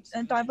vivid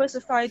and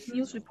diversified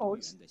news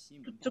reports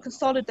to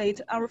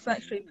consolidate our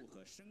friendship.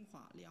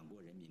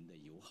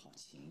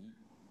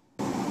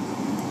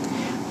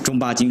 The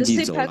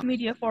cpec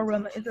Media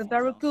Forum is a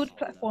very good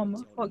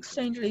platform for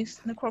exchanges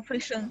and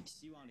cooperation.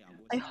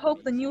 I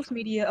hope the news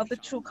media of the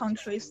two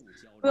countries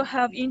will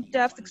have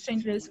in-depth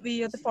exchanges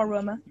via the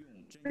forum,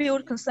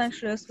 build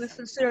consensus with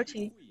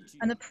sincerity,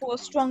 and pour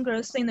stronger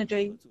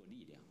synergy.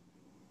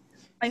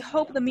 I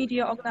hope the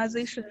media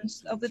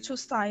organizations of the two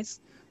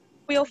sides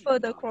will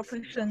further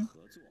cooperation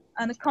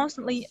and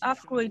constantly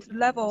upgrade the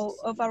level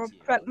of our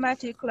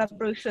pragmatic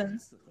collaboration.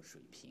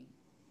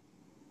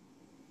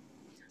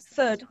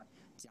 Third,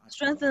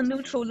 strengthen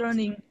mutual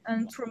learning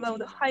and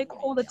promote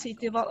high-quality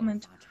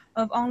development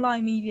of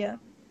online media.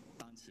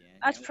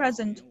 At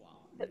present,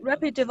 the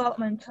rapid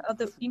development of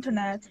the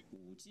Internet,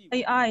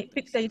 AI,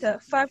 big data,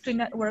 5G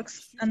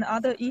networks, and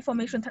other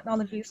information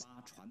technologies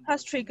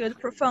has triggered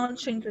profound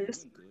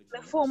changes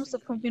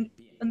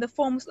in the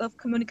forms of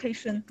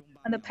communication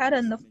and the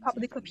pattern of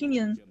public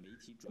opinion.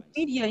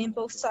 Media in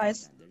both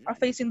sides are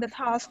facing the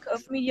task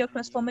of media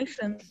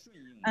transformation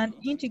and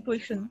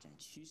integration.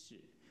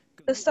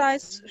 The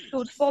sides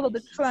should follow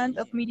the trend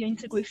of media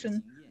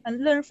integration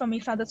and learn from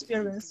each other's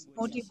experience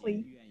more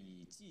deeply.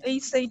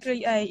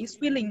 ACJA is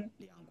willing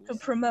to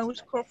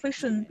promote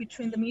cooperation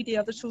between the media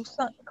of the two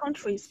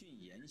countries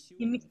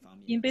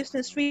in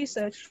business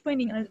research,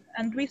 training,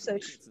 and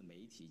research,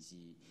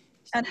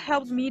 and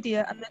help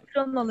media and the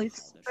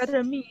journalists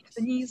better meet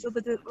the needs of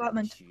the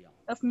development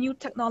of new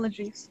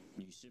technologies.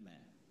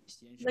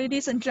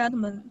 Ladies and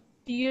gentlemen,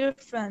 dear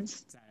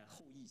friends,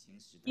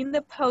 in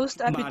the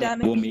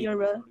post-epidemic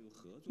era,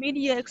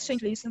 media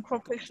exchanges and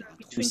cooperation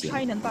between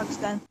China and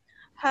Pakistan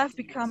have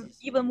become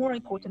even more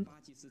important.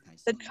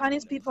 The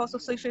Chinese People's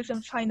Association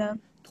of China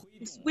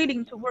is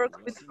willing to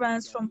work with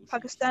friends from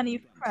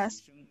Pakistani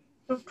press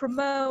to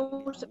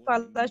promote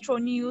bilateral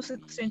news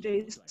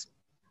exchanges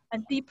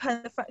and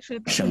deepen the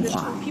friendship between the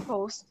two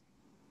peoples.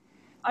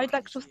 I'd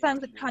like to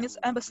thank the Chinese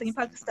Embassy in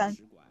Pakistan,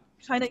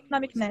 China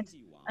Economic Net,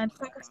 and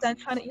Pakistan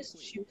China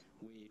Institute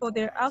for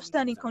their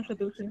outstanding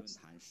contributions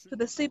to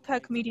the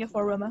cpec Media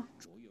Forum.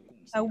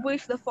 I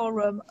wish the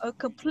forum a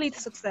complete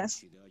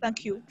success.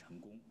 Thank you.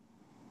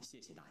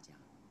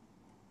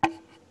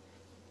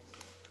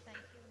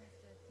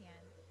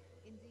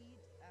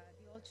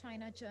 All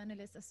China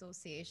Journalists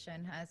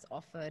Association has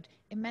offered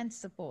immense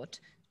support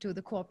to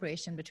the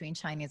cooperation between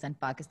Chinese and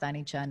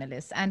Pakistani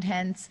journalists, and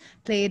hence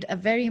played a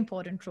very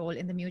important role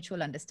in the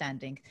mutual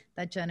understanding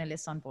that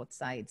journalists on both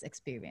sides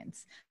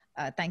experience.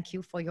 Thank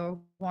you for your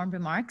warm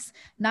remarks.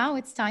 Now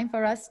it's time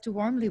for us to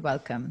warmly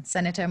welcome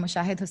Senator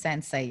Mushahid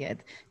Hussain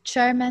Sayyid,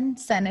 Chairman,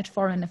 Senate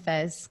Foreign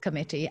Affairs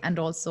Committee, and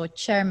also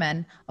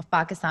Chairman of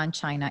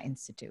Pakistan-China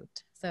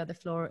Institute. Sir, the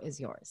floor is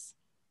yours.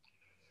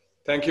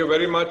 Thank you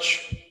very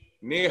much.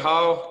 Ni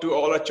hao to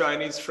all our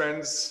Chinese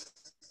friends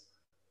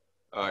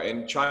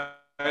in China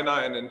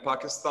and in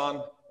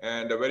Pakistan,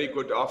 and a very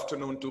good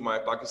afternoon to my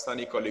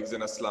Pakistani colleagues,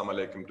 and assalamu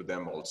alaikum to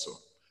them also.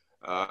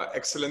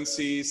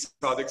 Excellency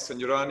Sadiq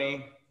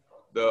Sanjurani,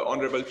 the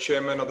Honorable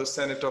Chairman of the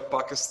Senate of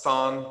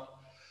Pakistan,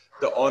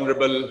 the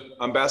Honorable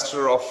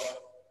Ambassador of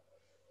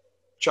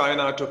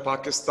China to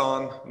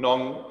Pakistan,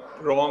 Nong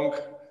Rong,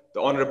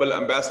 the Honorable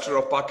Ambassador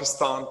of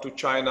Pakistan to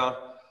China,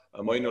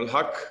 Moinul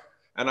Haq,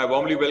 and I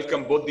warmly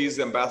welcome both these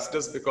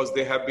ambassadors because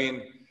they have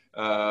been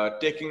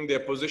taking their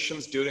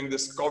positions during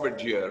this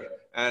COVID year.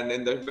 And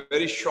in the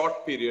very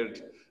short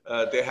period,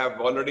 they have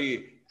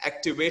already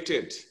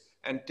activated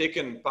and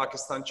taken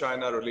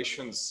Pakistan-China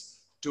relations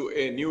to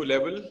a new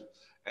level.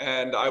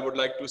 And I would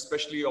like to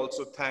especially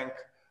also thank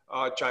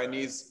our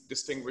Chinese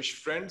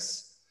distinguished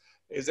friends,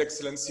 His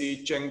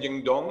Excellency Cheng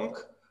Jingdong,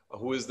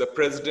 who is the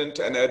President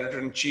and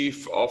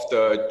Editor-in-Chief of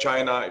the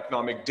China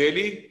Economic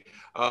Daily,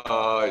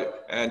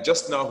 and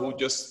just now who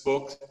just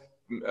spoke,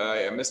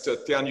 Mr.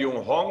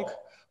 Tianyong Hong,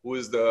 who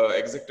is the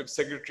Executive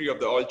Secretary of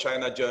the All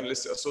China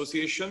Journalists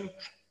Association,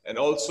 and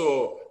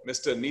also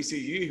Mr. Nisi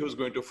Yi, who's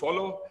going to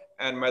follow,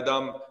 and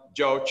Madame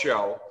Zhao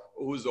Qiao,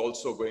 who's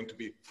also going to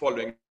be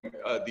following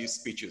these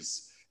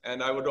speeches.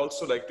 And I would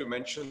also like to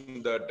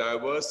mention the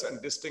diverse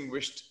and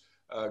distinguished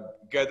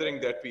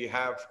gathering that we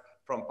have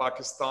from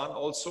Pakistan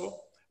also.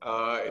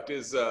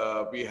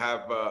 We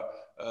have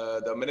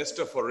the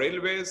Minister for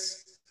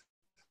Railways,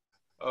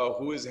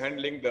 who is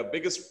handling the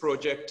biggest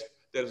project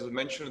that was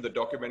mentioned in the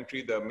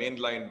documentary, the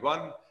Mainline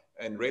 1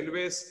 and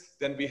railways.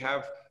 Then we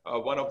have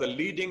one of the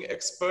leading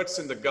experts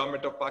in the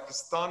government of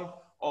Pakistan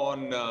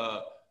on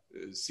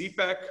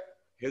cpec,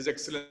 His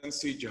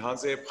Excellency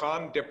Jahanzeb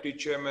Khan, Deputy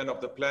Chairman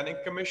of the Planning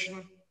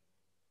Commission,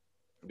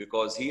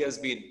 because he has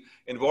been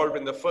involved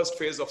in the first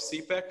phase of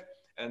cpec.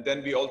 And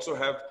then we also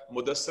have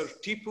Mudassir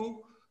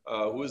Tipu,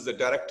 who is the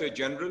Director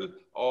General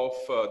of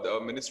the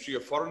Ministry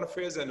of Foreign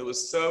Affairs and who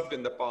has served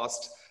in the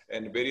past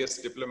in various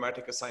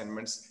diplomatic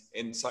assignments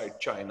inside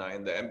China,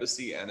 in the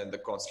embassy and in the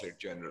consulate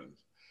general.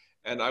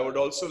 And I would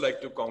also like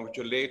to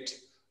congratulate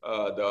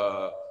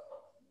the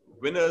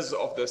winners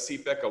of the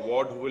cpec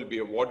award, who will be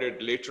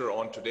awarded later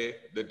on today,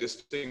 the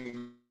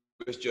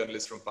distinguished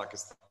journalists from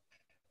Pakistan.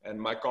 And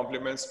my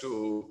compliments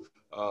to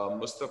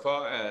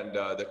Mustafa and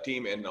the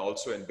team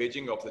also in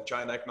Beijing of the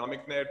China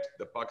Economic Net,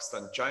 the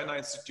Pakistan-China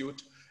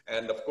Institute,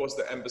 and of course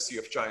the Embassy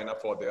of China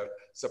for their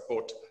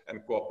support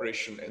and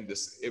cooperation in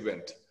this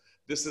event.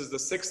 This is the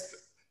 6th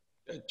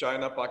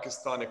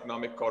China-Pakistan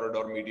Economic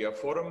Corridor Media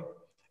Forum,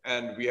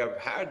 and we have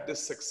had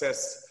this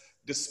success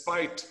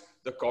despite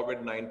the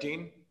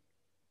COVID-19.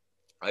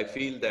 I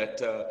feel that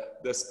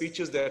the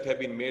speeches that have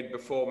been made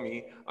before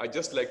me, I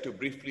just like to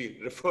briefly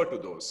refer to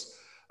those.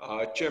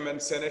 Chairman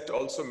Senate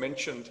also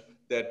mentioned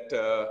that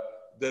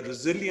the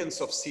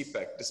resilience of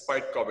cpec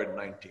despite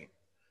COVID-19.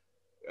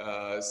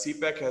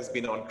 cpec has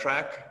been on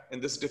track in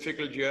this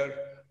difficult year.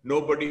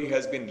 Nobody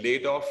has been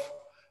laid off.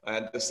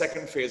 And the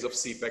second phase of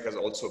cpec has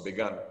also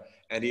begun.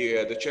 And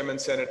the Chairman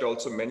Senate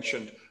also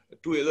mentioned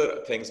two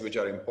other things which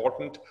are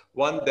important.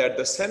 One, that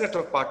the Senate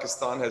of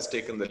Pakistan has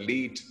taken the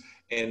lead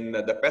in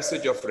the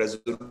passage of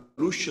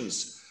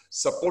resolutions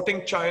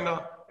supporting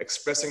China,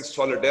 expressing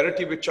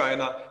solidarity with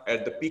China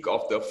at the peak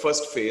of the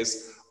first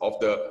phase of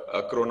the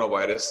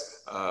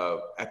coronavirus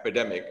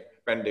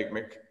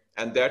pandemic.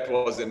 And that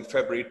was in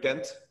February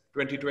 10th,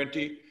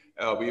 2020.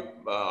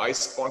 I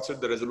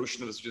sponsored the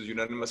resolution, which was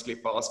unanimously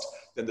passed.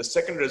 Then the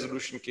second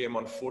resolution came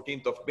on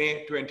 14th of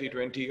May,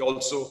 2020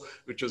 also,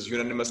 which was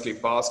unanimously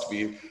passed.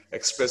 We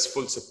expressed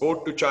full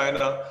support to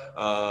China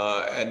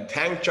and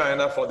thanked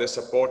China for their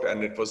support.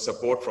 And it was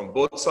support from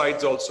both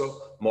sides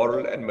also,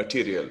 moral and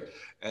material.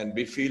 And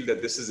we feel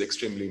that this is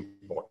extremely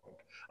important.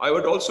 I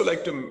would also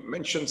like to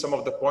mention some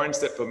of the points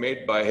that were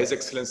made by His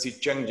Excellency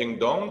Cheng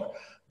Jingdong,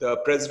 the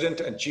President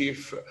and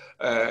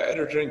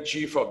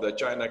Editor-in-Chief of the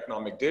China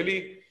Economic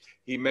Daily.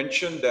 He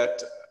mentioned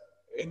that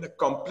in a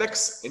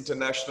complex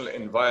international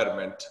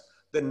environment,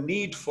 the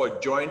need for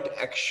joint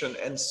action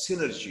and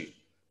synergy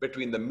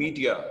between the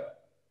media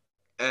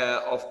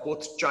of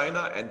both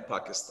China and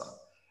Pakistan.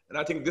 And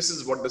I think this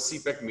is what the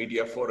cpec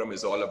Media Forum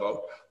is all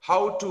about,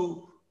 how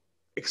to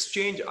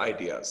exchange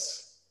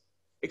ideas,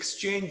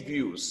 exchange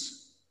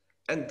views,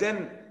 and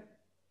then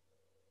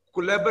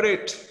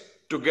collaborate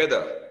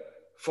together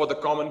for the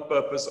common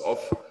purpose of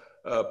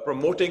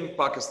promoting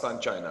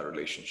Pakistan-China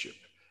relationship.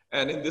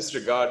 And in this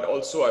regard,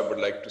 also, I would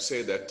like to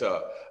say that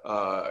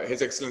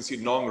His Excellency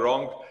Nong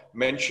Rong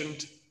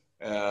mentioned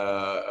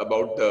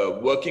about the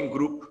working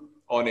group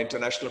on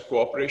international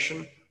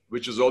cooperation,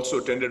 which was also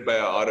attended by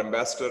our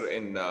ambassador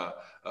in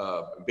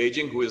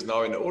Beijing, who is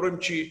now in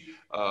Urumqi,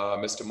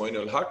 Mr.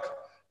 Moinul Haq,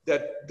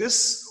 that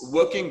this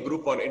working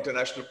group on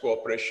international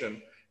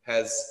cooperation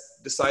has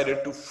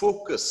decided to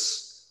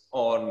focus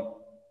on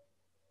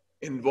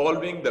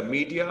involving the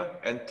media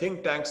and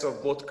think tanks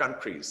of both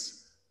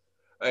countries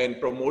in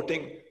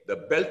promoting the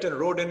Belt and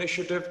Road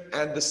Initiative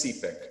and the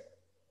CPEC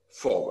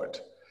forward.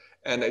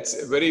 And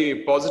it's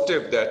very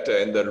positive that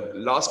in the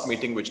last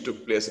meeting, which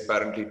took place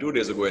apparently 2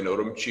 days ago in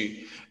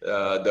Urumqi,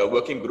 the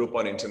Working Group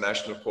on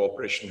International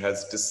Cooperation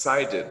has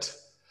decided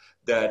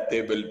that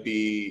there will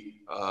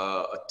be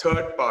a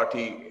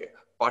third-party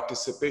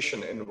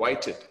participation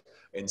invited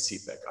in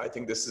CPEC. I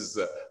think this is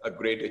a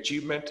great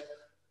achievement.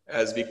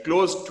 As we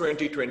close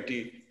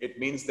 2020, it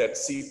means that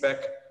CPEC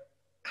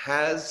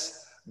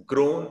has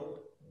grown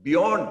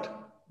beyond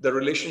the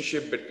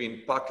relationship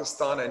between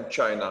Pakistan and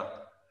China,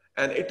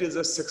 and it is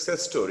a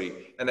success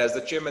story. And as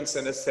the Chairman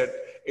Senate said,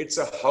 it's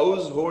a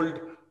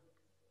household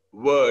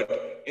word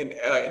in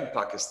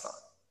Pakistan.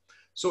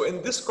 So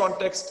in this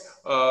context,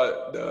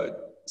 the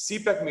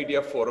CPEC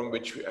Media Forum,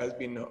 which has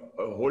been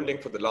holding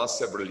for the last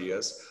several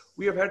years,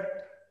 we have had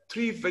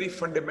 3 very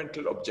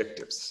fundamental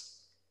objectives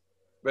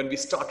when we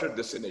started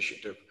this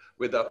initiative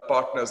with our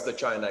partners, the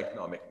China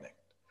Economic Net.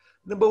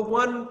 Number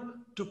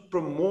 1, to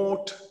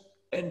promote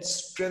and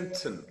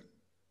strengthen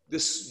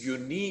this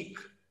unique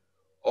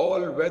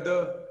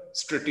all-weather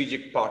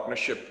strategic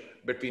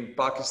partnership between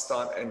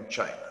Pakistan and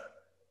China.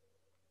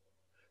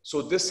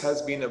 So this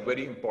has been a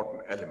very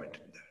important element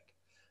in that.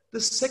 The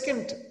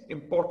second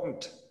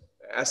important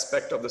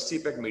aspect of the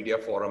CPEC Media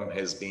Forum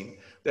has been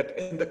that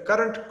in the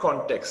current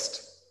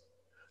context,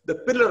 the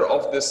pillar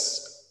of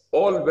this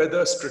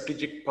all-weather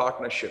strategic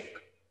partnership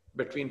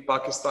between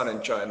Pakistan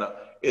and China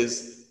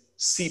is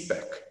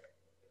cpec.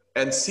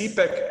 And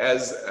cpec,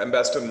 as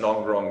Ambassador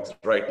Nongrong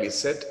rightly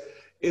said,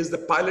 is the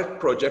pilot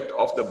project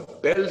of the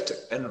Belt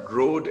and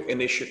Road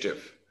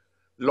Initiative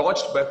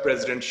launched by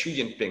President Xi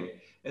Jinping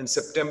in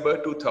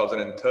September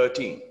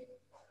 2013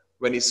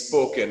 when he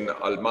spoke in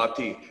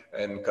Almaty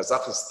in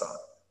Kazakhstan.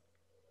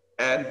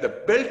 And the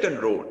Belt and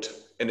Road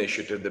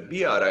Initiative, the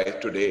BRI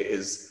today,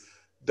 is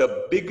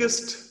the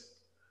biggest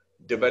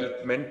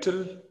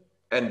developmental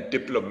and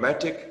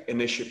diplomatic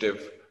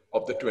initiative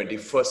of the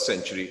 21st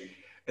century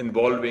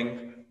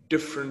involving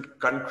different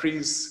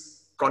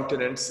countries,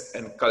 continents,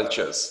 and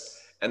cultures.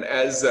 And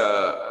as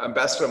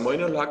Ambassador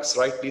Moinul Haq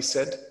rightly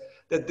said,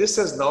 that this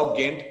has now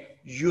gained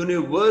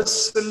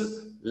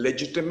universal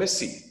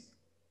legitimacy,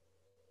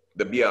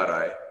 the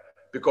BRI,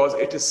 because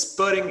it is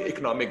spurring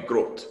economic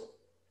growth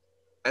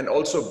and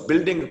also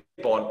building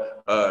upon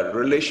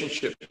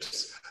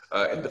relationships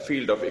in the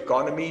field of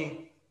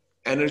economy,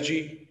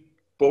 energy,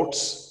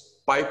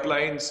 ports,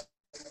 pipelines,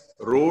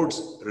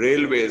 roads,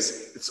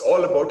 railways. It's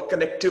all about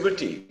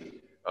connectivity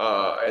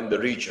in the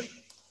region.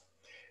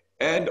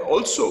 And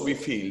also we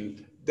feel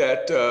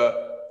that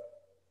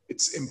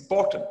it's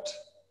important,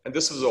 and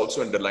this was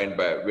also underlined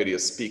by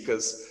various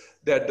speakers,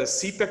 that the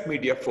CPEC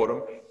Media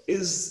Forum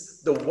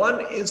is the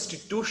one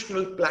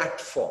institutional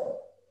platform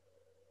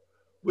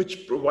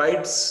which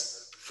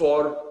provides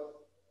for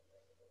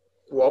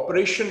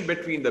cooperation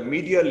between the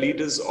media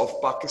leaders of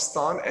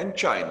Pakistan and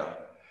China,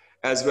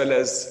 as well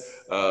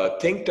as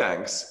think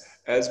tanks,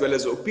 as well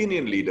as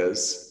opinion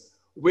leaders,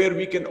 where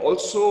we can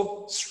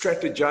also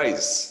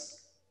strategize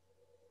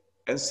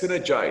and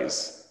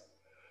synergize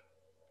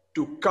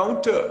to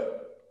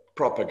counter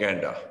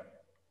propaganda.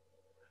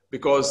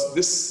 Because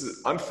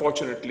this,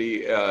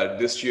 unfortunately,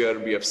 this year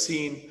we have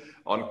seen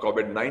on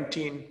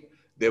COVID-19,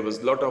 there was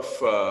a lot of,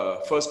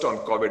 first on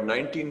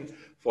COVID-19,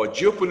 for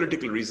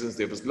geopolitical reasons,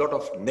 there was a lot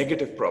of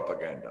negative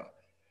propaganda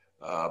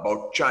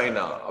about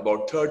China,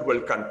 about third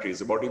world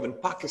countries, about even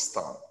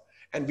Pakistan.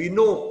 And we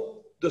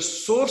know the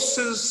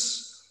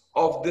sources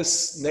of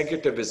this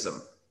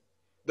negativism,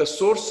 the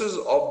sources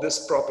of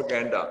this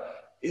propaganda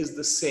is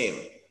the same,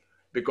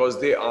 because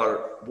they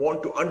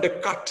want to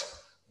undercut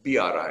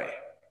BRI.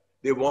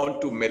 They want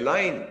to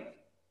malign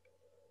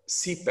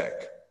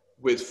CPEC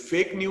with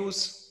fake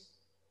news,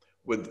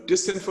 with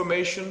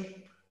disinformation,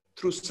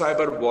 through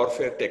cyber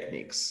warfare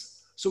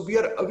techniques. So we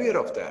are aware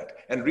of that.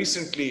 And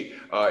recently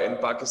in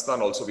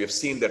Pakistan also, we have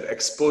seen that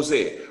expose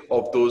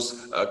of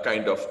those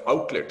kind of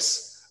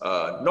outlets,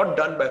 not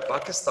done by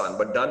Pakistan,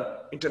 but done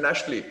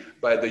internationally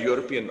by the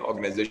European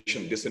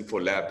organization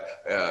Disinfo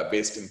Lab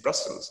based in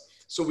Brussels.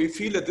 So we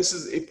feel that this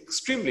is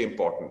extremely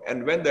important.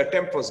 And when the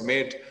attempt was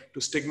made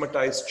to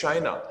stigmatize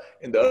China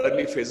in the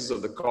early phases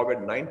of the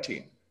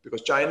COVID-19,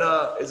 because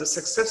China is a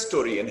success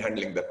story in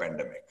handling the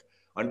pandemic,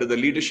 under the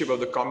leadership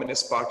of the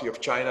Communist Party of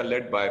China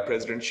led by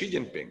President Xi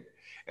Jinping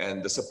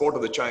and the support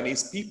of the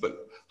Chinese people,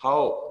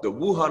 how the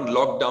Wuhan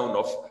lockdown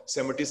of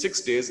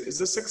 76 days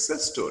is a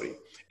success story,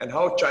 and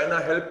how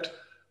China helped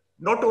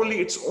not only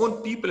its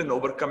own people in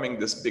overcoming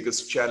this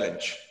biggest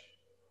challenge,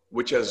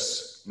 which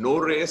has no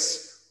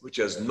race, which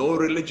has no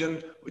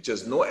religion, which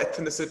has no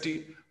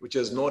ethnicity, which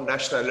has no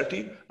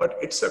nationality, but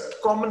it's a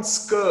common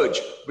scourge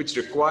which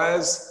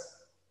requires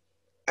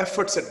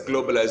efforts at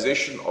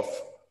globalization of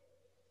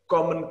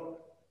common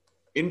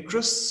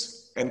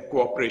interests and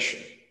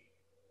cooperation.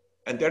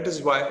 And that is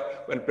why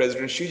when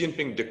President Xi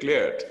Jinping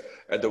declared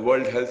at the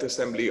World Health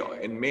Assembly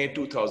in May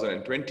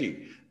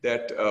 2020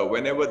 that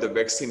whenever the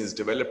vaccine is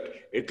developed,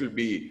 it will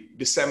be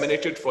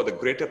disseminated for the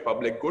greater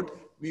public good,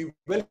 we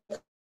welcome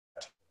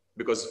that,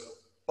 because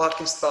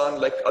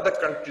Pakistan, like other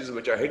countries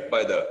which are hit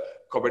by the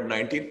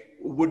COVID-19,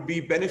 would be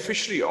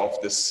beneficiary of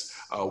this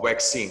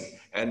vaccine.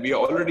 And we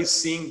are already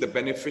seeing the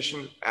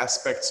beneficial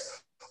aspects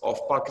of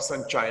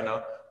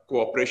Pakistan-China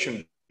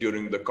cooperation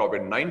during the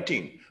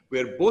COVID-19,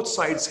 where both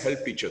sides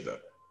help each other.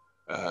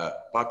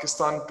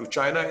 Pakistan to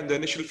China in the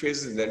initial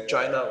phases, and then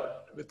China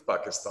with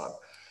Pakistan.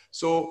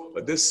 So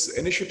this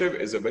initiative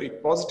is a very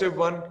positive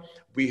one.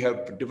 We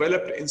have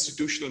developed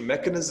institutional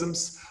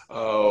mechanisms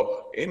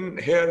in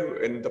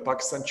the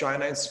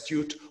Pakistan-China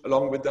Institute,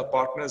 along with the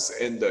partners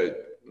in the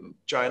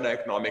China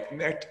Economic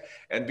Net.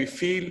 And we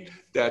feel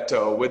that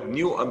with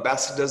new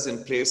ambassadors in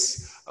place,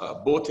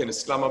 both in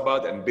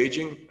Islamabad and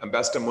Beijing,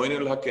 Ambassador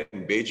Moinul Haq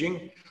in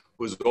Beijing,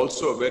 who's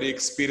also a very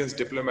experienced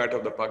diplomat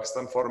of the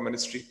Pakistan Foreign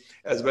Ministry,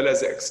 as well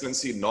as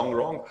Excellency Nong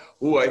Rong,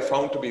 who I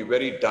found to be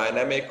very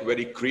dynamic,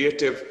 very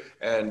creative,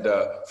 and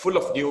full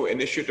of new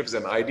initiatives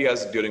and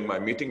ideas during my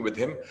meeting with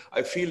him.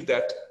 I feel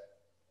that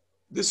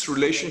this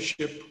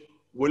relationship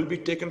will be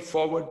taken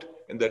forward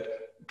in that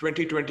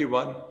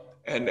 2021.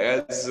 And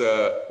as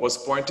was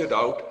pointed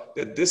out,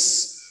 that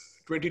this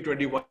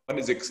 2021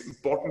 is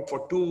important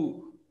for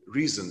two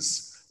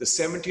reasons. The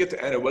 70th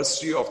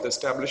anniversary of the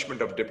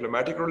establishment of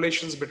diplomatic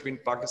relations between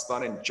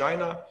Pakistan and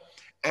China,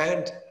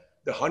 and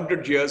the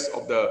 100 years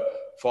of the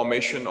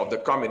formation of the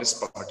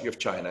Communist Party of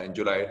China in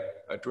July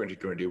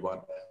 2021.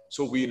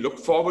 So we look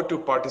forward to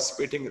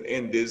participating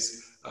in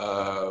these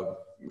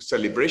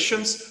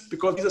celebrations,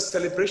 because these are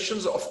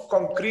celebrations of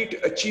concrete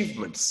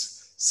achievements.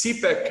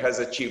 CPEC has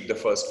achieved the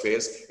first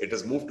phase. It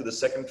has moved to the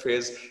second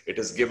phase. It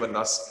has given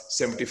us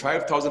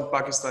 75,000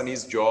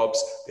 Pakistanis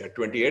jobs. There are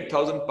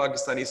 28,000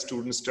 Pakistani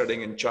students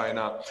studying in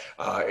China.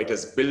 It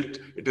has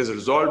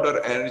resolved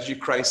our energy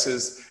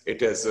crisis. It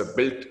has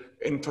built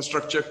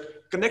infrastructure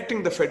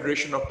connecting the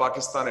Federation of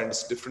Pakistan and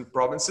its different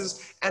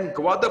provinces. And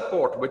Gwadar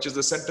Port, which is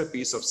the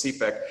centerpiece of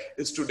CPEC,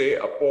 is today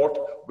a port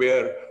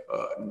where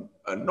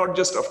not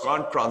just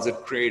Afghan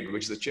transit trade,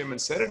 which the Chairman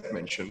Senate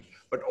mentioned,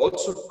 but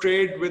also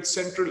trade with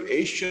Central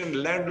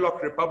Asian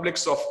landlocked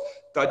republics of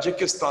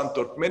Tajikistan,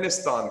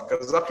 Turkmenistan,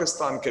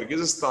 Kazakhstan,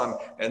 Kyrgyzstan,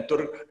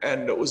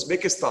 and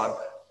Uzbekistan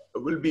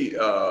will be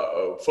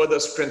further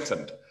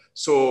strengthened.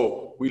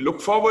 So we look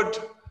forward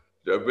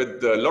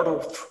with a lot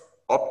of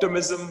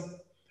optimism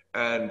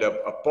and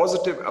a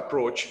positive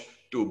approach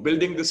to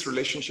building this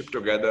relationship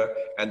together,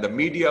 and the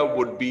media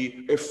would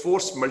be a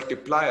force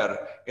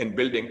multiplier in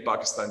building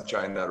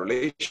Pakistan-China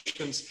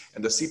relations,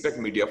 and the CPEC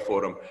Media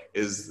Forum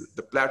is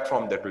the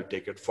platform that will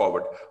take it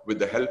forward with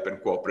the help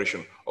and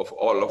cooperation of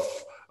all of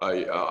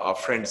our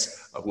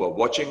friends who are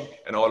watching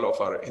and all of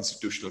our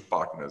institutional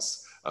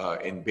partners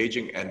in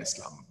Beijing and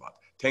Islamabad.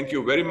 Thank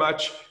you very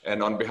much,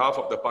 and on behalf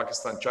of the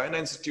Pakistan-China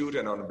Institute,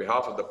 and on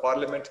behalf of the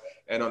Parliament,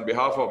 and on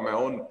behalf of my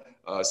own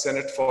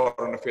Senate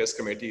Foreign Affairs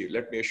Committee,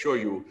 let me assure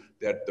you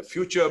that the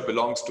future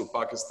belongs to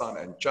Pakistan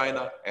and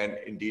China, and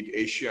indeed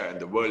Asia and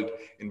the world,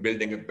 in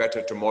building a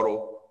better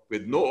tomorrow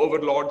with no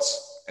overlords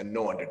and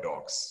no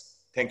underdogs.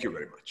 Thank you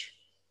very much.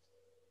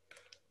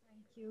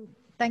 Thank you.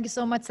 Thank you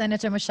so much,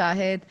 Senator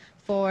Moshahid,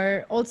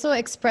 for also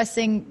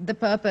expressing the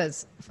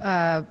purpose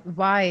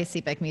why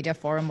CPEC Media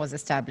Forum was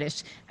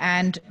established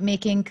and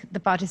making the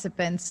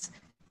participants,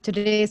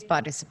 today's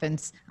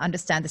participants,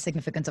 understand the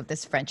significance of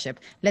this friendship.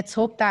 Let's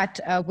hope that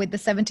with the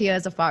 70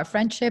 years of our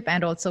friendship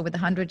and also with the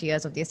 100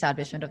 years of the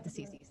establishment of the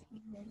CCC, we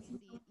see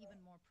even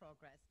more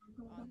progress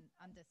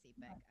under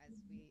CPEC as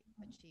we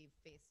achieve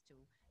phase 2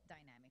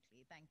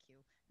 dynamically. Thank you.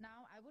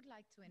 Now, I would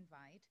like to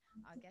invite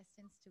our guest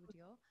in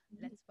studio.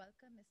 Let's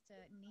welcome Mr.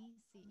 Ni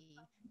Ce,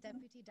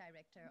 Deputy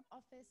Director,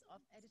 Office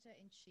of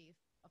Editor-in-Chief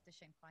of the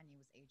Xinhua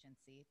News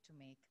Agency, to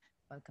make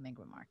welcoming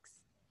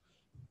remarks.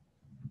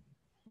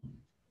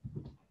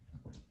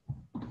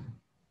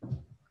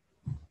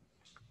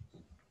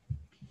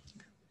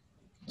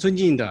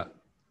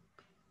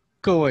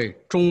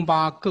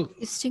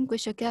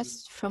 Distinguished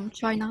guests from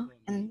China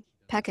and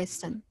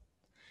Pakistan,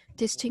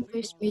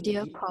 distinguished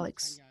media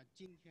colleagues,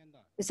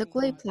 it's a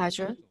great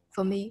pleasure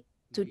for me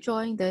to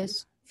join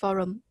this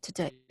forum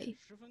today.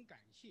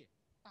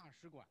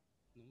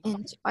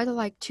 And I'd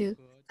like to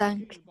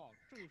thank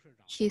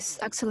His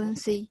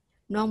Excellency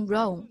Nong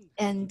Rong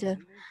and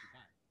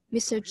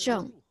Mr.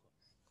 Zheng.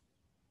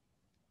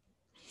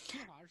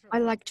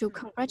 I'd like to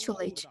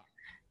congratulate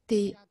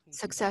the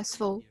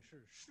successful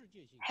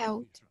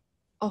health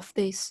of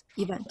this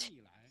event.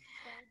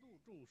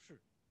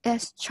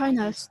 As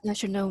China's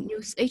national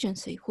news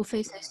agency who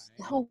faces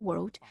the whole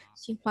world,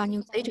 Xinhua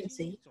News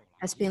Agency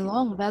has been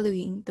long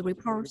valuing the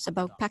reports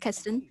about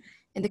Pakistan,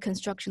 and the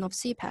construction of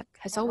CPEC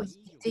has always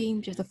been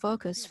deemed the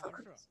focus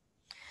for us.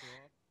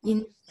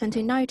 In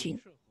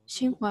 2019,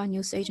 Xinhua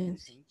News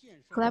Agency,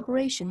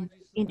 collaboration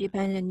with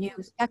Independent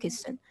News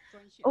Pakistan,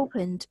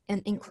 opened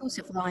an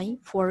inclusive line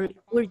for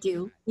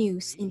Urdu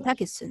news in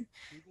Pakistan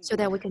so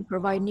that we can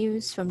provide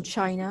news from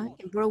China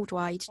and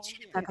worldwide to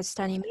the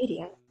Pakistani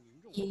media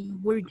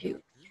in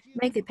Urdu,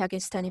 make the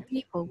Pakistani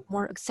people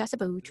more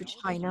accessible to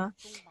China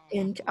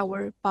and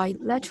our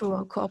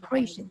bilateral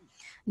cooperation,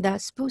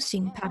 thus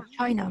boosting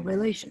Pak-China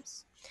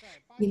relations.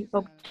 In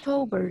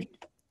October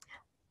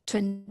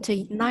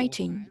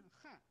 2019,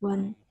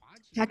 when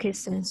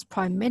Pakistan's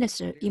Prime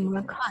Minister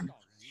Imran Khan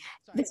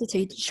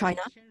visited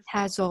China,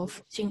 heads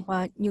of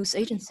Xinhua News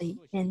Agency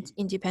and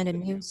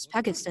Independent News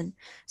Pakistan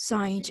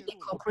signed a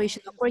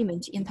cooperation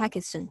agreement in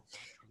Pakistan,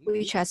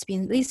 which has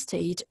been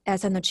listed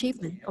as an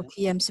achievement of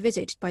PM's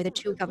visit by the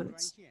two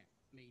governments.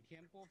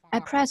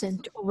 At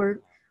present,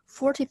 over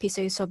 40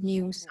 pieces of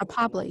news are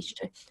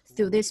published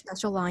through this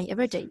special line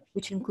every day,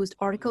 which includes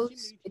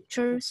articles,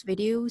 pictures,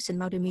 videos, and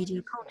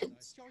multimedia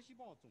contents.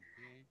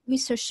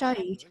 Mr.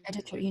 Shahid,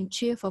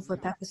 editor-in-chief of the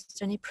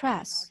Pakistani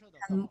press,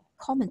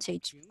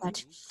 commented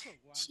that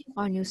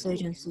Xinhua News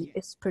Agency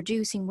is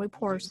producing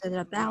reports that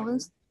are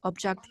balanced,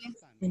 objective,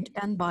 and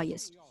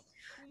unbiased.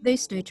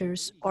 These data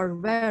are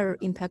rare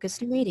in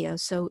Pakistani media,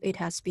 so it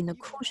has been a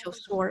crucial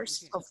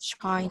source of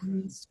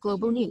Chinese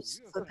global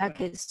news for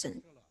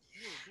Pakistan.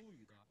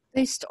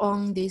 Based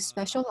on this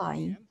special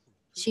line,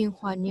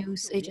 Xinhua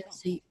News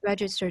Agency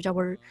registered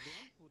our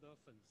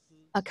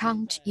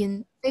account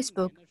in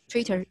Facebook,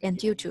 Twitter, and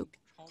YouTube.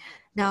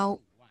 Now,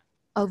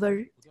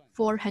 over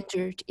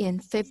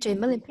 450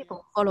 million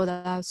people followed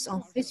us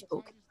on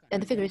Facebook,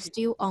 and the figure is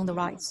still on the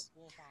rise.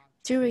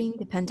 During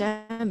the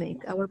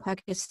pandemic, our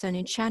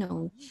Pakistani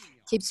channel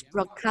keeps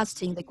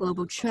broadcasting the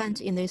global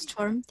trend in this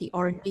term, the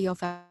R&D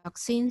of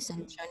vaccines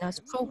and China's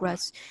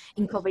progress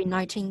in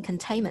COVID-19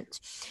 containment,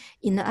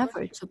 in an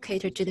effort to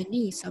cater to the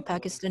needs of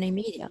Pakistani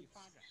media.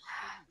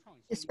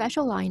 The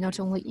special line not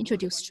only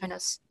introduces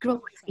China's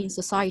growth in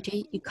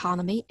society,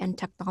 economy, and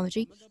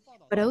technology,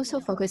 but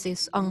also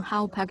focuses on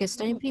how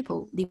Pakistani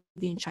people live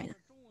in China.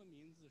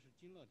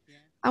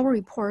 Our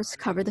reports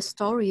cover the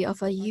story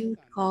of a youth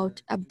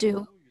called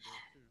Abdul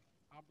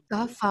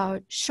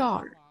Ghaffar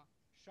Shah,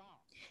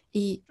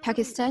 a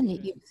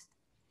Pakistani youth.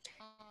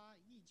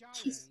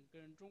 His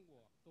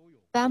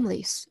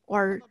families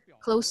are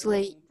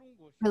closely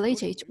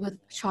related with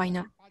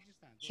China.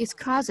 His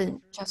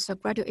cousin just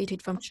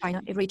graduated from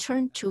China and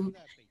returned to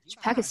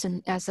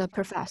Pakistan as a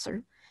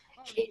professor.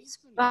 His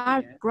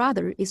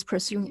brother is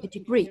pursuing a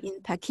degree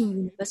in Peking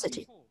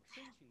University.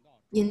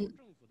 In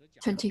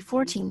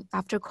 2014,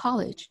 after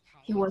college,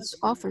 he was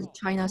offered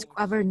China's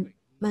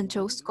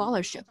governmental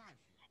scholarship,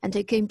 and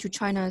he came to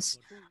China's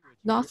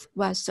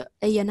Northwest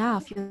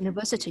A&F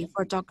University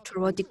for a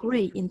doctoral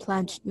degree in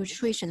plant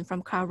nutrition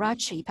from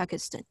Karachi,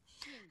 Pakistan.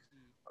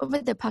 Over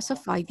the past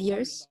 5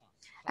 years,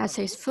 as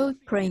his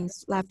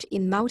footprints left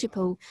in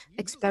multiple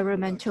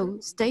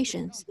experimental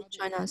stations in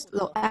China's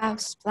Low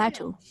Alps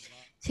Plateau,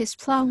 his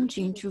plunge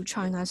into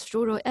China's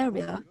rural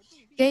area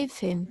gave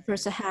him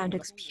first-hand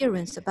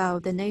experience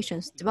about the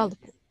nation's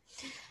development.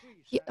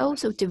 He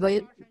also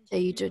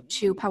devoted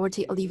to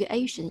poverty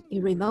alleviation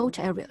in remote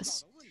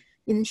areas.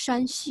 In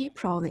Shanxi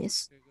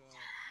province,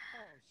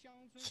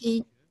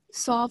 he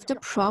solved the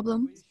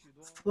problems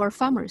for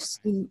farmers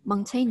in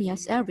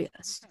mountainous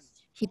areas.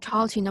 He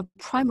taught in a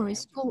primary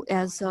school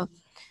as a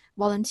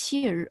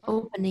volunteer,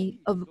 opening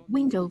a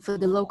window for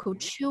the local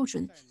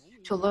children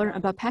to learn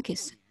about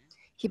Pakistan.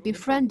 He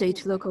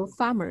befriended local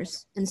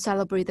farmers and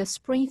celebrated the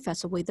Spring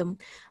Festival with them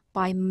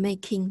by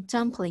making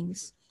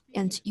dumplings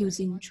and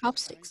using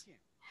chopsticks.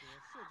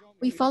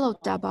 We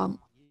followed up on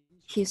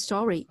his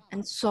story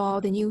and saw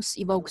the news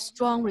evoke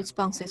strong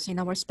responses in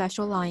our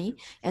special line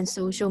and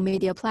social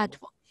media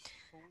platform.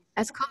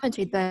 As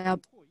commented by a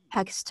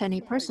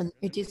Pakistani person,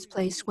 it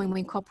displays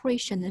win-win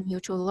cooperation and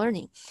mutual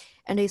learning,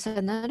 and is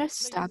another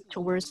step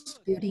towards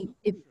building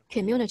a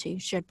community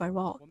shared by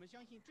all.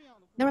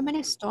 There are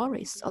many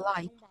stories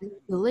alike, and we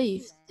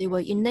believe they will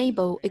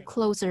enable a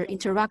closer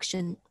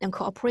interaction and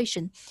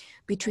cooperation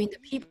between the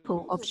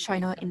people of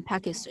China and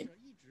Pakistan.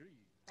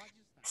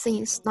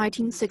 Since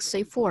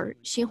 1964,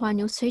 Xinhua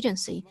News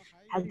Agency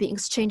has been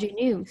exchanging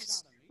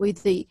news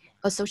with the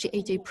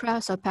Associated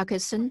Press of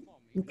Pakistan,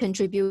 and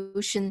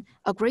contribution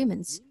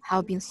agreements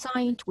have been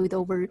signed with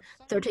over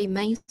 30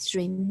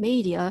 mainstream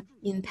media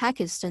in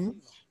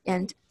Pakistan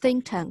and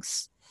think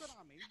tanks.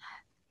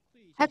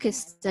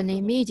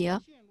 Pakistani media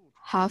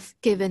have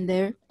given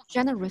their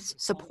generous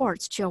support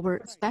to our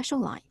special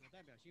line.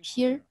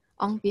 Here,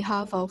 on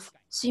behalf of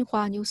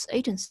Xinhua News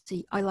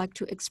Agency, I'd like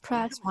to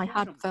express my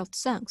heartfelt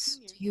thanks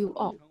to you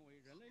all.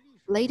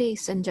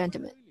 Ladies and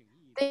gentlemen,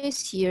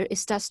 this year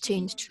is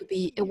destined to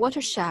be a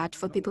watershed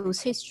for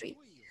people's history.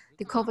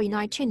 The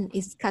COVID-19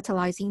 is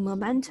catalyzing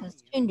momentous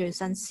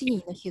changes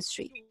unseen in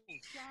history.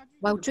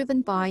 While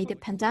driven by the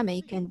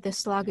pandemic and the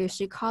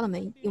sluggish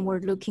economy,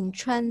 inward-looking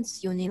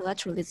trends,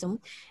 unilateralism,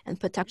 and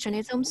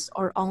protectionism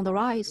are on the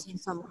rise in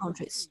some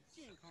countries.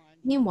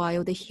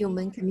 Meanwhile, the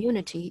human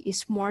community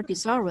is more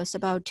desirous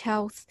about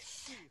health,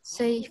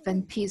 safe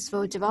and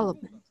peaceful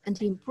development,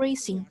 and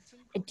embracing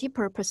a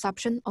deeper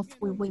perception of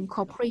win-win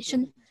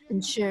cooperation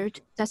and shared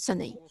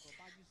destiny.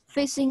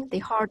 Facing the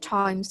hard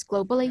times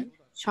globally,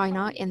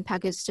 China and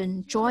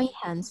Pakistan join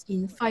hands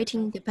in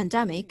fighting the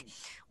pandemic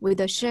with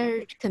a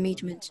shared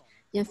commitment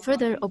in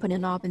further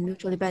opening up and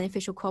mutually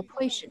beneficial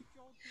cooperation.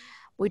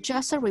 We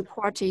just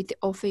reported the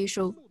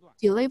official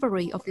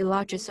delivery of the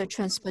largest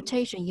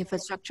transportation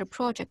infrastructure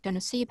project in the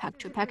cpec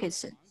to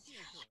Pakistan,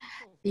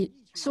 the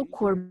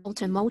so-called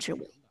Molten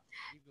Motorway.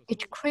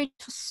 It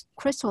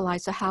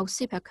crystallized how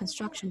cpec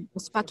construction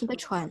was bucking the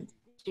trend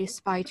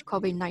despite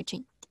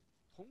COVID-19.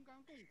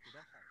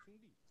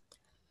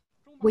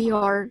 We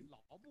are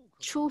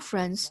true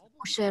friends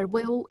who share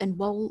will and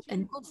woe,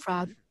 and good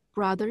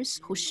brothers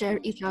who share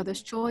each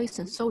other's joys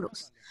and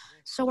sorrows.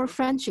 So our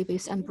friendship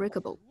is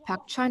unbreakable.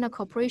 Pac-China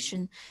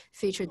cooperation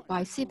featured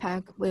by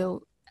cpec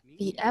will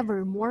be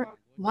ever more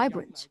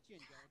vibrant.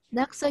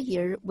 Next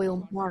year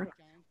will mark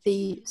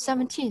the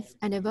 17th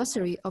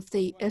anniversary of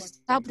the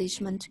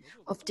establishment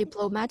of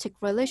diplomatic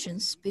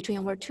relations between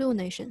our two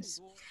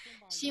nations.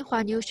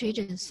 Xinhua News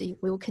Agency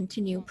will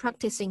continue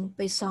practicing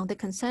based on the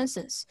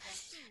consensus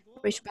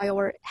reached by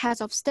our heads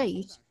of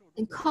state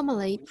and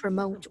commonly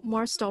promote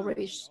more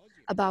stories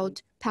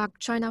about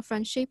Pac-China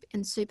friendship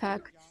and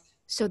cpec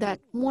so that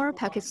more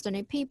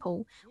Pakistani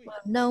people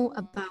will know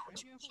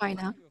about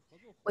China.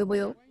 We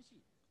will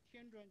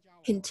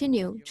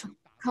continue to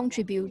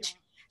contribute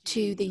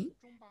to the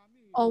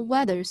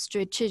all-weather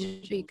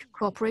strategic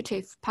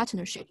cooperative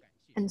partnership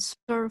and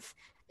serve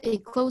a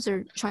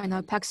closer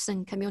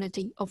China-Pakistan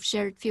community of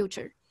shared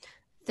future.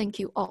 Thank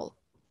you all.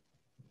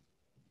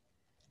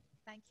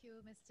 Thank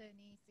you, Mr.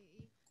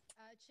 Nisi.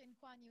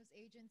 Xinhua News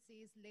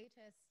Agency's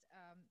latest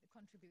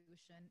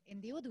contribution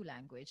in the Urdu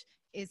language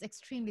is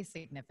extremely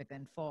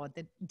significant for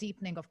the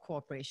deepening of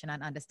cooperation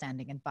and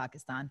understanding in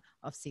Pakistan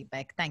of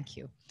cpec. Thank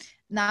you.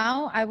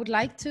 Now, I would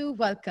like to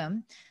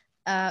welcome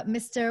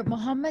Mr.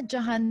 Mohammad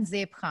Jahan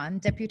Zeb Khan,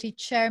 Deputy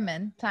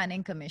Chairman,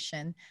 Planning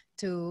Commission,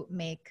 to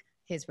make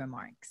his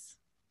remarks.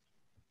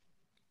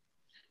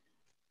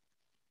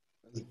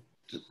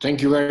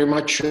 Thank you very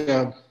much.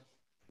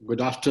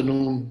 Good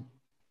afternoon,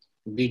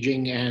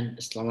 Beijing and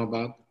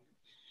Islamabad.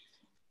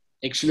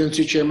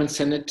 Excellency Chairman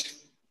Senate,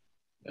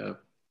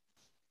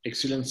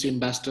 Excellency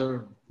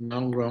Ambassador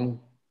Nang Rong,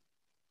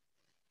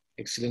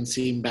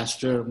 Excellency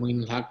Ambassador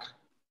Muin Haq,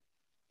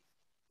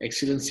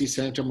 Excellency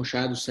Senator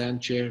Mushahid Hussain,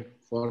 Chair,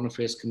 Foreign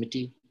Affairs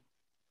Committee,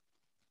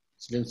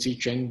 Excellency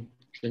Cheng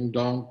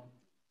Dong,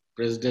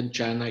 President,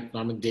 China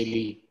Economic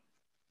Daily,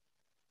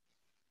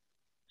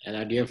 and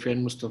our dear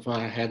friend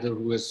Mustafa Haider,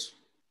 who has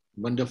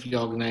wonderfully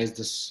organized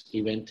this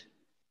event.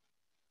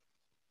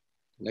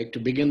 I'd like to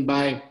begin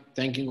by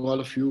thanking all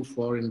of you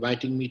for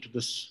inviting me to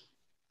this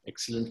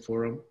excellent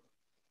forum.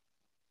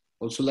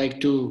 Also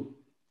like to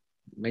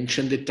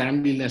mention the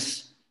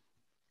timeliness,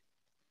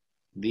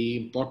 the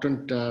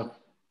important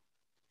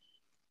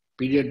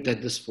period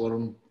that this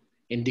forum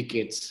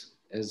indicates,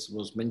 as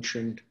was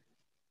mentioned,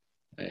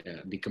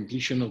 the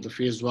completion of the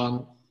phase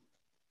 1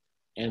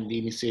 and the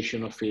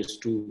initiation of phase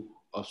 2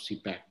 of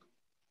cpec.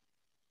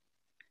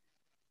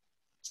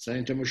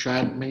 Senator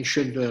Mushahid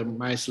mentioned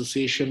my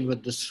association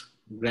with this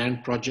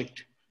grand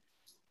project.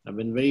 I've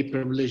been very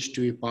privileged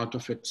to be part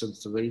of it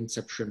since the very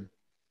inception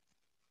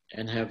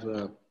and have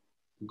a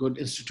good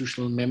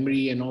institutional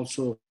memory and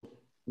also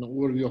an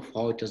overview of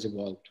how it has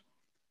evolved.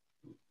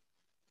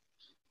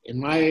 In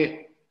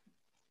my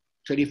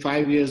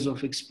 35 years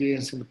of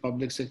experience in the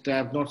public sector, I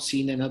have not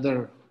seen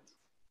another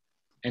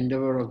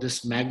endeavor of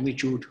this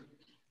magnitude,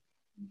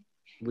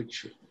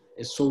 which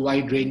is so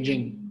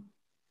wide-ranging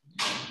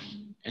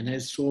and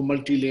has so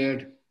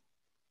multi-layered,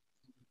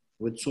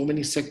 with so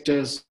many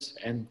sectors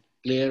and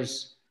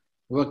players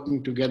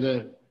working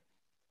together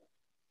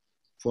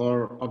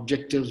for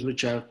objectives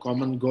which are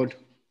common good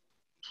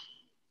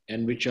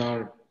and which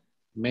are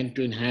meant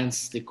to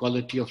enhance the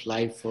quality of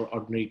life for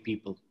ordinary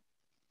people.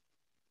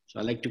 So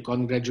I'd like to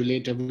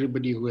congratulate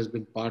everybody who has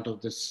been part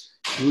of this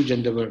huge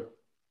endeavor.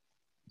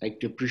 I'd like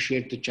to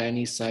appreciate the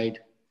Chinese side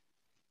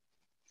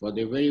for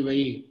their very,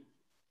 very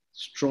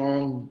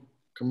strong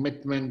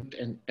commitment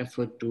and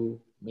effort to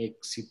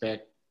make cpec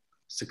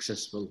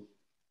successful,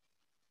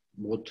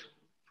 both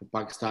for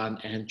Pakistan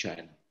and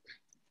China.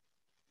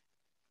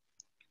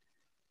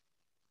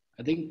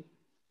 I think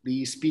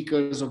the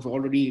speakers have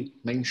already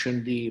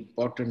mentioned the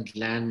important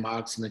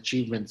landmarks and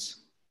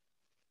achievements,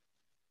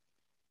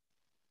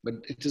 but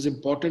it is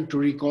important to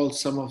recall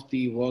some of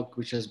the work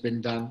which has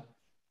been done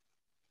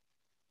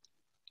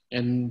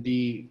and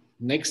the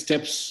next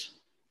steps,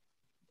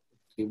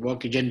 the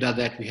work agenda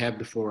that we have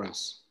before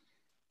us.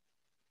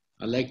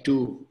 I'd like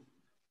to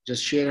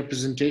just share a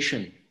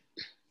presentation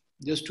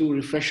just to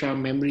refresh our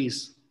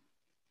memories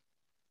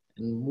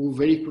and move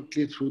very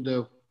quickly through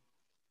the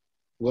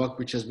work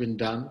which has been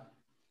done,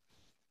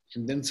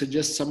 and then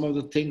suggest some of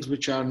the things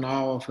which are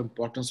now of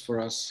importance for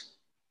us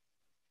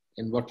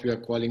in what we are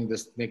calling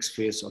this next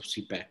phase of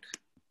cpec.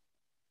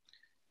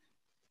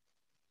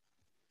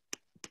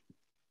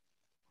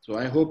 So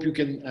I hope you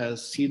can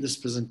see this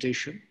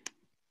presentation,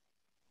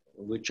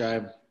 which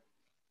I'm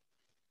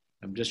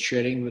just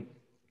sharing with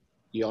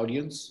the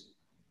audience.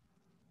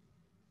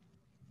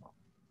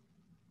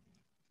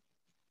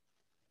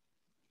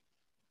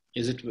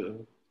 Is it?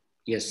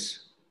 Yes.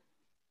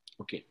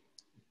 Okay.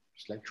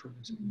 Slideshow.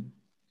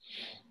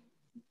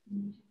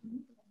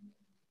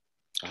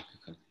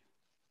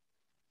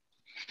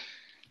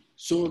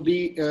 So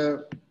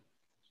the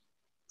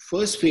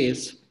first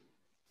phase,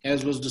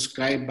 as was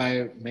described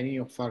by many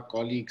of our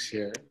colleagues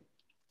here,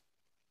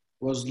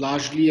 was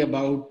largely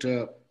about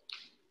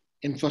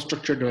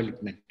infrastructure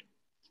development.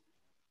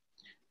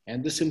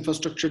 And this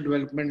infrastructure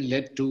development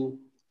led to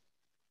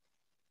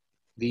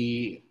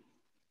the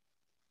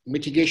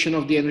mitigation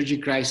of the energy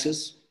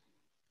crisis,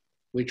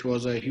 which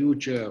was a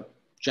huge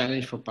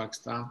challenge for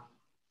Pakistan.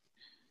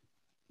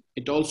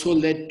 It also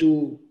led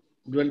to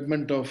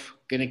development of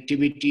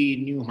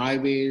connectivity, new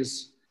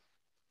highways,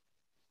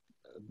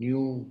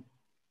 new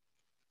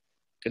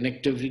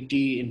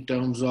connectivity in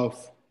terms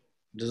of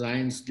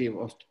designs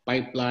of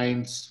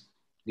pipelines,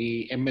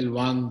 the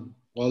ML1,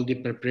 all the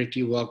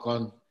preparatory work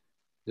on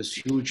this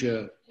huge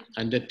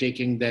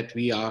undertaking that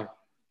we are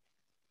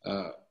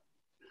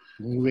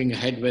moving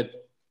ahead with.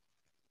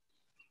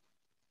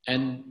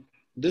 And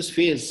this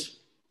phase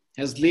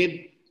has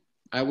laid,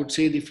 I would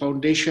say, the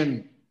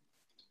foundation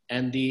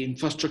and the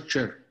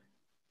infrastructure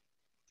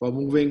for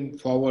moving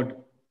forward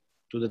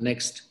to the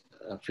next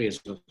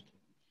phase.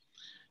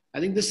 I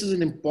think this is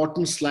an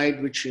important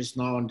slide which is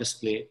now on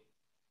display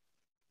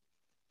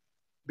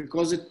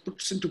because it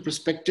puts into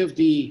perspective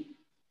the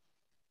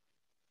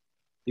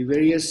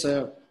various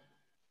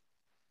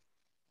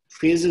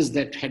phases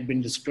that had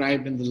been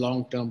described in the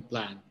long-term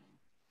plan.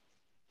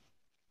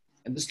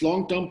 And this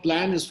long-term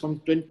plan is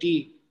from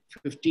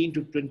 2015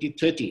 to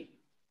 2030.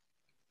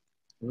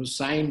 It was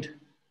signed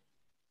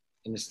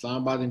in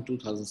Islamabad in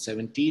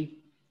 2017.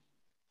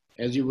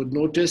 As you would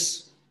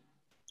notice,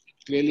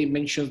 it clearly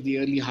mentions the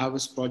early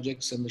harvest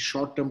projects and the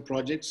short-term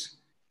projects.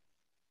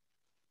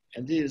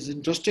 And it is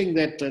interesting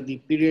that the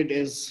period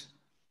is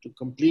to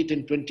complete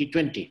in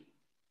 2020.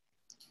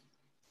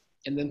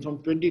 And then from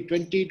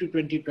 2020 to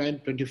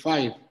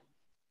 2025, it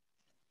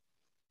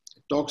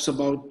talks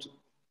about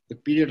the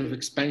period of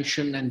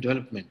expansion and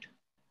development.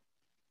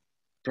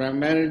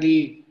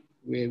 Primarily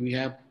where we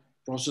have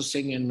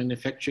processing and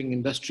manufacturing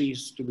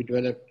industries to be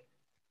developed.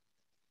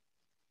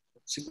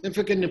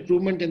 Significant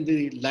improvement in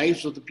the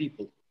lives of the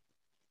people,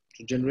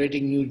 so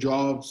generating new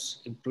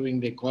jobs, improving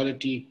their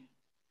quality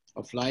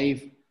of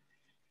life,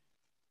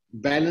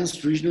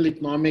 balanced regional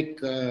economic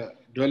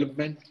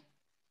development,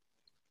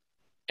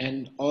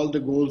 and all the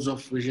goals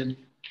of Vision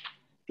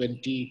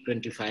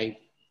 2025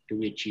 to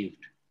be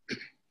achieved.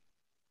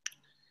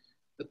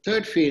 The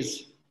third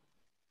phase,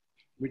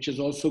 which is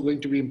also going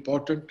to be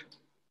important,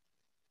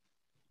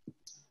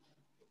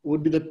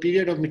 would be the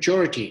period of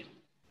maturity,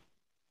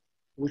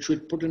 which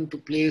would put into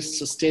place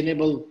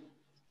sustainable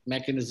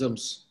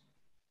mechanisms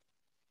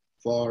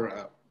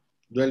for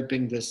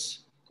developing this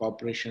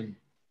cooperation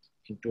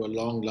into a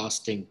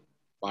long-lasting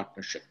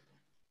partnership.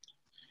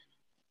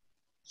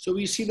 So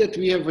we see that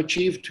we have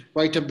achieved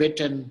quite a bit,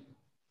 and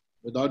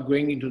without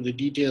going into the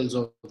details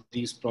of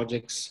these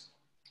projects,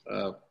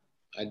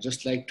 I'd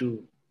just like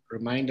to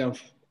remind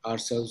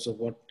ourselves of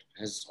what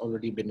has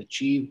already been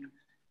achieved.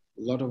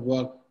 A lot of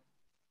work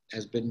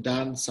has been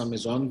done, some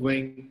is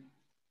ongoing.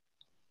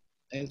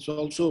 And it's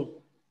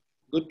also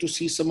good to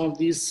see some of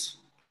these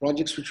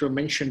projects which were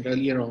mentioned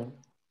earlier on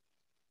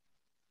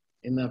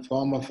in the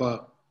form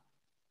of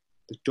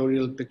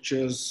pictorial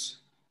pictures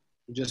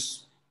to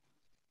just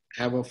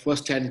have a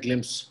first-hand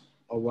glimpse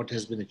of what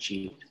has been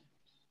achieved.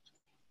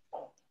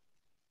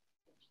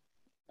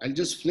 I'll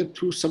just flip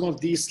through some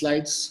of these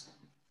slides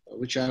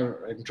which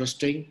are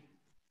interesting.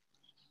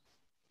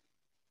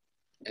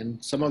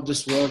 And some of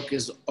this work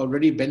is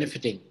already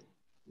benefiting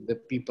the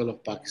people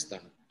of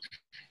Pakistan.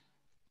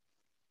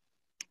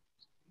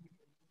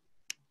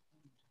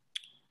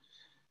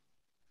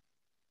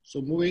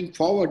 So moving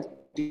forward,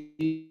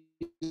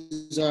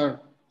 these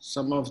are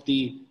some of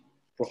the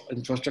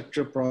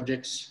infrastructure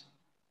projects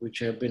which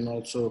have been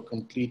also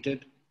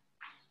completed.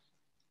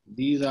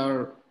 These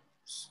are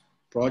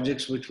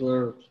projects which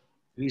were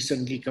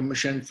recently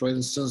commissioned. For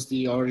instance,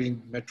 the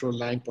Orient Metro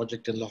Line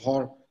project in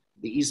Lahore,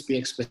 the East Bay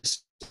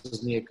Express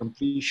is near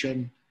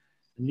completion.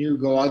 New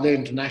Gwadar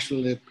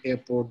International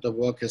Airport, the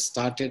work has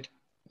started.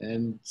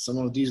 And some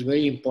of these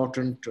very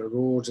important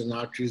roads and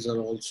arteries are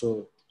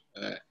also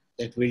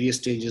at various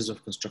stages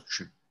of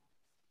construction.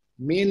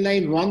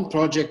 Mainline 1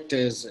 project,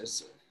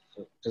 as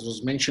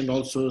was mentioned,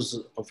 also is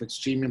of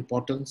extreme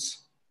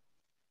importance.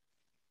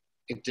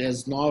 It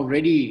is now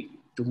ready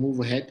to move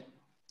ahead.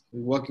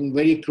 We're working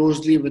very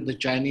closely with the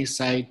Chinese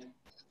side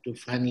to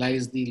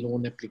finalize the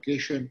loan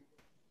application.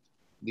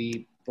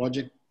 The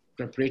project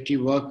preparatory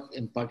work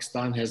in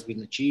Pakistan has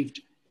been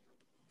achieved.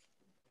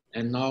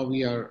 And now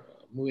we are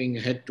moving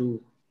ahead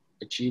to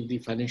achieve the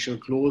financial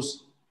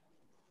close,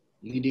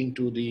 leading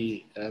to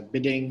the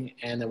bidding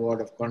and award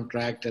of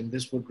contract. And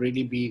this would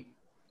really be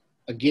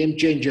a game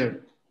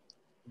changer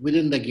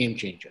within the game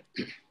changer.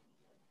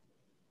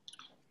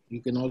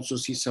 You can also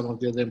see some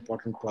of the other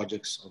important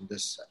projects on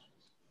this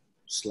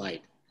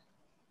slide.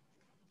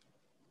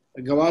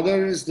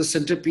 Gwadar is the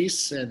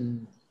centerpiece,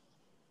 and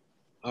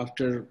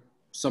After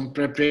some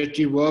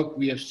preparatory work,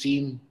 we have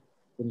seen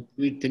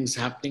concrete things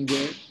happening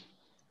there.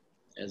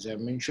 As I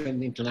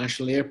mentioned, the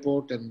international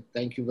airport, and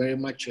thank you very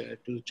much to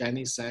the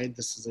Chinese side.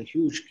 This is a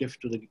huge gift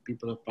to the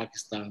people of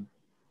Pakistan.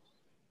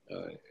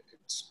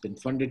 It's been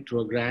funded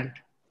through a grant,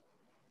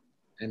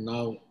 and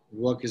now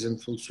work is in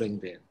full swing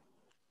there.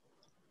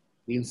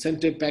 The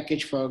incentive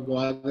package for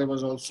Gwadar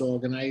was also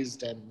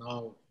organized, and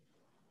now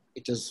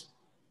it is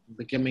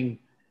becoming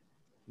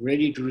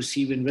ready to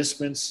receive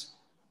investments.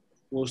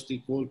 Of course,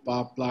 the coal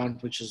power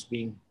plant, which is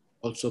being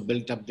also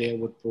built up there,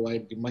 would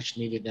provide the much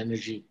needed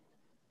energy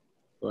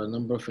for a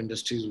number of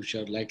industries which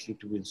are likely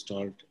to be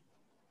installed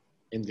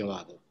in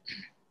Gwadar.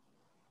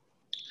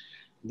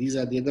 These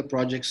are the other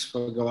projects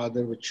for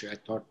Gwadar, which I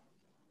thought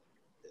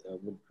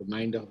would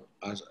remind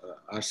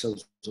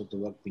ourselves of the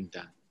work being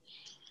done.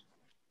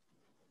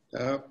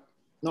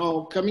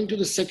 Now, coming to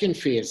the second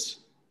phase,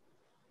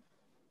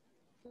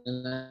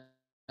 and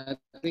I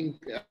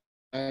think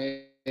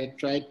I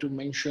tried to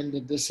mention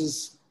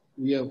that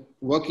we are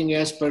working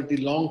as per the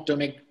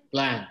long-term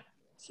plan.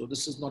 So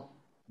this is not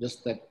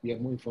just that we are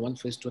moving from one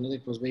phase to another.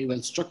 It was very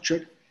well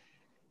structured.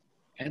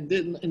 And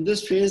then in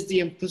this phase,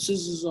 the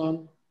emphasis is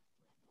on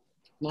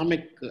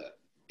economic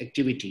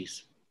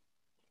activities,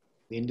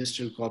 the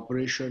industrial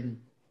cooperation,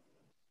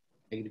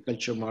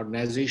 agriculture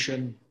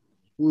modernization,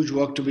 huge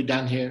work to be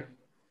done here.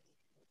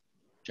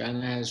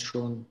 China has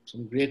shown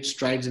some great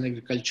strides in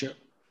agriculture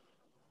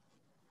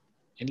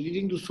and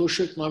leading to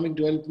socio-economic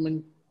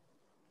development,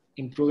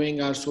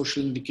 improving our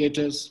social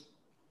indicators,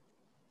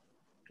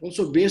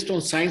 also based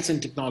on science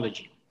and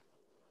technology.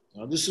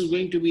 Now, this is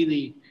going to be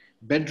the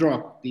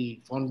bedrock, the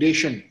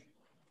foundation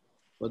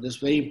for this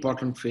very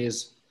important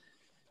phase,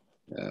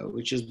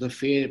 which is the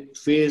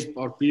phase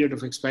or period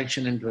of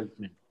expansion and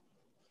development.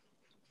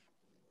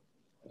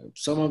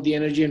 Some of the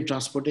energy and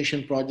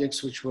transportation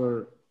projects which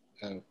were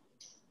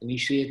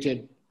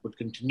initiated would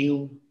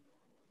continue,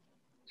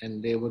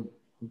 and they would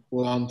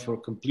go on for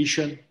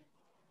completion.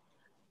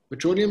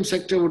 Petroleum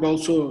sector would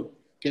also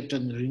get a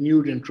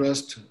renewed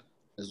interest,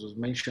 as was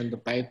mentioned, the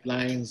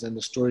pipelines and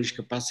the storage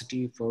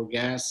capacity for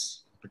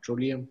gas,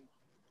 petroleum.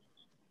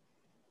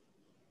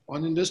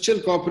 On industrial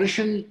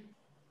cooperation,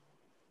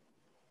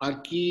 our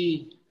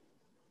key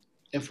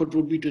effort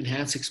would be to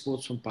enhance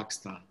exports from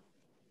Pakistan.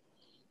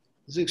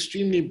 This is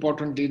extremely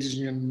important, ladies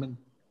and gentlemen,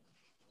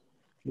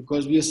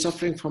 because we are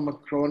suffering from a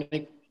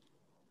chronic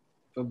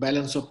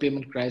balance of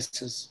payment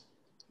crisis.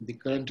 The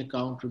current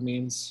account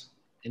remains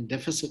in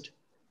deficit.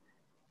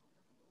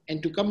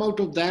 And to come out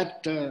of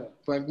that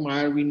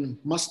quagmire, we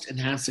must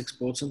enhance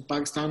exports, and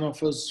Pakistan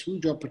offers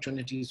huge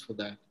opportunities for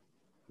that.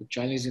 With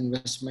Chinese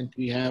investment,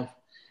 we have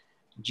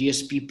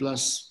GSP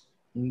Plus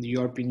in the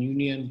European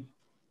Union.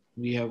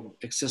 We have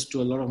access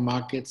to a lot of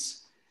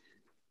markets.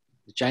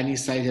 The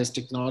Chinese side has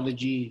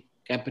technology,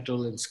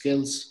 capital, and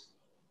skills.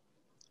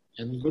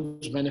 And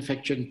goods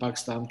manufactured in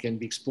Pakistan can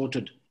be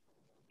exported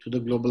to the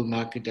global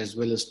market as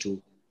well as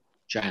to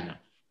China.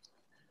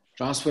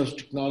 Transfer of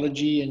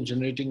technology and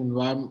generating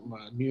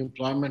new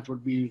employment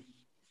would be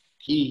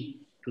key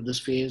to this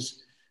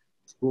phase.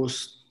 Of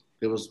course,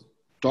 there was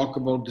talk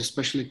about the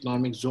special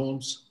economic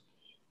zones.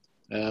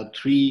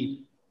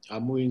 3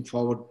 are moving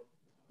forward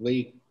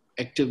very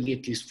actively,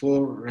 at least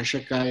 4,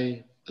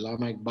 Rashakai,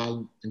 Allama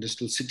Iqbal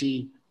Industrial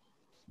City,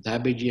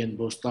 Dhabeji and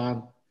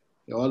Bostan.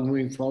 They're all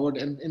moving forward.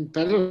 And in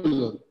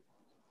parallel,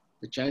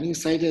 the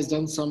Chinese side has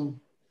done some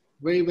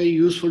very, very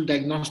useful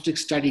diagnostic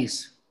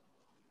studies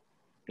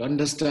to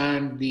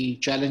understand the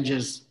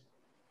challenges,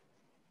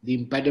 the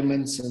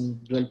impediments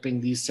in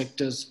developing these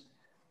sectors.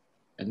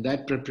 And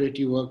that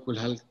preparatory work will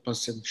help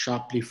us in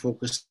sharply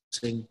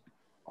focusing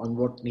on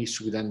what needs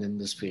to be done in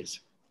this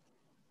phase.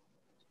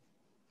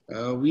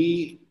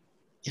 We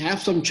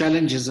have some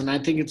challenges, and I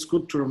think it's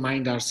good to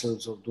remind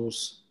ourselves of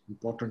those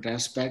important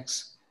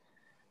aspects.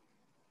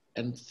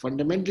 And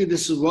fundamentally,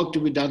 this is work to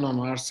be done on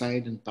our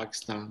side in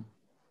Pakistan.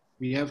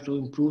 We have to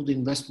improve the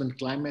investment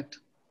climate.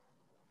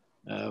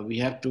 We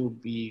have to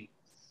be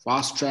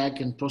fast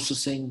track in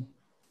processing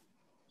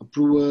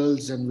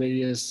approvals and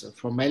various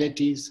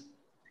formalities,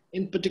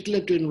 in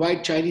particular to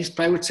invite Chinese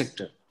private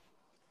sector.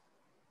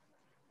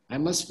 I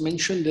must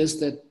mention this,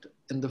 that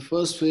in the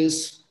first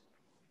phase,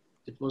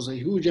 it was a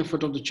huge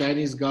effort of the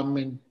Chinese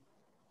government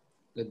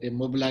that they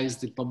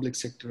mobilized the public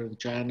sector in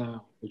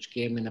China, which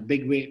came in a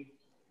big way.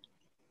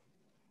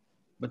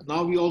 But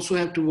now we also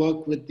have to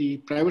work with the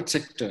private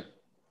sector.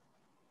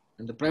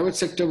 And the private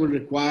sector will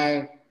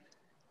require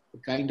the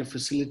kind of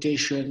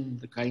facilitation,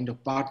 the kind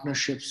of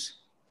partnerships,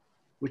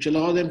 which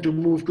allow them to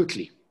move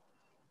quickly.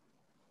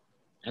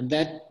 And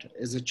that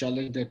is a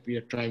challenge that we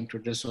are trying to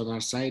address on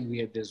our side.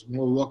 There's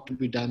more work to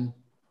be done.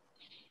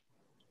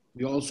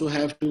 We also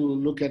have to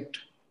look at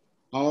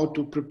how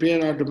to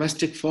prepare our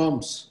domestic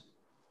firms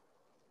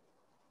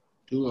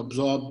to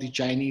absorb the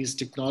Chinese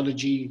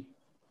technology,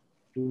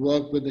 to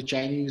work with the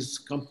Chinese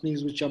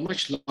companies which are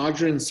much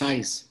larger in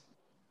size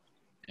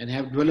and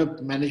have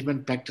developed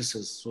management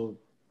practices. So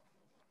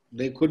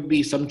there could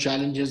be some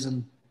challenges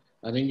in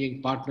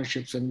arranging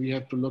partnerships, and we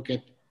have to look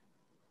at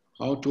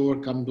how to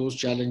overcome those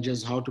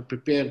challenges, how to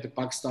prepare the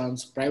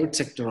Pakistan's private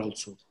sector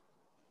also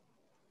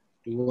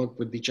to work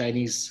with the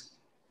Chinese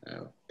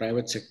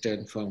private sector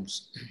and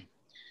firms.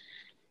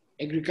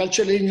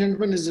 Agriculture, ladies and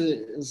gentlemen,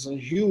 is a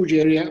huge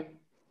area.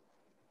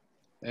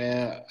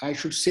 I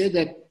should say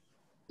that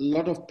a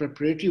lot of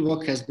preparatory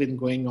work has been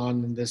going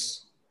on in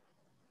this,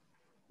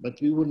 but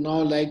we would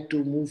now like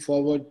to move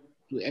forward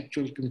to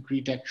actual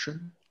concrete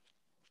action.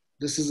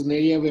 This is an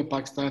area where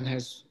Pakistan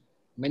has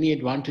many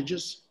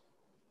advantages,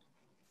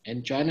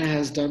 and China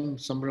has done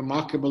some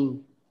remarkable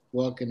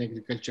work in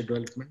agriculture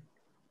development.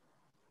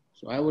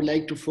 So I would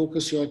like to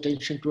focus your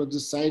attention towards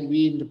this side.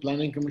 We in the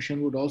Planning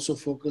Commission would also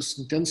focus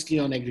intensely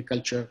on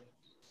agriculture.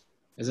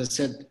 As I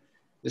said,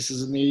 this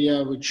is an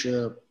area which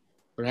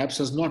perhaps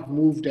has not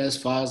moved as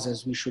fast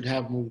as we should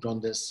have moved on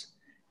this.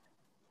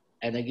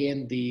 And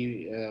again,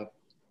 the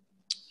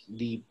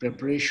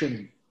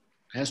preparation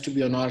has to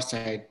be on our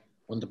side,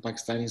 on the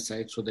Pakistani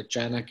side, so that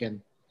China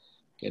can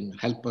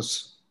help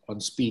us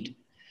on speed.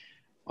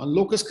 On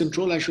locust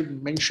control, I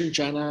should mention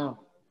China's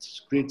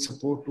great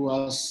support to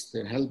us,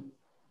 their help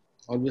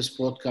always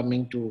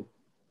forthcoming to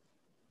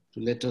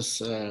let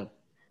us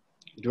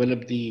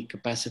develop the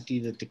capacity,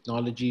 the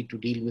technology to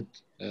deal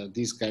with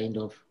these kind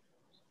of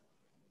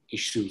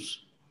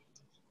issues.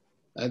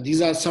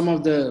 These are some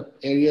of the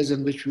areas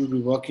in which we will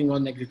be working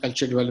on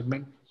agriculture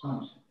development.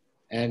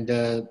 And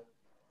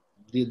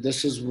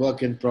this is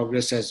work in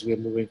progress as we are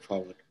moving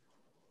forward.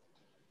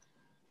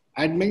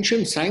 I'd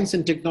mentioned science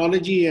and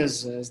technology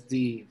as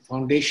the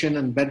foundation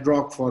and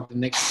bedrock for the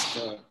next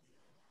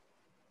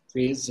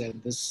phase,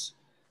 and this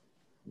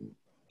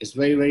is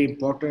very, very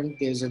important.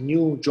 There's a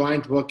new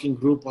joint working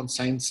group on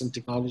science and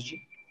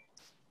technology,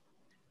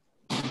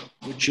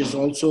 which is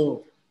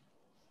also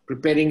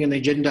preparing an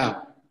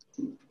agenda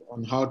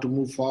on how to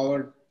move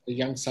forward, the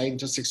Young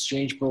Scientist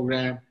Exchange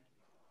Program,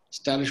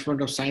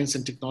 establishment of science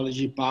and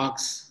technology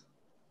parks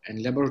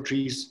and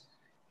laboratories,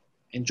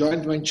 and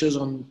joint ventures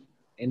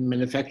in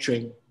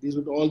manufacturing. These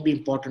would all be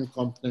important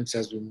components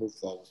as we move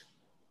forward.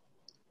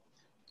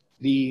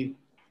 The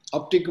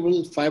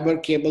optical fiber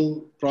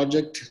cable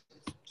project,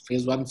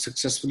 phase 1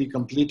 successfully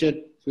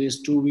completed.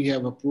 Phase 2, we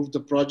have approved the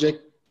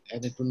project,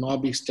 and it will now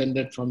be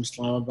extended from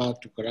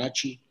Islamabad to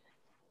Karachi.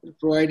 It will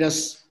provide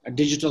us a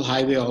digital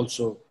highway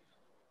also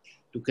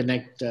to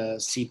connect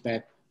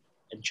cpec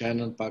and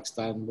China and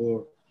Pakistan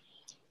more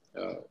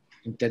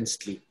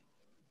intensely.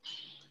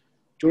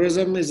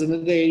 Tourism is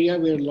another area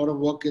where a lot of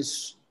work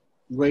is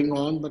going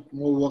on, but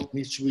more work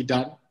needs to be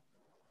done.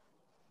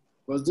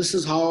 Because this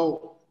is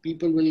how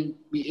people will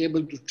be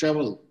able to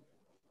travel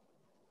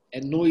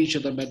and know each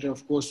other better.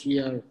 Of course, we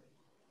are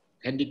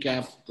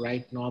handicapped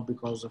right now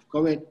because of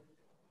COVID,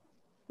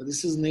 but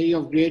this is an area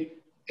of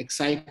great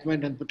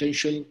excitement and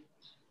potential,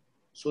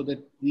 so that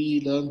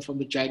we learn from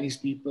the Chinese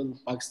people,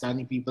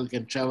 Pakistani people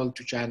can travel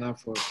to China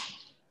for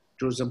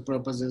tourism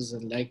purposes,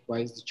 and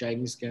likewise the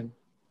Chinese can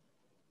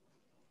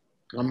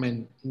come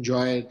and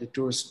enjoy the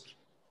tourist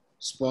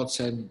spots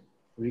and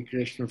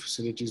recreational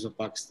facilities of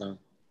Pakistan.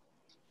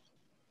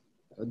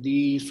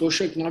 The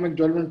socio-economic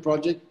development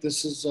project,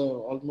 this is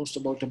almost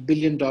about $1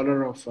 billion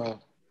of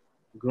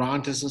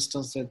grant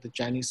assistance that the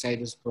Chinese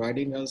side is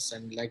providing us,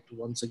 and I'd like to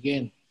once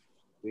again,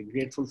 we're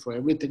grateful for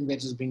everything that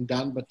is being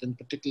done, but in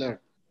particular,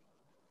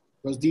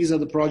 because these are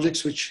the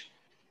projects which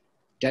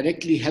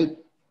directly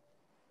help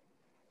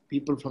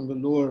people from the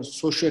lower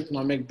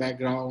socio-economic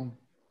background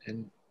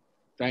and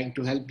trying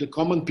to help the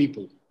common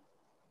people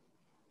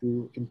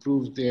to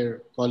improve their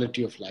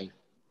quality of life.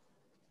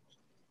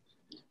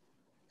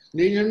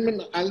 Ladies and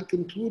gentlemen, I'll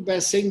conclude by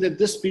saying that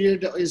this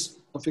period is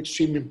of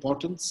extreme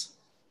importance.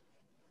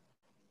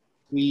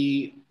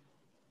 We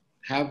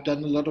have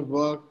done a lot of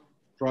work,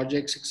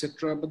 projects,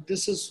 etc., but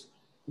this is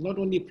not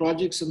only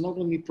projects and not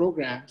only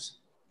programs,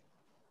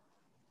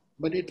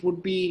 but it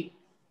would be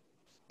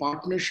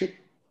partnership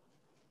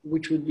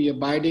which would be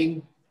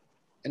abiding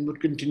and would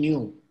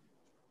continue.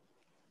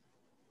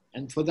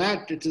 And for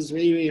that, it is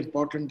very, very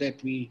important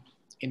that we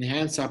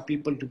enhance our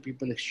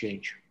people-to-people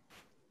exchange,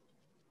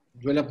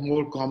 develop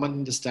more common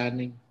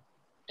understanding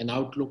and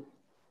outlook.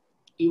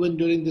 Even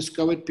during this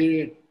COVID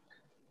period,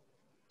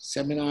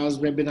 seminars,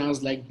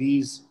 webinars like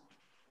these,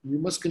 we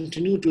must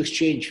continue to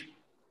exchange,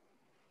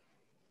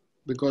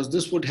 because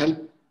this would help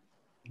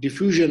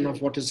diffusion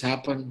of what has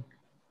happened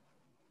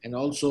and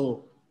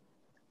also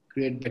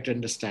create better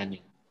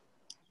understanding.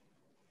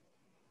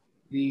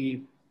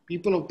 The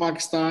people of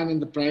Pakistan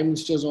and the Prime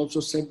Minister has also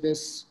said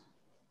this,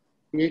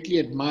 greatly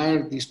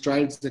admire the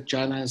strides that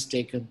China has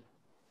taken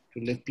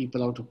to lift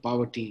people out of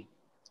poverty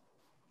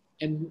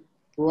and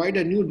provide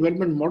a new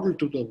development model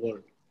to the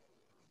world,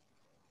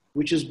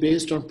 which is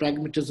based on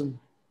pragmatism,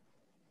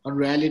 on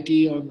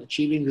reality, on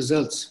achieving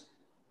results.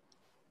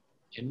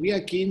 And we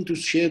are keen to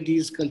share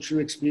these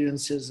cultural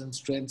experiences and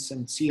strengths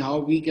and see how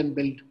we can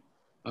build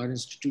our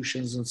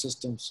institutions and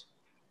systems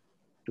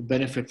to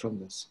benefit from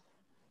this.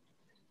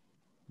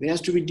 There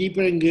has to be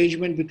deeper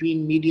engagement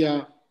between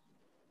media,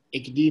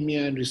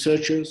 academia, and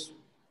researchers,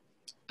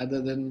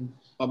 other than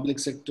public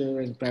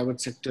sector and private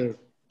sector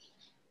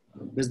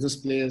business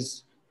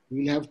players.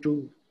 We will have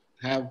to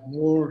have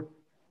more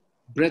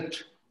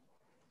breadth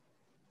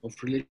of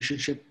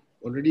relationship.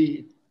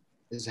 Already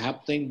is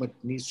happening, but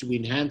needs to be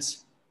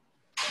enhanced,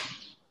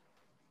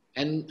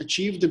 and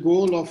achieve the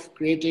goal of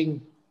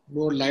creating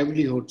more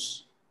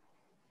livelihoods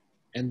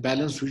and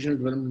balanced regional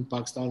development in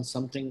Pakistan,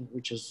 something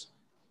which is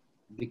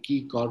the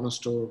key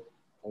cornerstone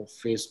of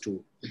phase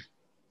 2.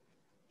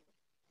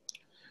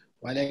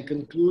 While I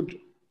conclude,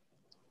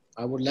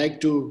 I would like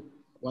to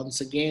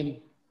once again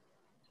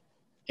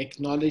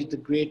acknowledge the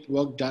great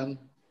work done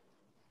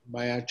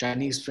by our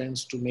Chinese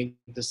friends to make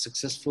this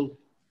successful.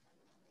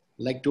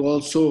 I'd like to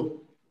also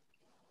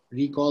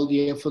recall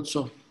the efforts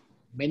of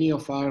many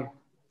of our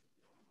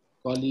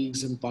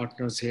colleagues and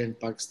partners here in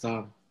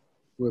Pakistan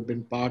who have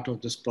been part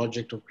of this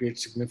project of great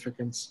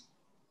significance.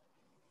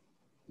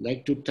 I'd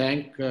like to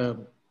thank the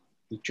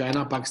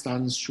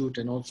China-Pakistan Institute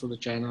and also the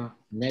China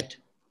Net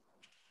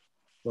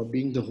for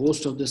being the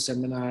host of this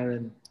seminar,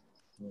 and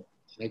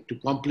I'd like to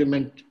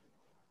compliment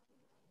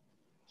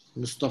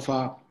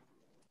Mustafa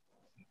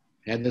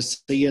and the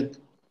Syed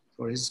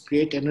for his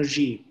great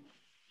energy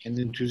and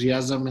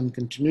enthusiasm and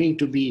continuing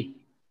to be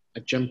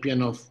a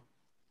champion of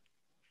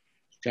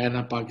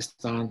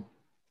China-Pakistan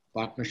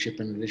partnership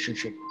and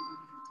relationship.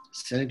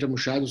 Senator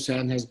Mushahid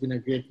Hussain has been a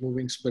great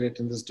moving spirit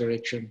in this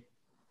direction.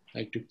 I'd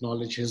like to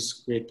acknowledge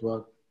his great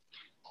work.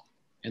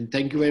 And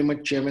thank you very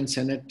much, Chairman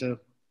Senate,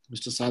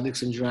 Mr. Sadiq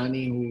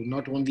Sanjrani, who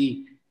not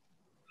only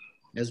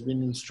has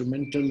been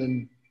instrumental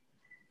in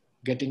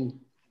getting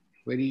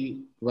very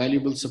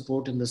valuable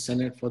support in the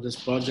Senate for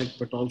this project,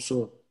 but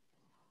also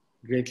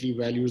greatly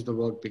values the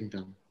work being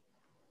done.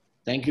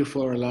 Thank you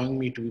for allowing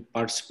me to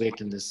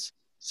participate in this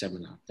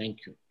seminar.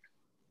 Thank you.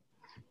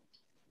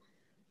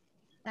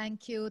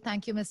 Thank you,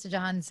 Mr.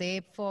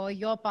 Jahanzeb, for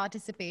your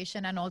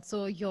participation and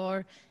also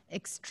your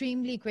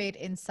extremely great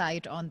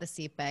insight on the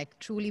cpec.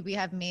 Truly, we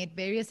have made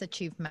various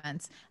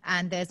achievements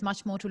and there's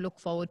much more to look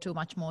forward to,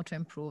 much more to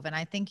improve. And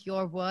I think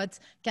your words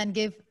can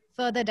give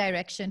further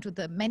direction to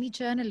the many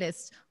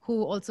journalists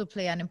who also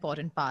play an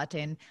important part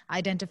in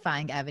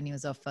identifying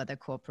avenues of further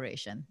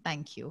cooperation.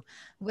 Thank you.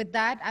 With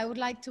that, I would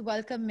like to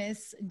welcome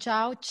Ms.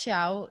 Zhao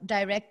Qiao,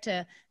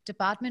 Director,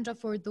 Department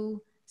of Urdu,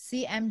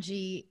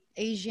 CMG,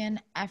 Asian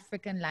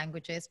African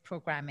Languages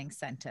Programming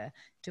Center,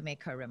 to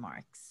make her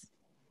remarks.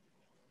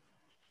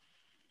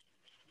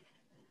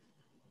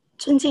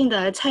 尊敬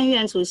的参议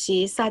院主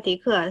席萨迪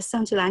克·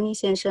桑吉拉尼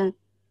先生，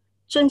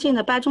尊敬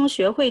的巴中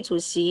学会主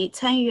席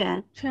参议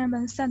员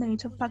Chairman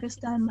Senate of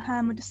Pakistan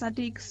Muhammad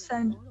Sadiq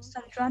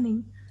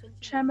Sanjrani,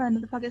 Chairman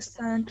of the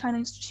Pakistan China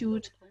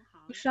Institute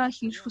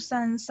Mushahid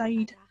Hussain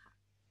Said,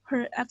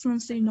 Her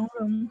Excellency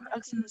Nongrong, Her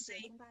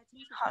Excellency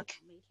Haq,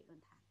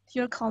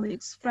 dear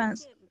colleagues,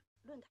 friends,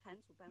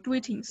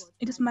 greetings.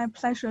 It is my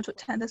pleasure to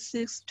attend the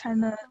 6th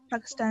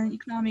China-Pakistan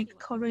Economic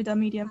Corridor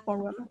Media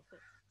Forum.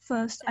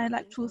 First, I'd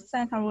like to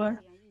thank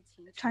our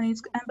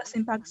Chinese Embassy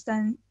in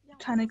Pakistan,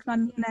 China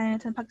Economic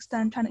Net, and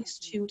Pakistan China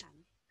Institute.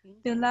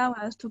 They allow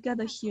us to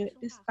gather here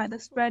despite the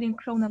spreading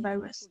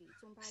coronavirus,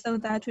 so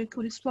that we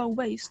could explore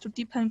ways to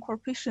deepen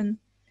cooperation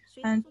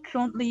and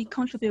jointly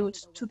contribute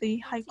to the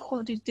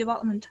high-quality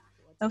development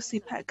of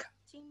cpec.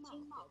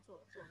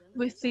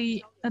 With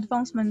the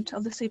advancement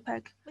of the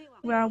cpec,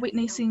 we are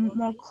witnessing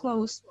more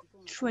close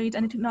trade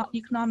and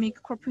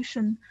economic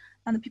cooperation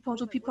and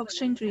people-to-people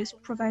exchanges,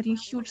 providing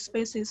huge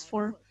spaces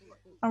for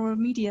our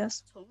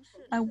medias.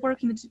 I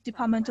work in the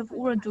Department of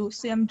Urdu,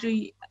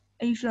 CMG,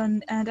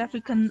 Asian and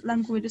African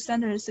Language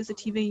Center,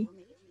 CCTV.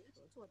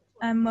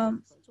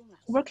 I'm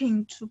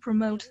working to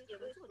promote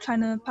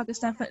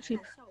China-Pakistan friendship.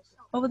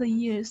 Over the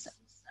years,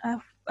 I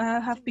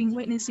have been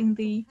witnessing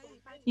the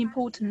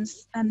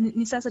importance and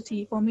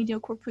necessity for media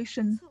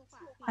cooperation,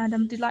 and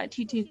I'm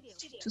delighted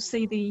to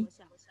see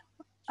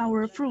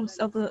our fruits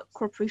of the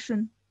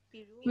cooperation.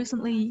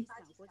 Recently,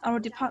 our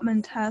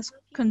department has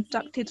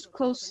conducted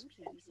close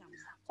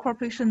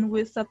cooperation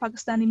with the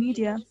Pakistani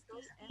media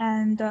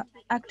and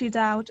acted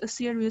out a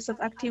series of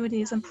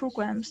activities and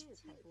programs.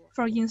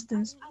 For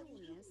instance,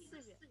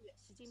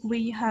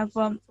 we have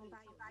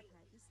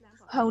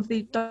held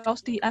the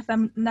Dosti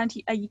FM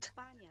 98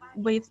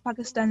 with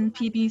Pakistan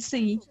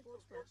PBC,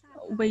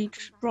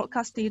 which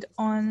broadcasted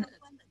on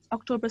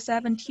October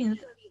 17th,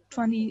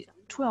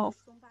 2012.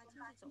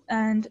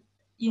 And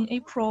in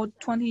April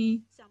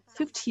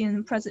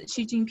 2015, President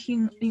Xi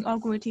Jinping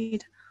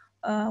inaugurated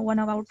one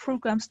of our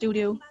program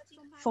studio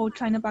for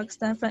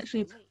China-Pakistan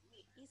friendship.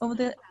 Over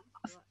the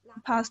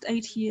past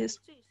 8 years,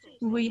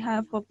 we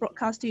have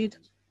broadcasted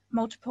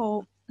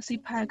multiple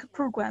cpec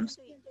programs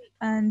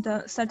and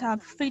set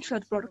up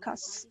featured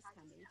broadcasts,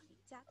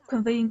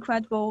 conveying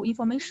credible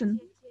information.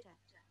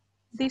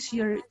 This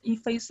year, in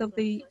face of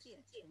the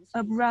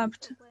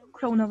abrupt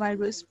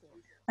coronavirus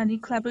and in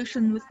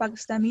collaboration with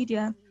Pakistan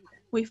media,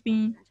 we've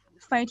been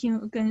fighting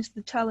against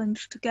the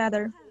challenge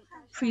together,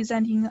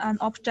 presenting an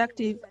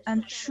objective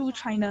and true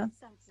China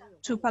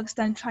to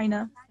Pakistan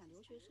China.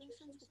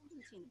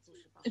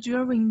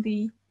 During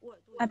the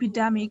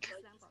epidemic,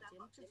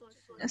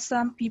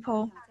 some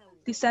people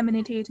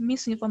disseminated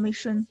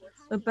misinformation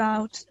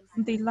about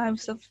the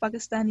lives of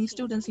Pakistani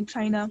students in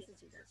China.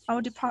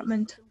 Our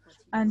department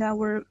and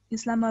our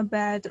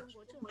Islamabad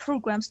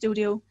program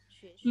studio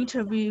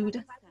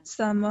interviewed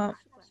some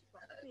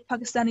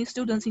Pakistani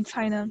students in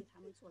China,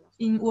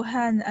 in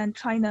Wuhan and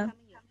China,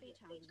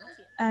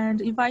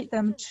 and invite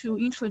them to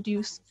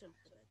introduce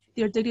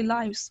their daily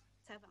lives.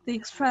 They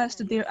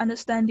expressed their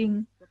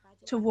understanding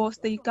towards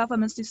the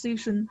government's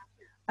decision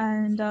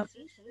and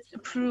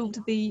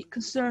proved the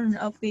concern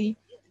of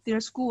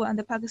their school and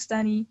the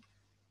Pakistani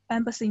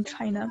embassy in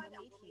China.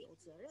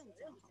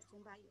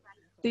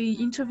 The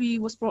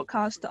interview was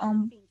broadcast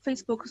on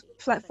Facebook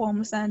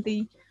platforms and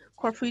the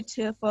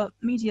cooperative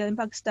media in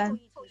Pakistan,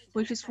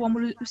 which is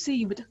warmly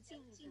received.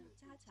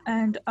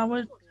 And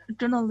our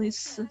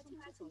journalists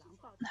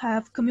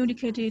have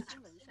communicated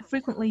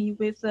frequently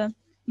with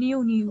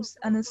Neo News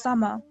and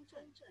Sama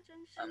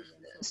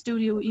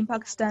studio in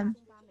Pakistan,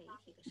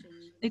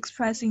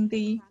 expressing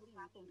the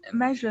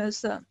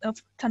measures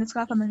of Chinese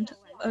government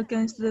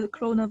against the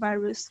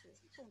coronavirus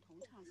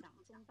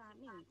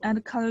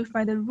and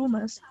clarify the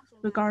rumors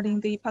regarding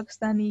the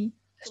Pakistani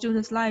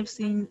students' lives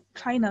in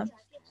China.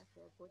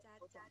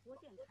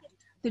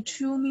 The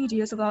two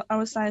media of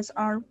our sides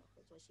are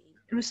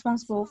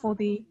responsible for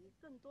the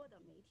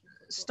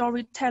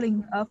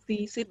storytelling of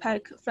the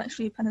cpec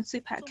friendship and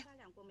cpec.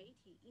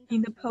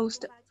 In the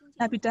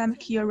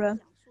post-epidemic era,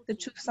 the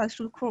two sides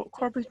should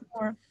cooperate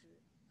more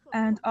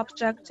and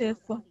objective,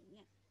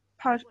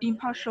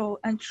 impartial,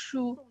 and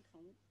true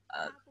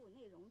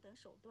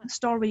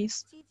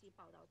stories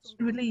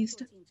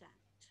released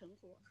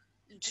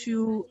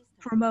to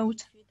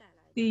promote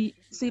the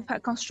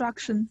cpec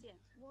construction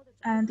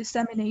and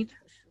disseminate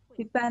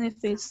the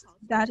benefits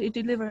that it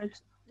delivered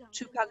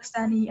to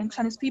Pakistani and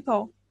Chinese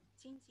people.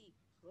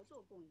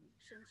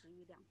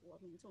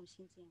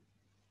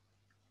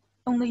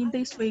 Only in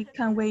this way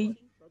can we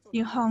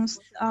enhance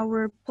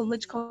our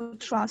political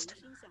trust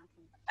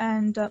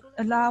and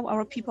allow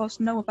our people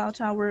to know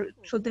about our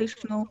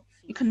traditional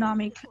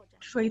economic,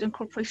 trade, and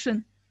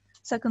cooperation.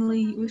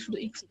 Secondly, we should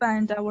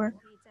expand our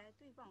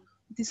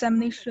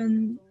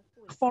dissemination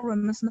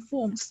forums and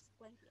forms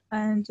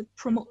and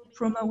promote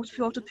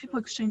people-to-people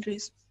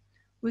exchanges.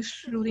 We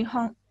should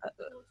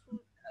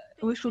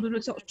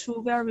resort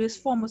to various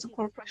forms of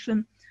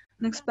cooperation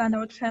and expand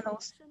our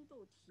channels.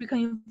 We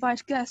can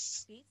invite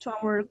guests to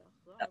our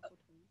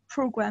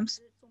programs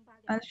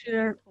and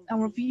share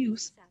our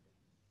views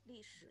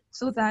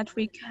so that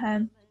we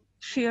can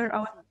share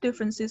our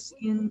differences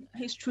in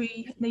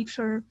history,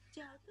 nature,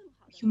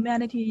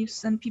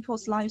 humanities, and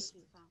people's lives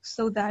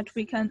so that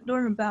we can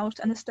learn about,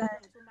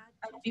 understand,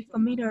 and be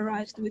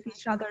familiarized with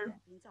each other,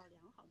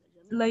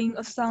 laying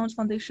a sound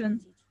foundation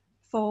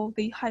for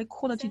the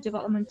high-quality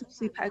development of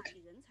cpec.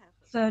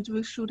 Third,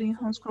 we should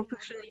enhance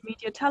cooperation in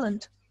media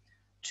talent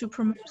to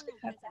promote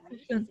cpec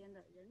cooperation.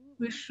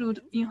 We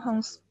should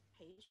enhance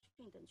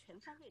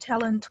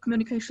talent,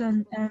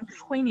 communication, and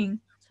training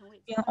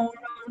in an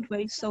all-round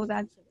way so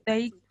that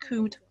they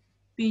could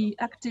be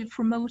active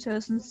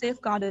promoters and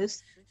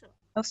safeguarders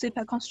of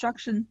cpec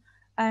construction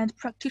and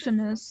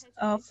practitioners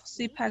of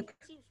cpec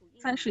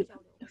friendship.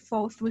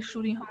 Fourth, we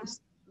should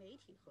enhance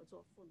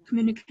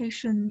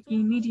communication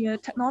in media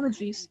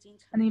technologies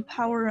and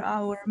empower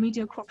our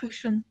media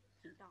cooperation.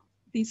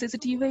 The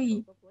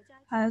CCTV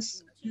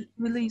has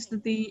released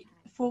the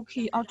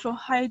 4K ultra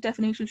high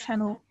definition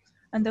channel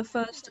and the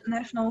first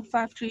national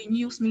 5G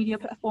news media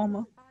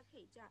platform.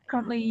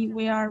 Currently,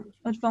 we are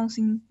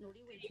advancing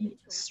the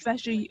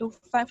strategy of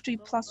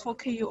 5G plus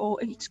 4K or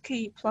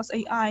 8K plus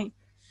AI,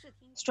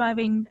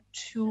 striving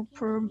to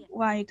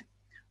provide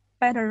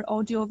better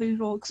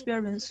audio-visual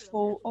experience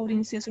for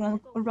audiences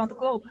around the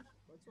globe.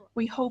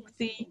 We hope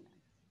the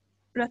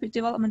rapid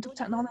development of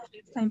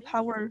technology can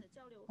empower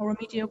our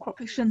media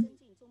cooperation.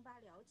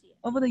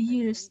 Over the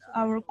years,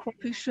 our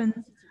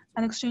cooperation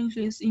and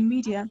exchanges in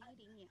media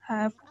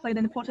have played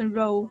an important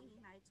role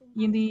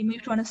in the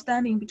mutual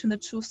understanding between the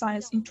two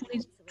sides. In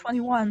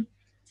 2021,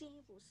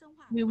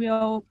 we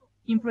will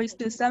embrace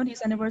the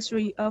 70th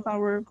anniversary of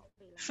our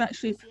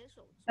friendship.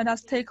 Let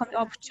us take on the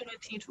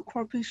opportunity to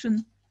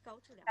cooperation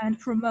and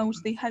promote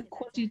the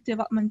high-quality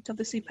development of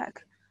the cpec.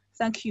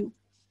 Thank you.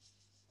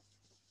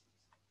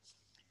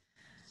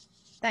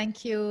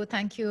 Thank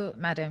you,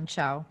 Madam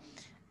Chow.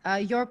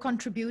 Your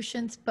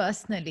contributions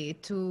personally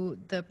to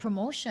the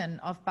promotion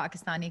of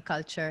Pakistani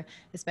culture,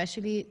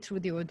 especially through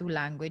the Urdu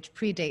language,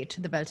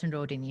 predate the Belt and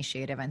Road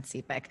Initiative and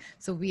cpec.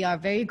 So we are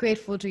very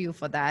grateful to you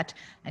for that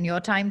and your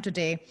time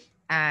today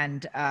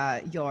and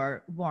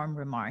your warm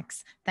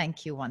remarks.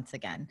 Thank you once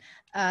again.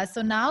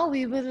 So now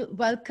we will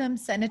welcome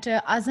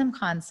Senator Azam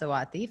Khan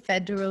Sawati,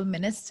 Federal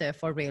Minister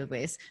for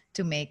Railways,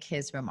 to make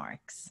his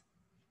remarks.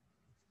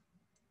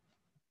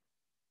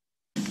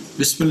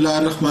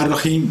 Bismillah ar-Rahman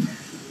ar-Rahim.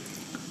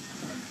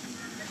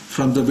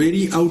 From the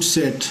very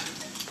outset,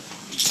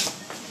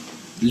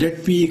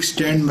 let me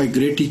extend my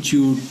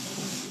gratitude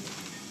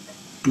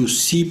to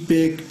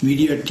cpec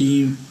media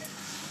team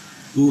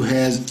who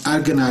has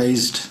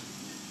organized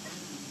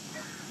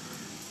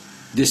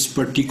this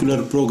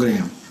particular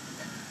program.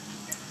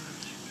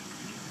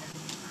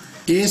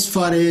 as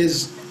far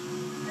as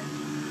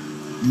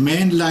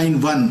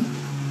Mainline 1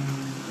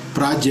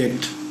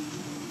 project,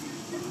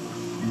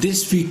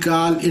 this we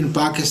call in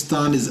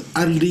Pakistan is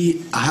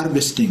early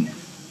harvesting.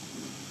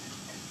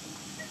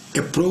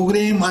 A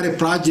program or a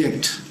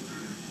project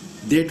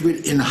that will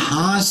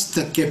enhance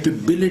the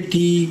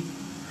capability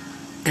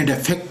and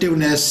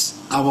effectiveness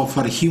of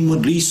our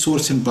human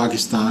resource in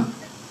Pakistan.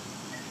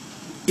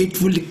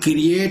 It will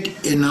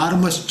create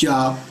enormous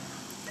job.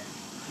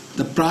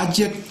 The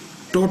project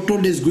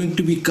total is going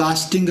to be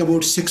costing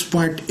about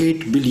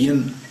 $6.8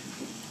 billion.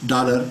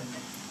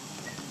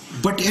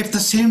 But at the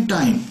same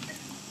time,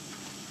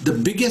 the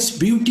biggest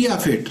beauty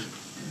of it,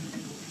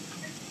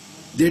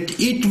 that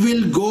it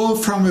will go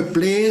from a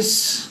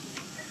place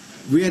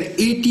where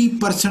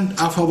 80%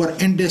 of our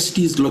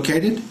industry is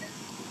located,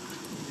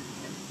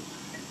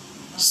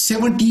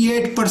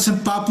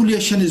 78%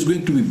 population is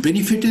going to be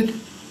benefited.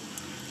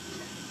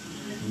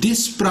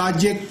 This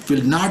project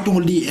will not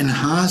only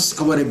enhance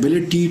our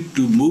ability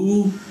to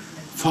move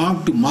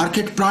farm to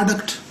market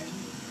product,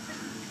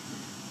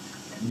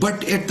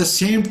 but at the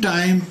same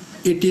time,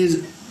 it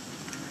is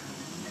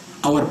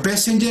our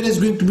passenger is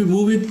going to be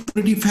moving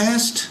pretty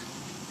fast.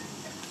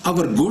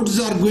 Our goods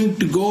are going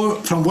to go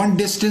from one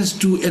distance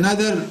to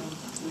another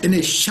in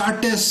a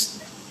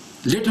shortest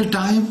little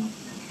time.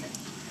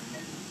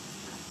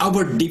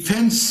 Our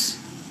defense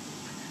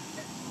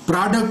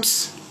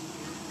products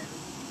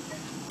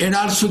and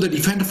also the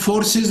defense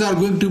forces are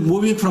going to be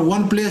moving from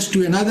one place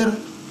to another.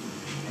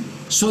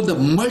 So the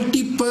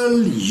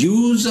multiple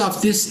use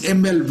of this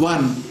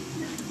ML1,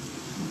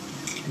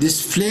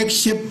 this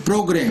flagship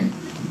program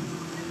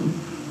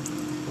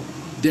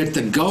that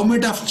the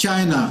government of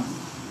China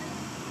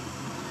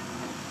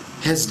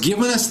has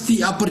given us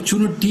the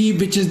opportunity,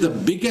 which is the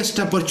biggest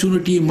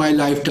opportunity in my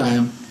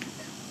lifetime.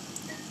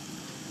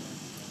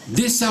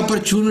 This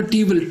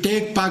opportunity will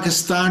take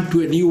Pakistan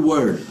to a new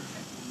world.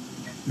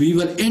 We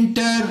will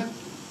enter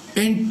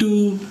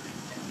into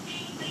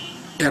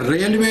a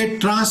railway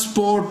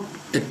transport,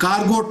 a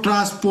cargo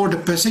transport, a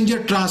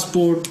passenger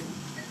transport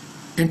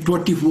in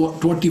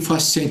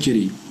 21st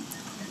century.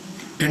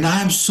 And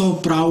I am so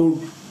proud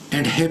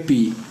and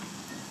happy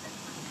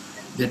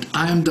that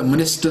I am the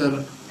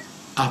Minister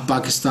of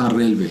Pakistan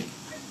Railway.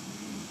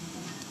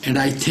 And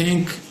I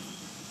thank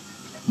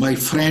my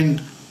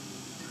friend,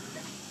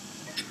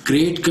 a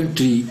great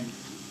country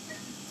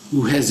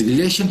who has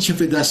relationship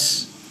with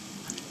us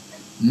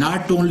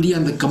not only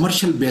on the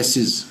commercial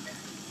basis,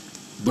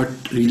 but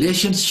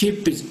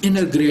relationship is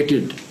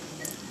integrated.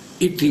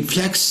 It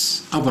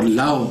reflects our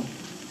love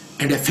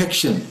and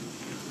affection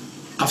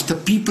of the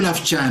people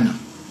of China.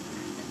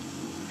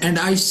 And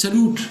I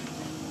salute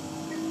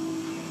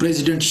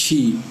President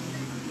Xi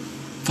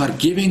for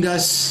giving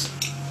us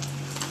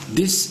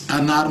this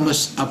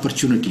enormous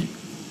opportunity.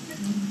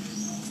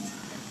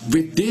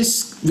 With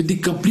the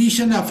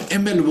completion of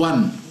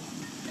ML1,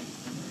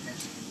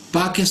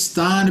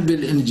 Pakistan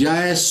will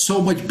enjoy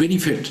so much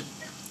benefit.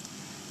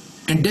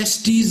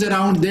 Industries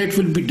around that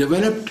will be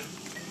developed.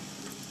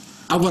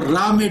 Our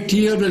raw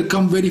material will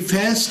come very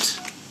fast.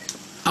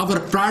 Our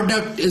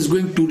product is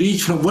going to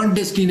reach from one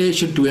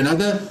destination to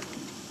another.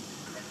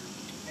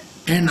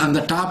 And on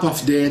the top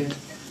of that,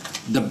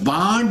 the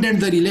bond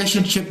and the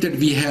relationship that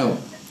we have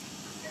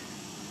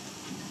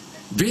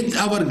with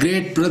our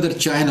great brother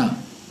China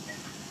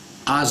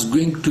is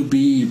going to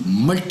be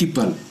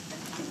multiple.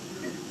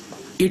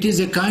 It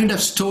is a kind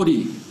of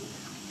story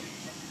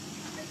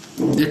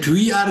that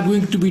we are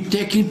going to be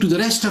taking to the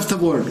rest of the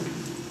world,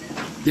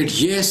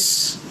 that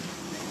yes,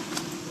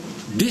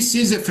 this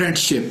is a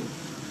friendship.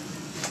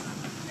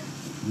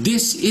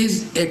 This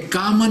is a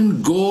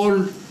common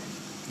goal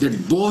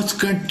that both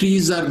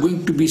countries are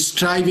going to be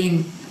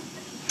striving,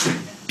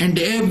 and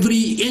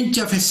every inch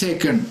of a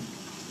second,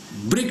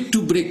 brick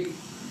to brick,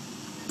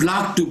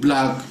 block to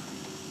block.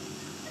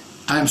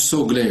 I am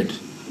so glad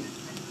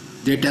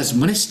that as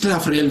Minister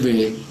of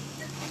Railway,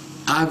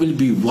 I will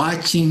be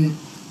watching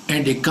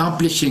and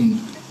accomplishing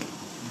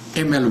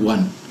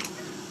ML1,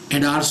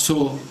 and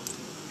also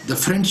the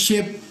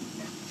friendship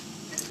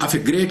of a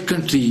great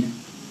country,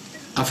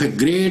 of a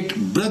great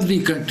brotherly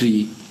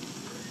country,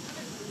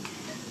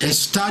 a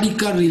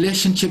historical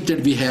relationship that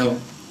we have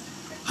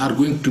are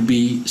going to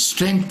be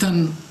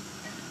strengthened,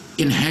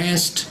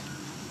 enhanced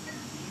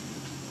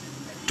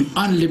to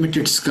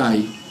unlimited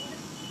sky.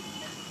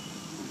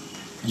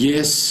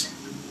 Yes,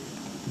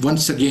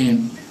 once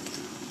again,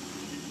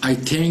 I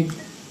thank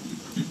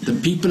the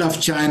people of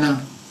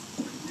China,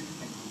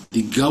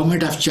 the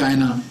government of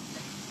China,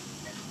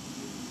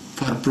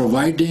 for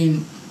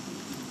providing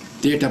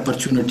that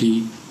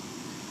opportunity.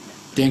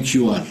 Thank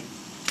you all.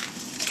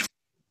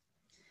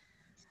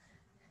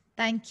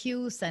 Thank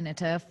you,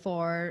 Senator,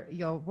 for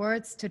your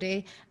words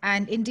today.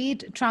 And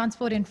indeed,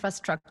 transport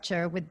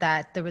infrastructure, with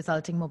that, the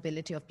resulting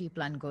mobility of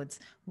people and goods,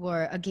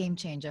 were a game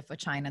changer for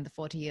China in the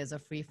 40 years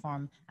of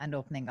reform and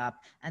opening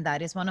up. And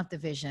that is one of the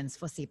visions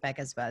for CPEC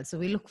as well. So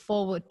we look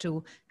forward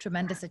to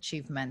tremendous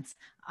achievements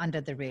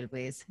under the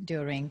railways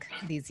during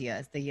these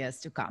years, the years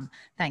to come.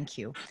 Thank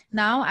you.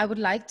 Now, I would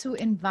like to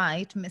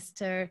invite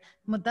Mr.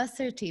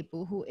 Mudassir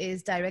Tipu, who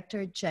is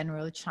Director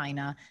General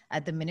China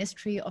at the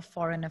Ministry of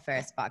Foreign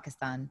Affairs,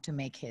 Pakistan, to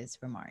make his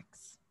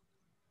remarks.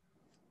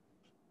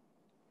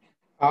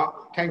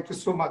 Thank you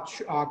so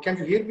much. Can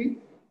you hear me?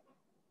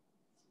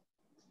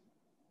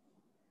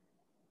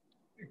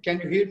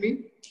 Can you hear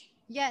me?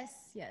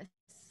 Yes, yes,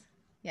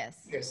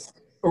 yes. Yes.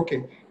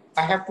 Okay.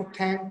 I have to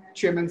thank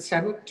Chairman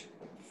Senate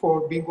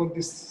for being on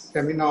this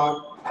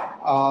seminar,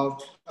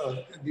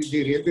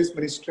 the Railways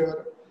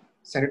Minister,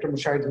 Senator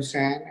Mushahid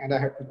Hussain, and I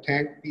have to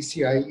thank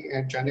PCI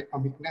and China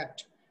Economic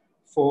Net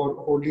for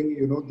holding,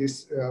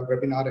 this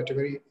webinar at a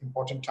very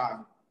important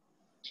time.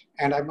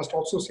 And I must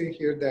also say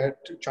here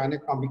that China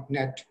Economic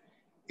Net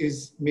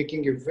is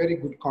making a very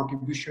good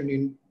contribution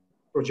in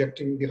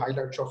projecting the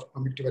highlights of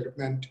economic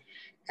development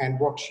and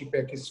what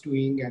cpec is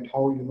doing and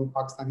how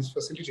Pakistan is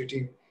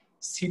facilitating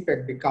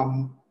cpec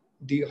become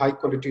the high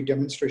quality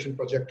demonstration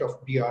project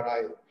of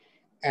BRI.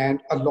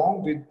 And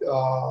along with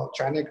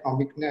China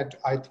Economic Net,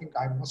 I think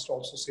I must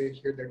also say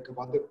here that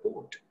Gawandar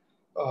Port,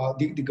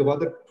 the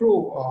Gawandar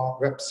Pro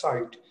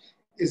website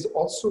is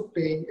also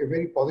playing a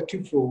very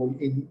positive role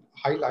in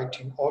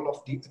highlighting all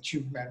of the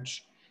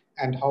achievements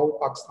and how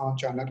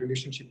Pakistan-China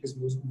relationship is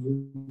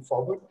moving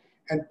forward,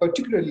 and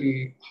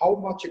particularly how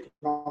much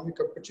economic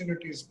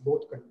opportunities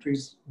both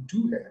countries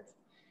do have.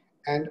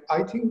 And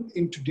I think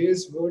in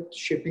today's world,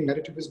 shaping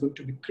narrative is going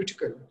to be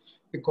critical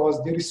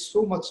because there is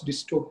so much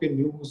dystopian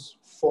news,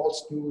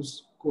 false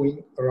news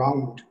going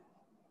around.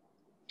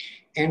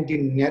 And the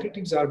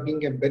narratives are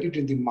being embedded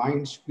in the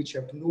minds which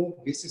have no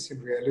basis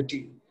in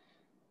reality.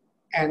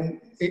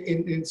 And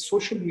in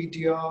social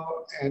media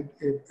and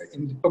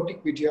in the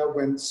public media,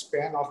 when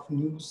span of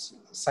news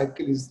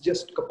cycle is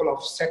just a couple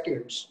of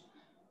seconds,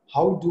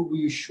 how do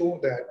we show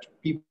that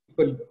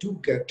people do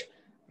get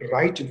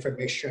right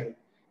information?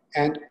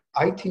 And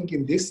I think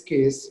in this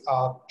case,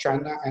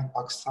 China and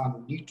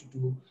Pakistan need to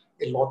do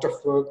a lot of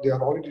work. They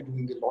are already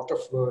doing a lot of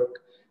work.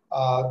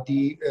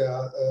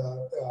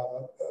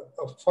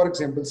 For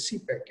example,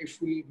 cpec, if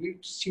we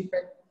read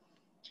cpec,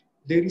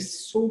 there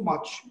is so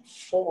much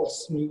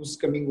false news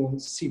coming on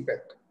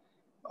cpec.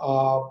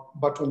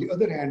 But on the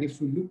other hand,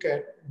 if we look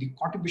at the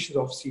contributions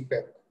of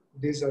cpec,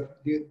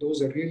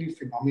 those are really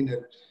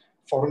phenomenal.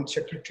 Foreign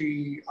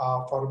Secretary,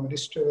 Foreign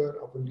Minister,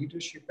 our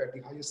leadership at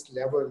the highest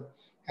level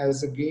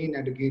has again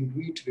and again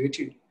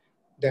reiterated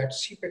that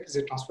cpec is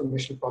a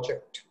transformational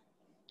project.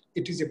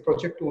 It is a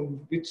project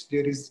on which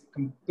there is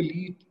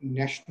complete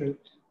national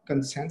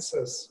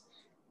consensus.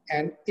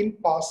 And in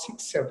past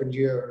 6-7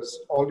 years,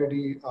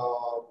 already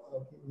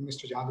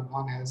Mr.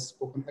 Jandaban has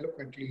spoken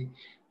eloquently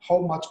how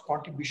much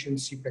contribution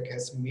cpec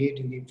has made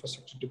in the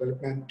infrastructure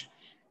development.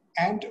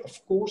 And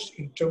of course,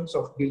 in terms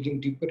of building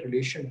deeper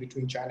relation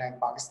between China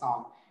and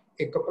Pakistan,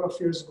 a couple of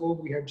years ago,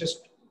 we had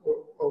just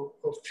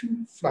a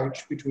few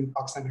flights between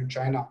Pakistan and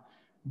China.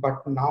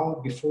 But now,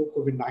 before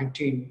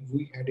COVID-19,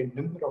 we had a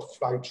number of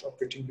flights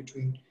operating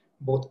between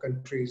both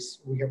countries.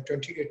 We have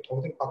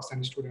 28,000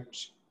 Pakistani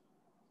students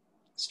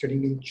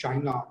studying in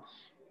China.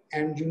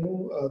 And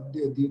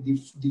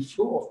the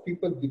flow of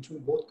people between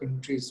both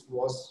countries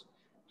was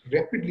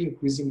rapidly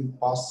increasing in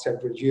past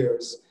several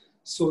years.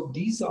 So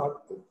these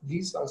are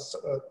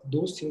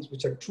those things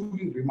which are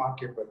truly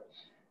remarkable.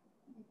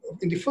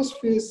 In the first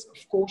phase,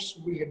 of course,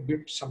 we had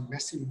built some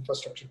massive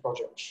infrastructure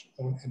projects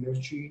on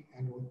energy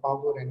and on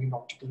power and in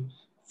optical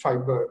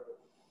fiber.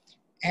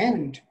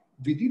 And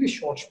within a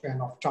short span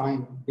of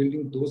time,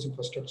 building those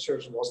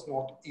infrastructures was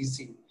not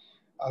easy.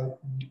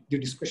 The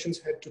discussions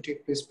had to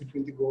take place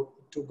between the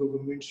two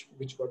governments,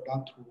 which were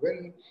done through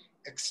very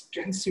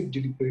extensive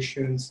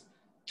deliberations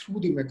through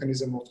the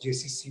mechanism of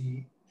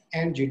JCC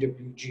and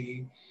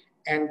JWG,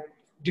 and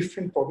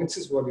different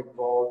provinces were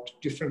involved,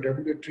 different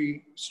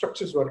regulatory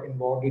structures were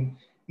involved in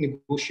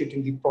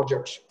negotiating the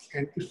projects.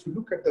 And if you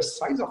look at the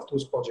size of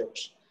those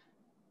projects,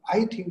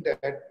 I think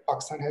that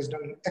Pakistan has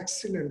done an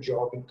excellent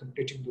job in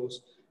completing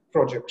those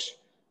projects.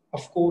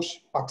 Of course,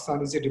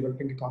 Pakistan is a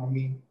developing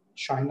economy.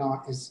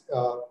 China is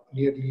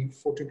nearly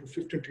 $14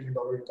 to $15 trillion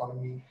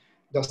economy.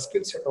 The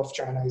skill set of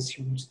China is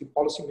huge. The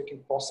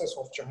policy-making process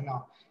of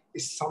China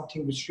is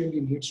something which really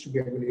needs to be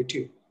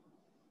evaluated.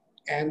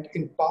 And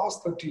in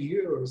past 30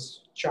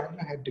 years,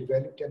 China had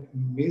developed an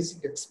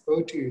amazing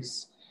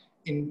expertise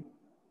in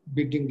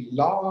building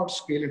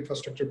large-scale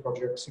infrastructure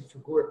projects. If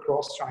you go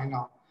across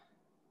China,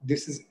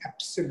 this is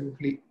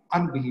absolutely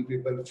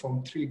unbelievable,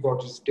 from Three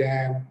Gorges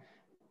Dam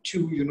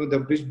to the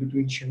bridge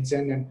between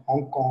Shenzhen and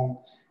Hong Kong,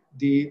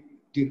 the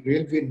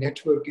railway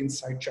network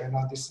inside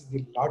China. This is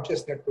the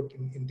largest network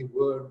in the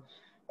world.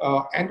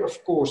 And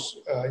of course,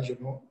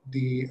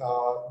 the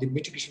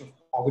mitigation of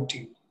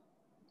poverty.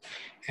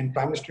 And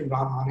Prime Minister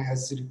Imran Khan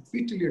has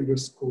repeatedly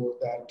underscored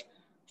that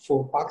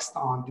for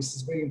Pakistan, this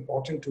is very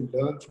important to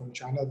learn from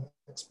China's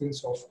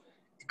experience of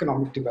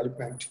economic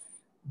development.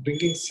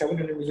 Bringing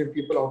 700 million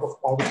people out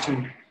of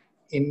poverty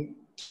in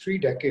 3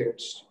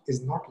 decades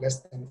is not less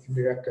than a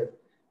miracle.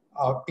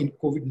 In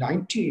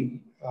COVID-19,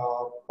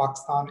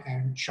 Pakistan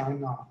and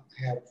China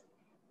have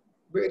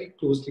very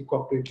closely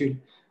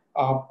cooperated.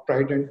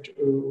 President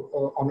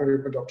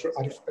Honorable Dr.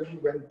 Arif Ali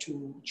went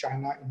to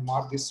China in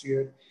March this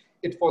year.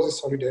 It was a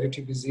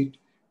solidarity visit.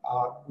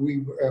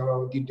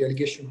 The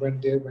delegation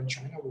went there when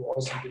China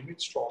was in the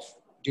midst of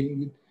dealing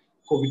with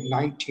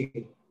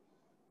COVID-19.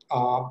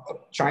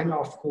 China,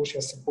 of course,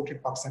 has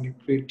supported Pakistan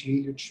a great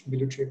deal. Its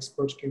military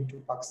experts came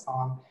to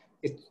Pakistan.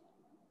 A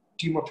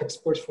team of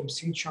experts from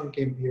Xinjiang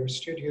came here,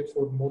 stayed here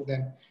for more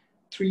than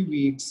 3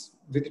 weeks,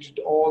 visited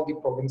all the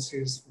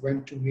provinces,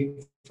 went to main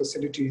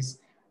facilities.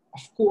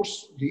 Of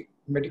course, the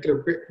medical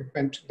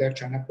equipment that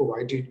China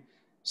provided.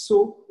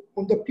 So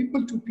on the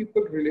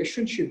people-to-people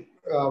relationship,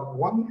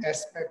 one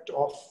aspect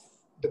of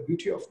the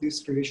beauty of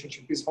this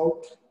relationship is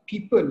how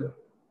people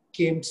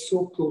came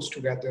so close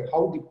together,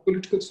 how the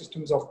political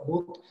systems of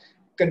both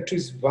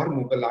countries were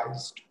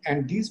mobilized.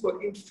 And these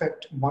were, in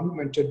fact,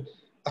 monumental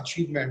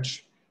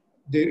achievements.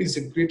 There is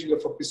a great deal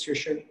of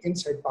appreciation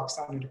inside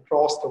Pakistan and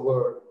across the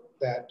world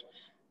that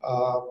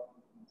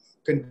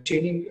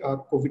containing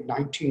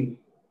COVID-19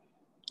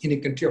 in a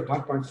country of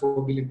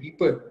 1.4 billion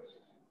people,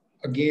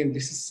 again,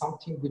 this is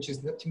something which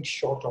is nothing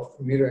short of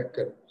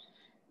miracle.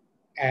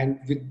 And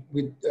the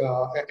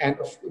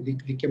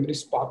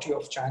Communist Party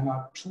of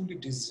China truly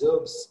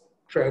deserves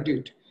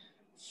credit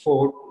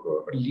for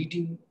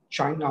leading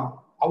China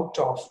out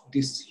of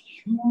this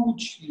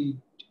huge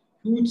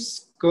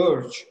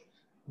scourge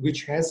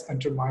which has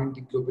undermined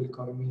the global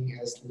economy,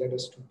 has led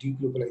us to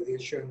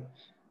deglobalization,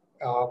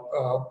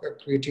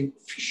 creating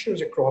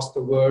fissures across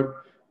the world.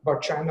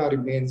 But China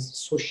remains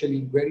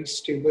socially very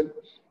stable,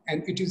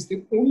 and it is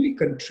the only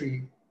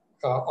country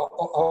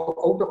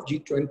out of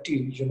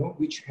G20,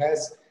 which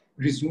has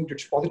resumed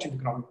its positive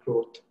economic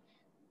growth.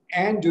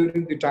 And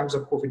during the times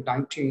of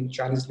COVID-19,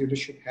 Chinese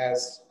leadership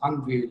has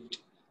unveiled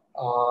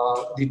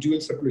the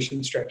dual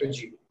circulation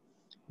strategy,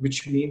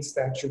 which means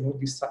that the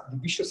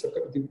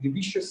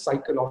virtuous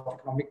cycle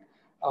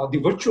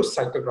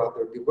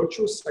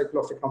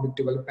of economic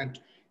development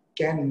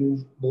can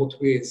move both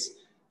ways.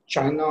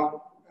 China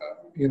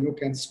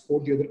can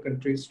support the other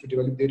countries to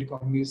develop their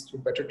economies through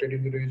better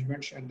trading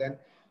arrangements, and then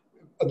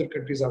other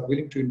countries are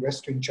willing to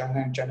invest in China,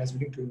 and China is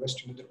willing to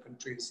invest in other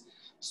countries.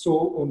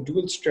 So on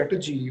dual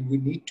strategy, we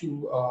need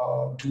to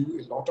do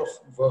a lot of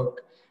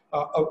work.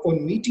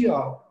 On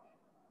media,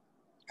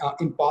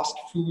 in past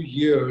few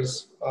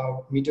years,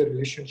 media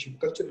relationship,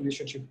 culture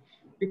relationship,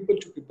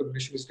 people-to-people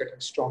relation is getting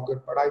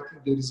stronger, but I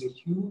think there is a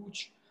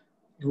huge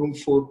room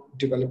for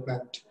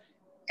development.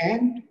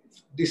 And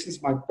this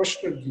is my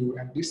personal view,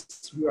 and this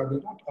view I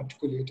will not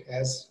articulate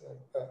as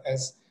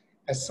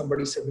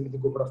somebody serving in the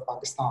government of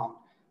Pakistan.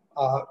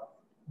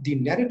 The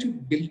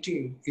narrative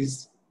building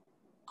is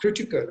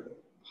critical.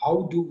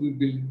 How do we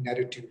build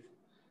narrative?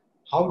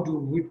 How do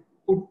we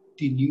put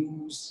the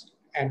news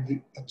and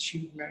the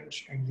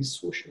achievements and the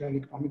social and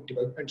economic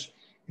developments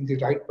in the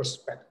right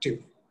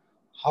perspective?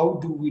 How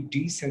do we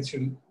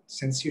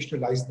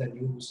desensationalize the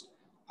news?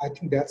 I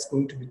think that's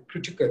going to be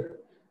critical.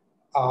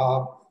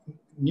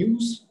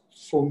 News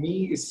for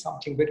me is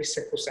something very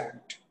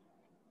sacrosanct.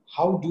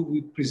 How do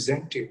we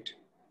present it?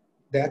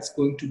 That's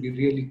going to be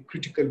really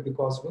critical,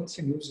 because once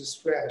the news is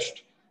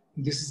flashed,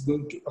 this is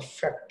going to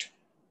affect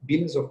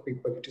billions of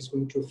people. It is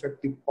going to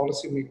affect the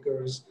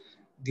policymakers.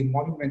 The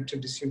monumental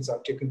decisions are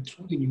taken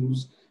through the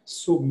news.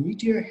 So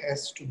media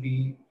has to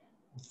be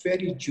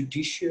very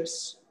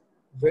judicious,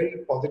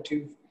 very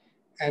positive,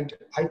 and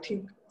I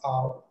think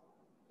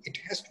it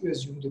has to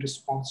assume the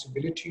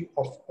responsibility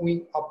of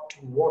owing up to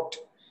what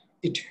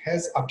it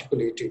has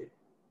articulated.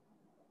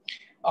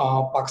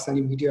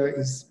 Pakistani media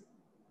is,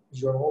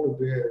 you're all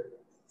aware,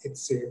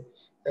 it's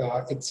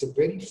a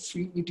very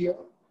free media.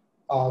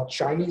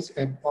 Chinese,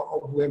 and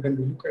when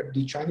we look at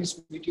the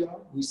Chinese media,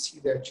 we see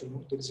that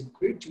there is a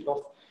great deal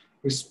of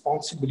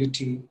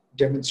responsibility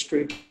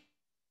demonstrated.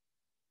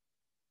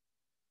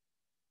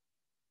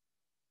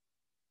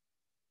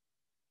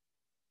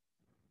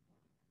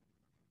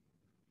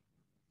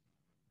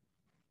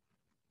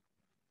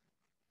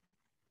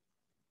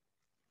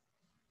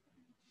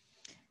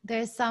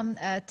 There's some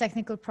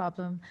technical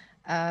problem,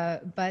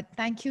 but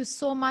thank you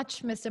so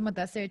much, Mr.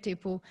 Mudassir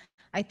Tipu.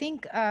 I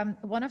think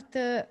one of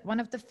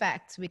the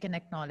facts we can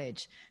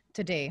acknowledge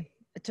today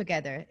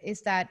together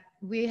is that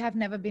we have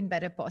never been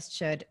better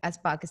postured as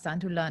Pakistan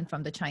to learn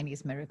from the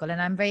Chinese miracle.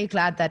 And I'm very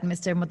glad that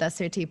Mr.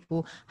 Mudassir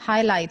Tipu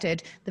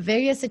highlighted the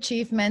various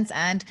achievements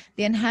and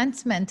the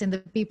enhancement in the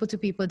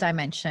people-to-people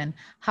dimension,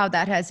 how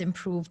that has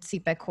improved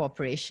CPEC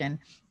cooperation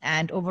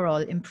and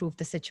overall improved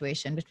the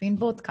situation between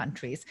both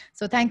countries.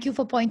 So thank you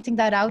for pointing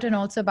that out, and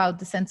also about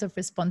the sense of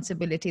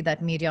responsibility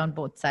that media on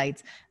both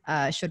sides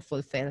should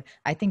fulfill.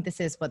 I think this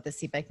is what the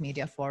CPEC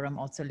Media Forum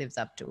also lives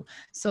up to.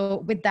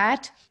 So with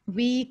that,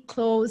 we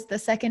close the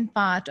second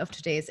part of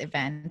today's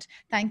event.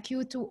 Thank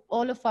you to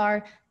all of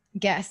our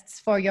guests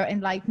for your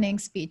enlightening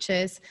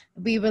speeches.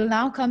 We will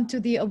now come to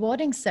the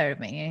awarding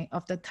ceremony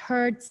of the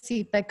third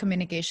CPEC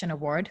Communication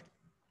Award.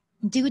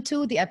 Due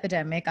to the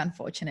epidemic,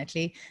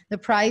 unfortunately, the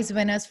prize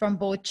winners from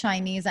both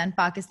Chinese and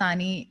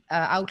Pakistani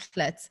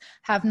outlets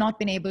have not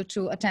been able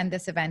to attend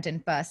this event in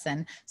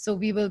person. So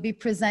we will be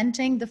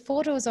presenting the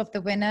photos of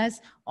the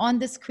winners on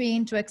the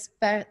screen to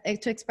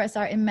express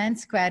our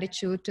immense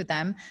gratitude to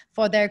them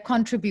for their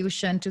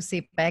contribution to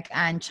CPEC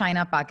and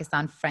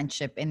China-Pakistan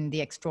friendship in the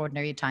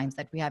extraordinary times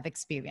that we have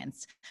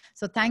experienced.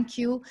 So thank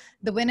you.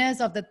 The winners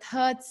of the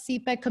third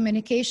CPEC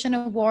Communication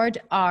Award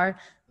are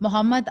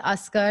Mohammad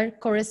Asghar,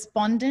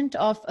 correspondent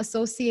of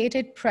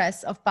Associated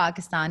Press of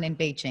Pakistan in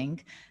Beijing;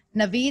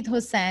 Naveed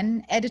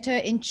Hussain,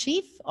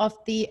 editor-in-chief of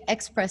the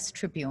Express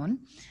Tribune;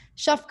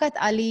 Shafqat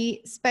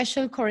Ali,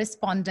 special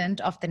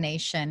correspondent of The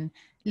Nation;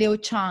 Liu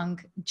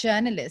Chang,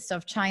 journalist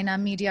of China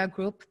Media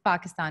Group,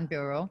 Pakistan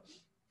Bureau;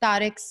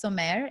 Tariq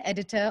Sumer,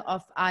 editor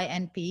of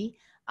INP;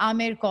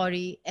 Amir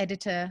Gauri,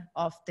 editor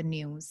of The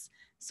News;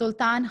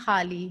 Sultan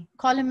Khali,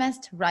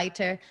 columnist,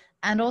 writer,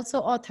 and also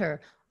author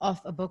of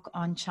a book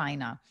on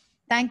China.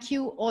 Thank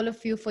you, all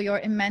of you, for your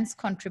immense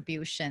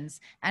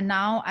contributions. And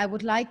now I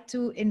would like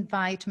to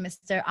invite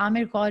Mr.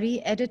 Amir Gauri,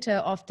 editor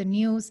of The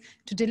News,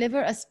 to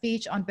deliver a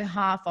speech on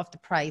behalf of the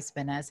prize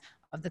winners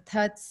of the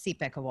third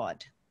CPEC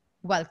Award.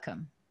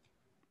 Welcome.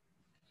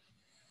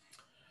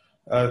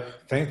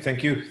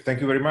 Thank you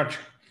very much.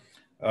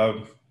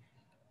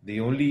 The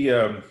only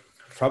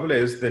trouble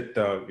is that,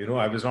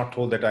 I was not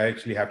told that I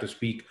actually have to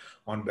speak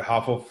on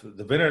behalf of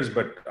the winners,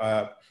 but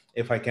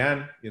if I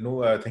can,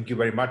 thank you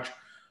very much.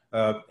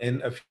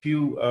 In a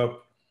few,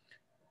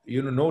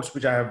 notes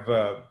which I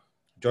have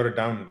jotted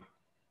down,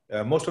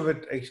 most of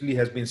it actually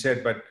has been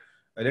said, but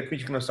let me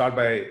kind of start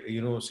by,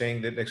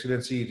 saying that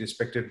Excellency,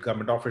 respected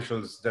government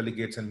officials,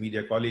 delegates, and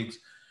media colleagues,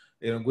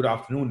 good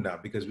afternoon now,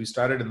 because we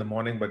started in the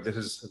morning, but this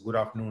is good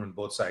afternoon on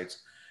both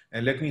sides.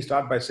 And let me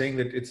start by saying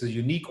that it's a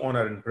unique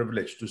honor and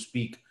privilege to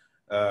speak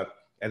at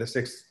the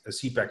 6th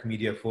CPEC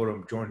Media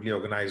Forum, jointly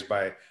organized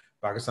by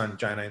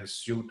Pakistan-China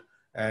Institute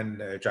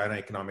and China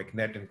Economic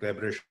Net in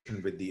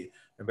collaboration with the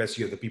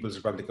Embassy of the People's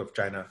Republic of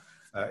China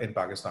in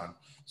Pakistan.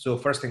 So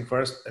first thing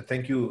first,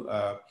 thank you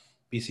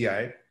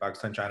PCI,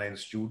 Pakistan-China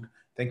Institute,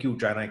 thank you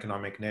China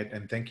Economic Net,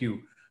 and thank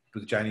you to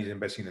the Chinese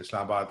Embassy in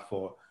Islamabad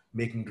for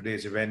making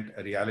today's event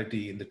a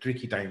reality in the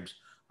tricky times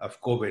of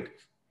COVID.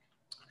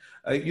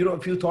 A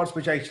few thoughts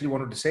which I actually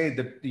wanted to say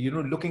that,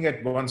 looking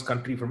at one's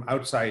country from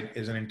outside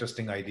is an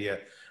interesting idea.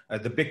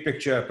 The big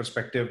picture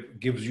perspective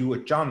gives you a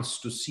chance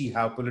to see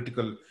how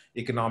political,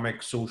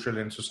 economic, social,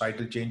 and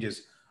societal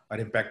changes are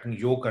impacting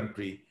your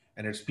country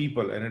and its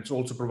people. And it's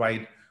also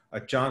provide a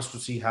chance to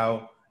see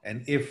how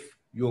and if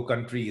your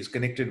country is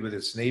connected with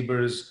its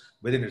neighbors,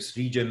 within its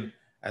region,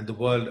 and the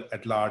world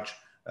at large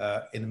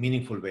in a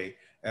meaningful way.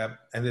 And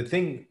the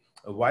thing,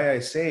 why I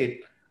say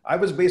it, I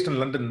was based in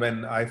London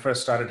when I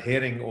first started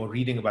hearing or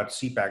reading about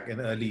CPEC in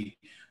early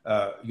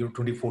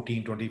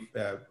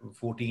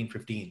 2014,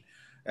 15.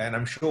 And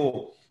I'm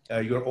sure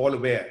you're all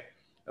aware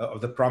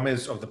of the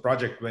promise of the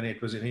project when it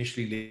was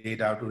initially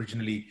laid out,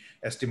 originally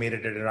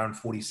estimated at around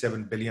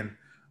 $47 billion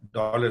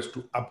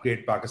to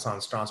upgrade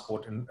Pakistan's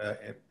transport and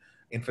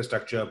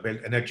infrastructure, build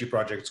energy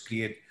projects,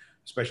 create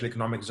special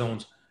economic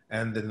zones.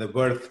 And then the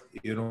worth,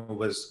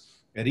 was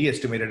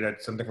re-estimated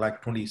at something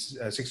like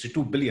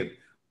 62 billion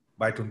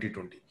by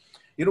 2020.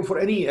 For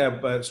any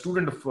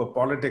student of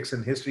politics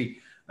and history,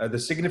 the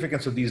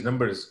significance of these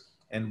numbers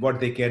and what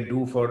they can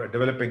do for a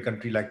developing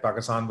country like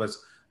Pakistan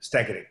was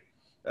staggering.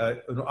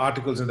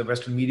 Articles in the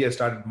Western media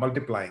started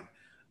multiplying.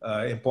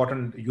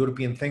 Important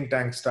European think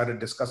tanks started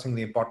discussing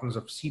the importance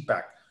of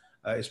CPEC,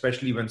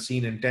 especially when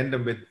seen in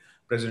tandem with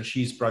President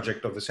Xi's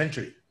project of the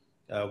century,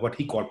 what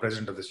he called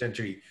President of the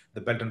Century,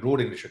 the Belt and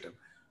Road Initiative.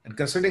 And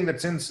considering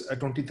that since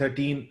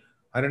 2013,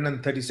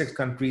 136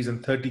 countries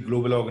and 30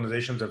 global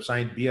organizations have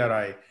signed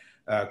BRI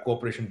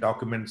cooperation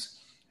documents,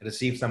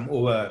 received some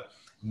over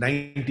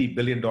 $90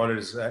 billion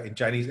in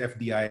Chinese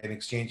FDI and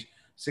exchanged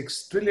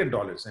 $6 trillion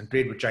in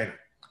trade with China.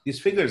 These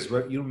figures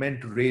were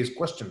meant to raise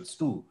questions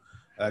too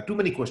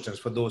many questions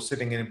for those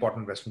sitting in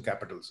important Western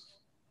capitals.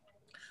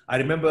 I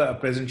remember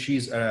President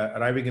Xi's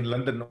arriving in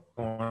London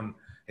on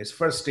his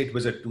first state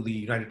visit to the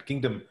United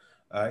Kingdom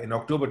in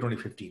October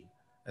 2015.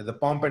 The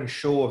pomp and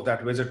show of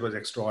that visit was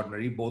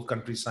extraordinary. Both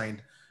countries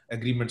signed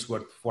agreements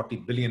worth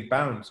 £40 billion.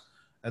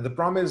 And the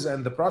promise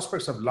and the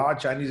prospects of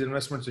large Chinese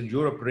investments in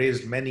Europe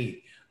raised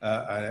many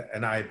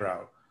an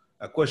eyebrow.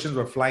 Questions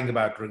were flying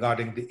about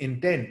regarding the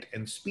intent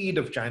and speed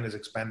of China's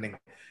expanding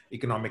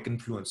economic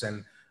influence.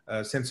 And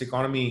since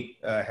economy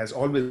has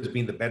always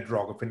been the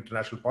bedrock of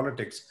international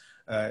politics,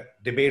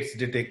 debates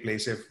did take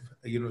place if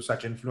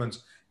such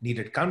influence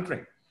needed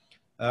countering.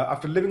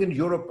 After living in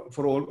Europe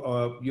for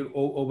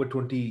over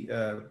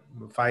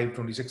 25,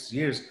 26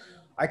 years,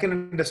 I can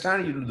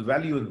understand the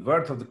value and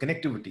worth of the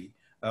connectivity,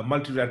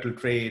 multilateral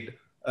trade,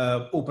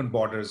 open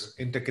borders,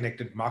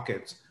 interconnected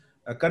markets.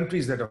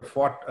 Countries that have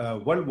fought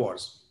world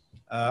wars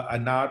are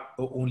not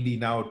only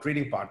now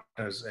trading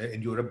partners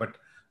in Europe, but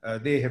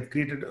they have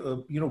created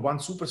one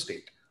super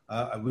state.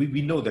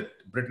 We know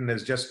that Britain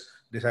has just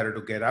decided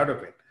to get out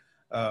of it.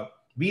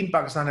 We in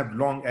Pakistan have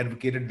long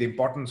advocated the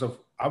importance of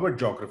our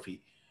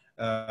geography.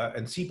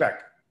 And cpec,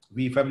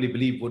 we firmly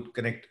believe, would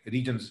connect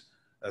regions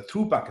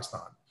through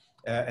Pakistan.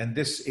 And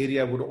this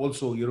area would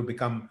also,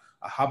 become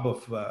a hub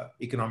of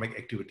economic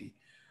activity.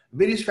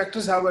 Various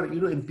factors, however,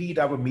 impede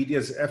our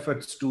media's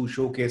efforts to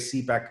showcase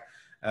cpec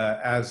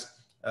as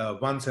a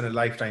once in a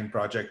lifetime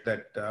project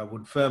that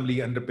would firmly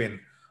underpin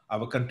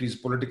our country's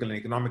political and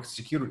economic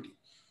security.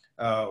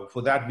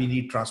 For that, we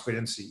need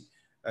transparency.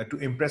 To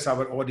impress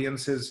our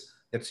audiences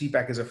that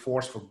cpec is a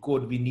force for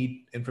good, we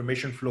need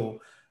information flow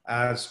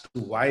as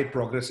to why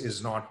progress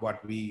is not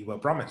what we were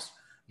promised,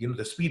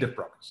 the speed of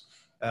progress.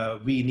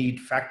 We need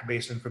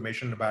fact-based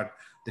information about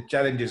the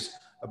challenges.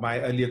 My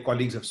earlier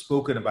colleagues have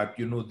spoken about,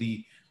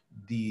 the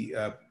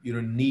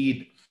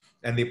need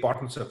and the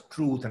importance of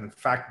truth and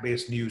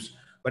fact-based news.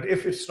 But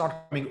if it's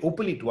not coming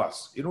openly to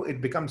us,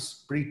 it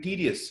becomes pretty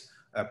tedious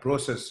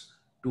process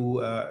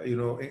to,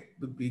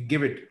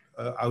 give it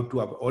out to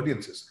our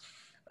audiences.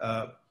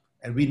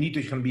 And we need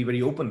to be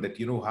very open that,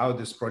 how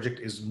this project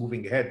is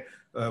moving ahead,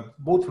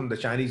 both from the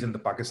Chinese and the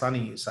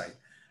Pakistani side.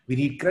 We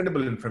need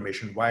credible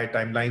information why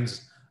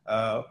timelines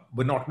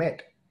were not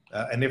met.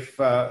 And if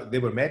they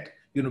were met,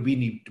 we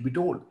need to be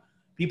told.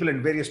 People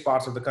in various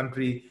parts of the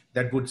country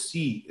that would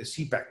see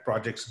cpec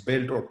projects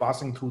built or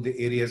passing through the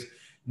areas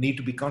need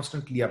to be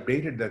constantly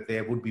updated that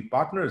there would be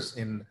partners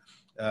in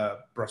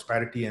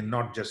prosperity and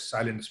not just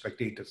silent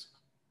spectators.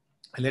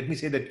 And let me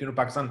say that,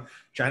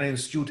 Pakistan-China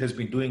Institute has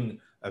been doing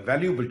a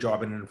valuable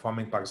job in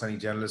informing Pakistani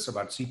journalists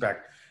about cpec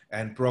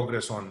and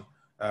progress on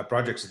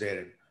projects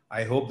therein.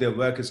 I hope their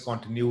work is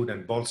continued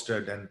and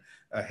bolstered. And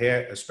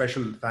here, a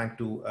special thank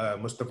to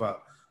Mustafa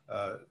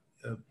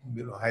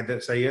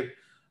Haider Sayed.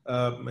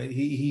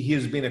 He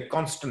has been a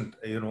constant,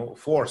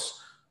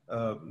 force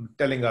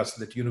telling us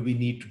that, we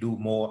need to do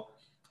more.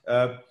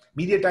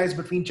 Media ties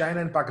between China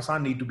and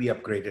Pakistan need to be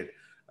upgraded.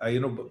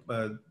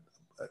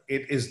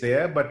 It is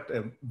there, but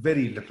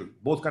very little.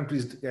 Both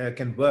countries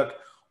can work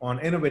on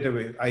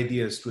innovative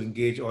ideas to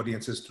engage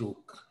audiences through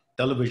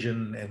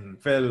television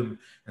and film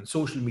and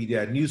social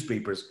media and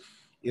newspapers.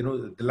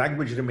 The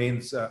language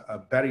remains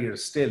a barrier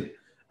still.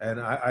 And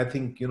I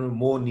think,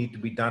 more need to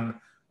be done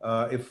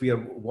if we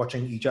are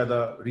watching each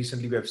other.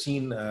 Recently, we have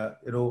seen,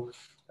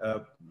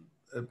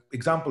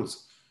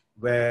 examples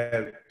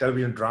where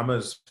television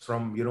dramas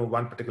from,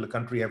 one particular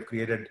country have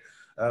created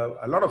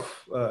a lot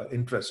of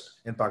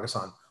interest in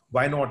Pakistan.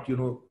 Why not,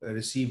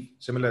 receive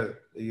similar,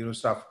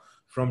 stuff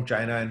from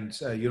China and,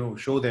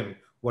 show them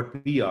what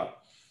we are.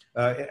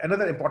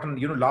 Another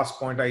important, last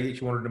point I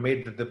actually wanted to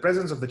make, that the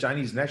presence of the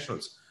Chinese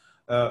nationals,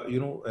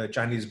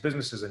 Chinese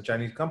businesses and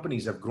Chinese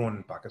companies have grown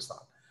in Pakistan.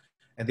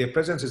 And their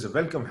presence is a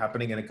welcome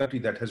happening in a country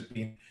that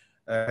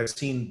has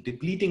seen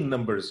depleting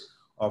numbers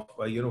of,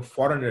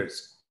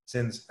 foreigners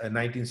since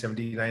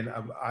 1979.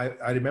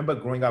 I remember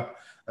growing up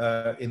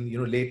in,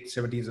 late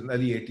 70s and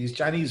early 80s,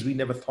 Chinese, we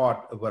never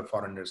thought were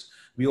foreigners.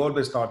 We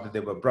always thought that they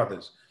were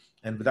brothers.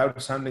 And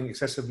without sounding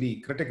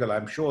excessively critical,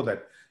 I'm sure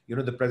that,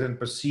 the present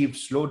perceived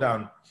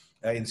slowdown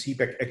in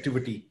cpec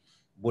activity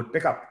would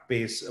pick up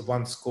pace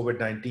once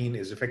COVID-19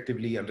 is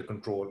effectively under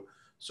control.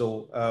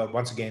 So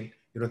once again,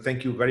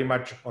 thank you very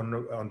much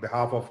on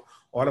behalf of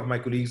all of my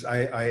colleagues.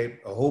 I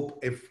hope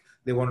if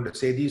they wanted to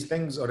say these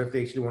things, or if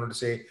they actually wanted to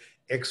say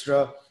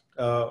extra,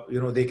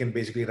 they can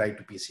basically write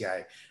to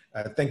PCI.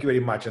 Thank you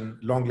very much,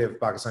 and long live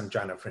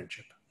Pakistan-China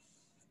friendship.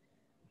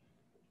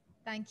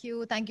 Thank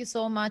you. Thank you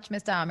so much,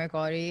 Mr. Amir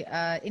Gauri.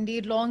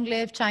 Indeed, long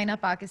live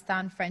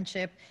China-Pakistan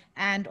friendship,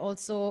 and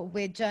also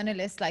with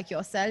journalists like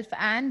yourself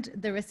and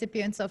the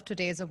recipients of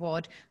today's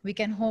award, we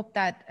can hope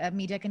that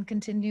media can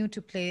continue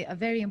to play a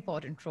very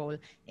important role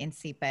in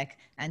cpec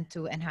and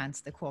to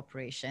enhance the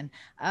cooperation.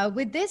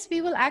 With this,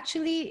 we will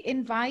actually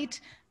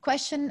invite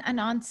question and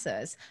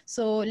answers.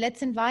 So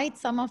let's invite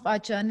some of our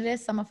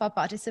journalists, some of our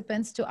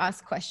participants to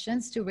ask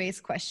questions, to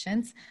raise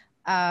questions.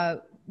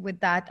 With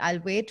that, I'll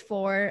wait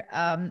for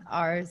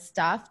our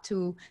staff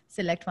to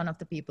select one of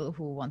the people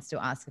who wants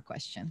to ask a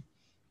question.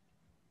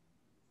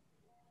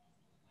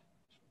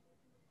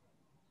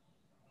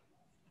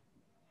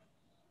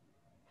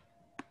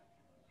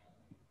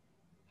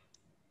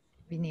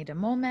 We need a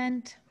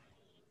moment.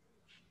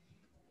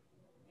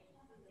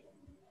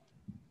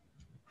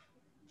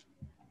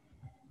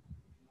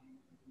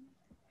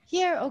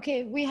 Here,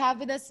 okay, we have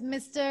with us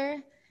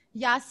Mr.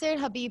 Yasir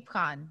Habib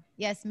Khan.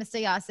 Yes,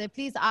 Mr. Yasir,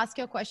 please ask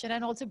your question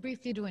and also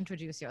briefly do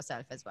introduce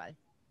yourself as well.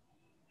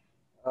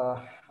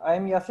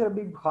 I'm Yasir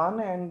Habib Khan,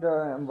 and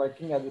I'm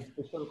working as a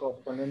special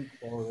correspondent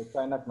for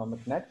China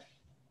Economic Net.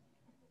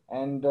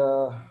 And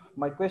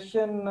my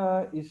question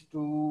is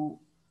to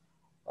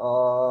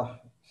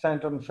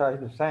Senator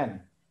Shahid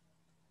Hussain.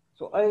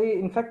 So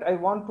in fact, I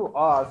want to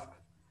ask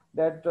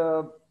that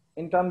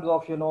in terms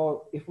of,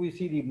 if we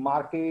see the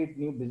market,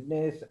 new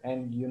business,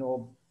 and,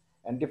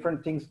 and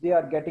different things, they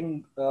are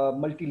getting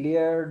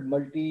multi-layered,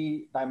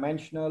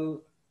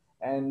 multi-dimensional,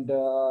 and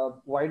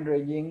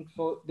wide-ranging.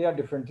 So they are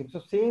different things.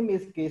 So same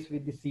is case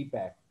with the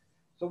cpec.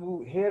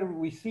 So here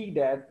we see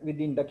that with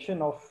the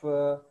induction of,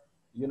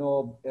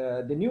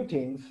 the new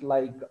things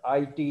like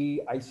IT,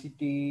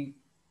 ICT,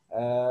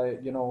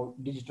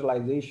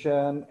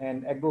 digitalization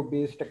and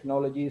agro-based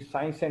technology,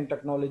 science and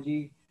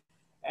technology.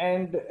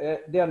 And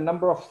there are a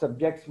number of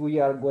subjects we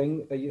are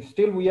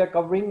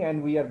covering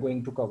and we are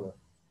going to cover.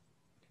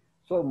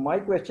 So my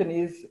question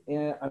is,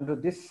 under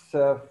this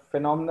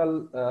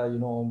phenomenal,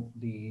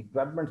 the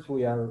developments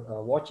we are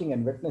watching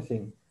and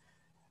witnessing,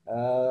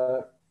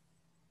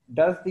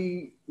 does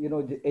a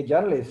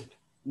journalist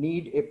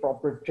need a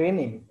proper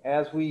training,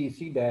 as we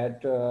see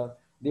that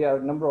there are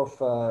a number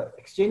of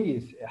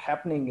exchanges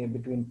happening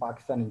between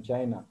Pakistan and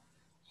China?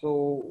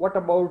 So what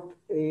about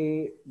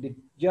the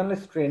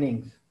journalist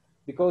trainings?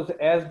 Because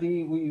as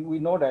we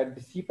know that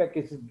the CPEC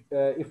is,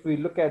 if we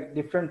look at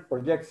different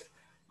projects,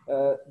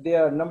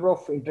 there are a number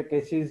of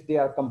intricacies, they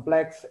are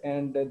complex,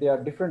 and there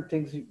are different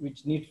things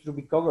which needs to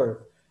be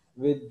covered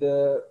with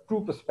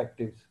true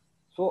perspectives.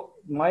 So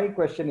my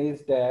question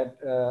is that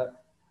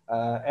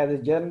as a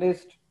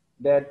journalist,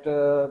 that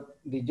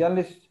the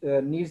journalist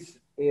needs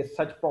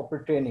such proper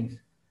trainings.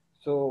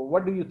 So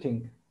what do you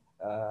think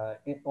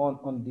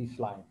on this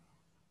line?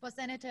 For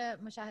Senator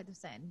Mushahid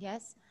Hussain,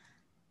 yes?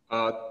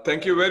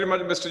 Thank you very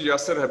much, Mr.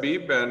 Yasser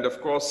Habib. And of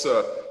course,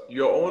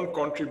 your own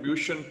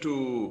contribution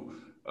to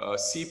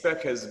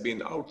cpec has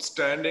been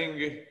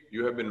outstanding.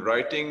 You have been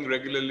writing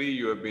regularly,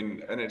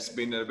 and it's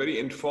been a very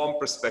informed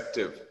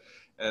perspective.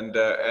 And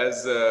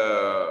as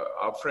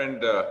our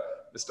friend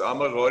Mr.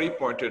 Amar Ghauri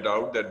pointed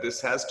out, that this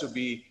has to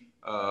be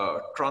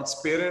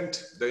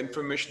transparent, the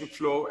information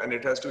flow, and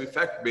it has to be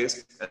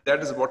fact-based, and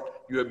that is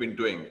what you have been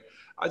doing.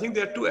 I think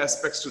there are two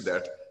aspects to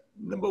that.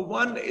 Number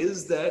one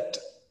is that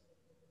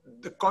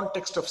the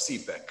context of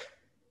cpec.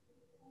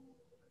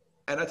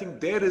 And I think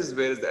there is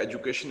where the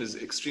education is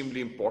extremely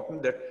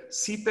important, that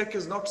cpec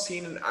is not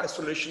seen in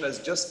isolation as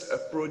just a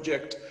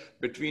project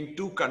between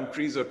two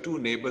countries or two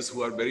neighbors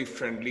who are very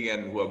friendly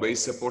and who are very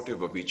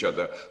supportive of each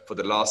other for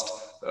the last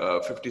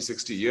 50,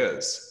 60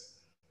 years.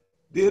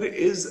 There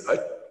is a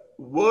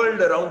world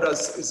around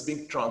us is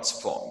being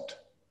transformed.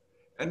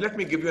 And let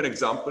me give you an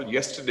example.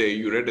 Yesterday,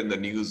 you read in the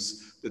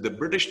news that the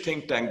British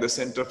think tank, the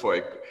Center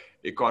for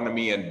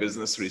Economy and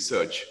Business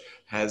Research,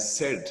 has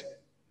said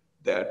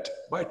that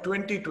by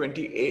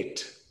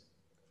 2028,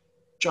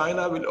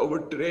 China will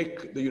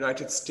overtake the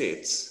United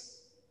States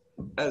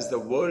as the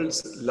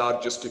world's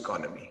largest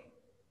economy.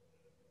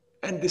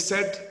 And they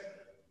said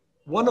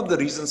one of the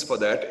reasons for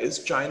that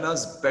is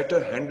China's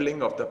better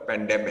handling of the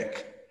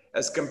pandemic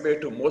as compared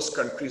to most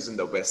countries in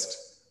the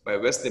West. By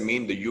West, they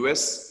mean the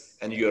US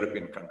and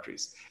European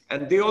countries.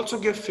 And they also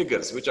give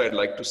figures, which I'd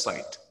like to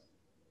cite,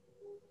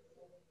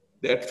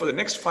 that for the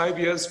next 5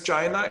 years,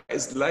 China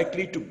is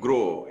likely to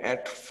grow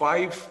at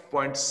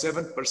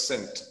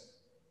 5.7%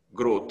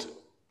 growth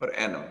per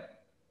annum,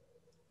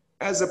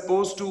 as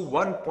opposed to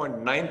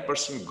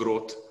 1.9%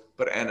 growth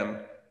per annum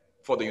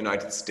for the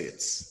United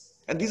States.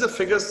 And these are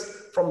figures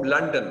from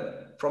London,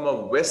 from a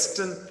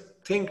Western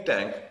think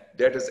tank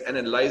that has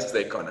analyzed the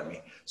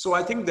economy. So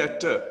I think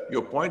that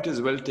your point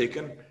is well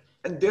taken.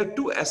 And there are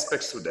two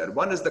aspects to that.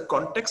 One is the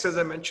context, as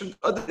I mentioned,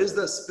 other is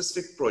the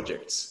specific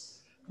projects.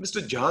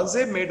 Mr.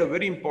 Jahanzeb made a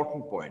very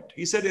important point.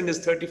 He said in his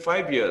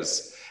 35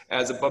 years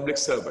as a public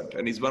servant,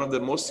 and he's one of the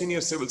most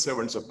senior civil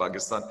servants of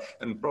Pakistan,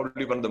 and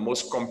probably one of the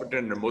most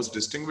competent and most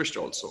distinguished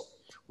also,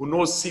 who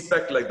knows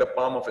CPEC like the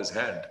palm of his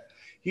hand.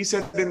 He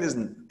said in his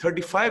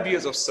 35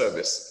 years of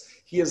service,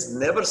 he has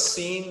never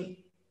seen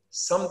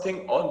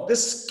something on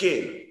this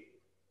scale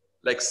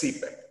like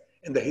CPEC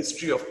in the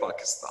history of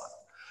Pakistan.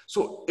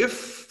 So if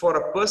for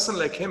a person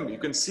like him, you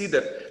can see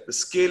that the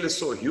scale is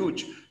so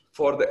huge,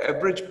 for the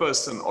average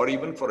person or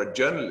even for a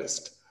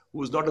journalist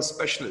who is not a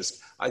specialist,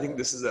 I think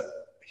this is a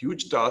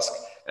huge task.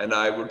 And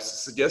I would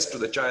suggest to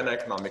the China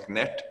Economic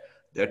Net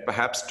that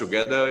perhaps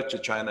together the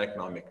China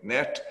Economic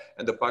Net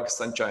and the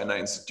Pakistan-China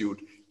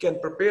Institute can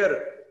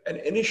prepare an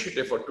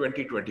initiative for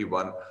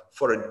 2021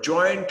 for a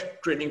joint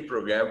training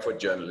program for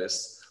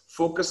journalists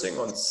focusing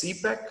on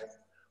CPEC,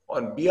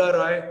 on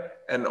BRI,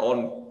 and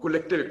on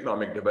collective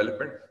economic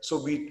development.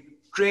 So we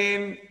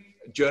train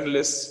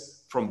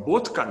journalists from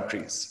both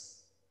countries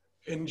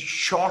in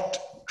short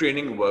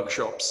training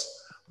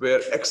workshops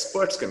where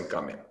experts can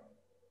come in.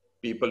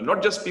 People,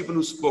 not just people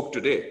who spoke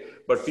today,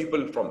 but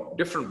people from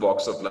different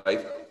walks of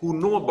life who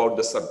know about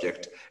the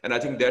subject. And I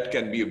think that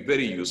can be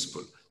very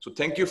useful. So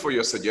thank you for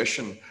your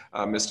suggestion,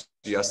 Mr.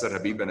 Yasser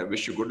Habib, and I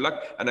wish you good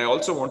luck. And I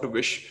also want to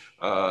wish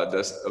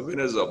the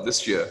winners of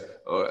this year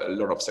a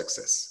lot of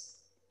success.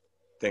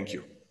 Thank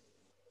you.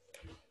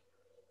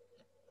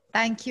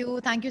 Thank you.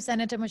 Thank you,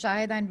 Senator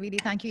Mushahid, and really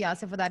thank you,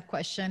 Yasser, for that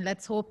question.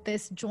 Let's hope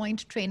this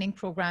joint training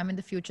program in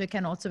the future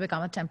can also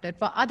become a template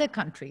for other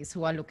countries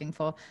who are looking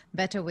for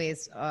better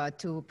ways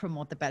to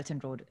promote the Belt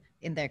and Road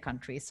in their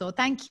countries. So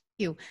thank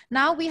you.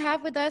 Now we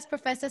have with us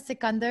Professor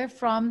Sikandar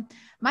from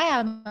my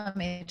alma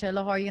mater,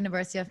 Lahore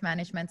University of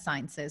Management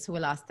Sciences, who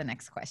will ask the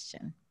next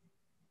question.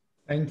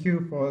 Thank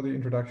you for the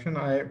introduction.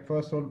 I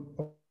first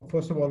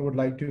of all would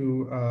like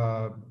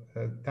to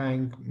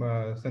thank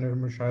Senator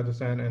Mushahid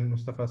Hussain and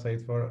Mustafa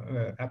Saeed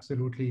for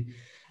absolutely,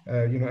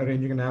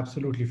 arranging an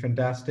absolutely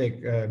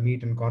fantastic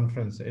meet and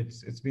conference.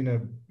 It's been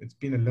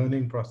a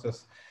learning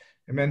process,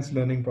 immense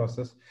learning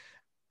process.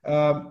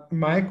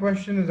 My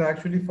question is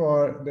actually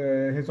for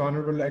His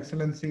Honorable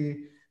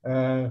Excellency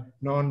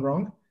Non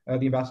Wrong,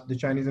 the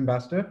Chinese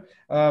ambassador.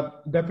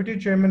 Deputy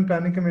Chairman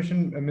Planning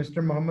Commission,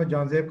 Mr. Mohammad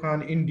Janzeb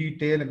Khan, in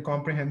detail and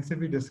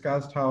comprehensively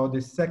discussed how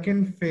the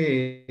second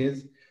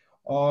phase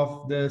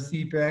of the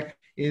cpec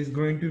is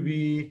going to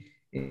be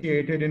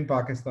initiated in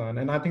Pakistan,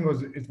 and I think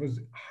it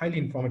was highly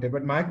informative.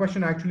 But my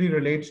question actually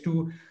relates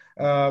to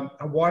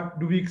what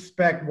do we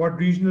expect? What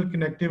regional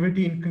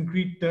connectivity in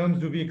concrete terms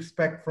do we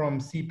expect from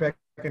cpec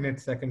in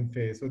its second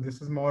phase? So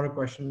this is more a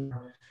question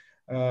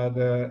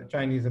the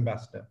Chinese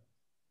ambassador.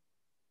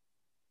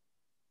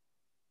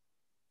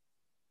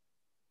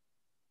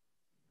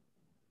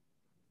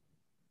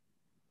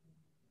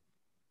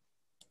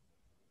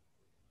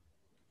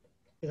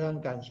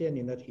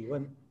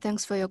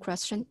 Thanks for your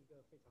question.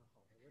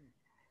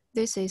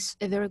 This is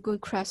a very good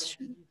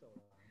question.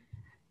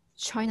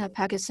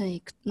 China-Pakistan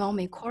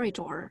Economic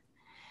Corridor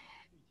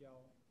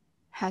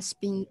has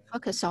been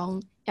focused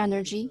on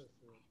energy,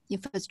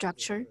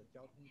 infrastructure,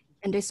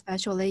 and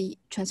especially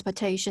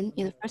transportation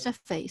in the first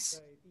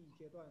phase.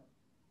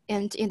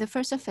 And in the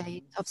first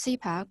phase of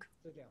cpec,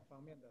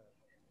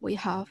 we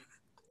have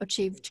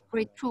achieved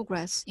great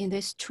progress in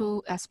these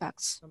two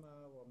aspects.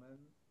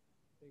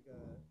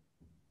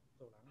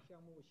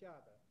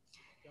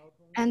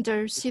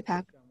 Under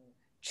cpec,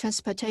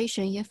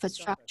 transportation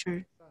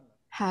infrastructure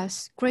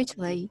has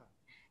greatly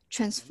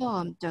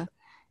transformed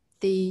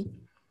the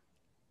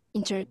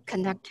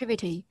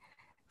interconnectivity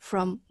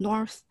from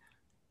north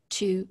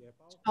to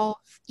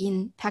south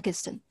in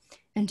Pakistan,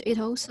 and it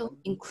also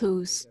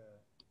includes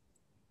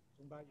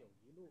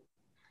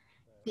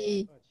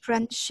the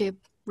friendship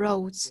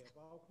roads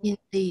in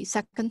the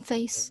second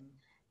phase,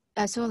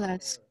 as well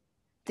as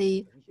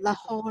the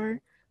Lahore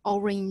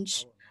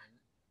Orange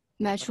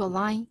metro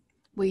line,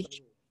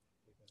 which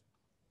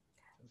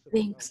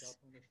links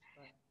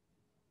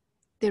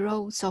the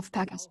roads of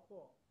Pakistan.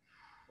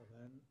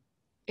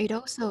 It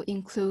also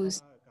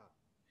includes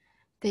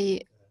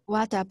the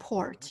Wada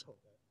port.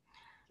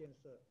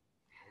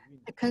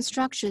 The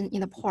construction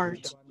in the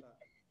port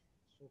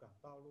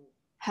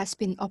has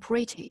been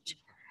operated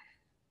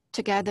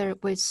together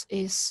with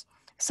its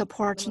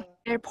supporting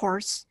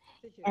airports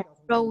and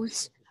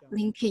roads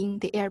linking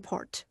the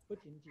airport.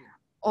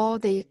 All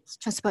the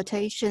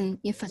transportation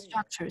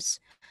infrastructures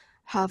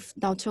have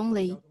not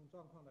only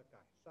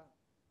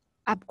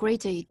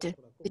upgraded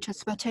the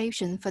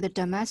transportation for the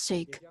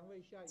domestic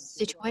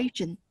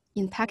situation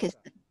in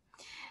Pakistan,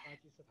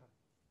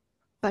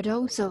 but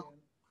also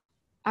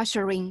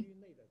ushering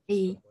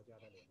a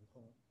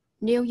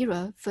new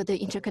era for the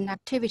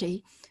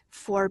interconnectivity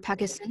for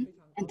Pakistan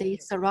and the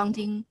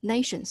surrounding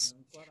nations.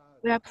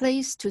 We are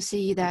pleased to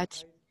see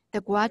that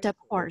the Gwadar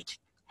port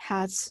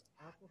has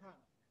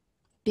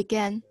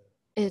began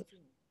its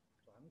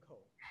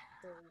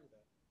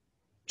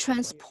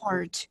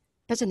transport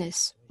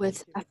business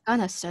with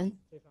Afghanistan.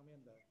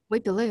 We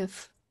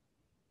believe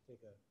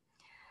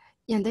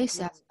in this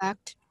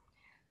aspect,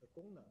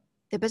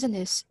 the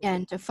business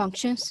and the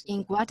functions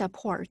in Gwadar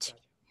port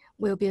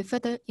will be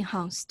further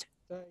enhanced.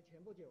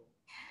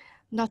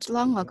 Not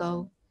long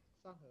ago,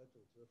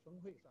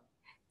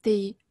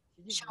 the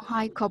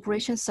Shanghai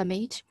Cooperation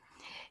Summit,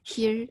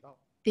 here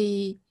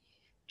the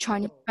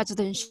Chinese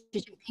President Xi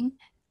Jinping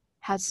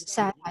has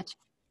said that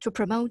to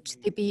promote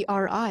the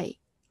BRI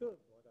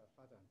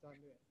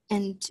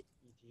and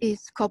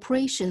its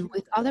cooperation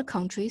with other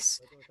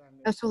countries,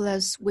 as well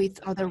as with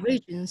other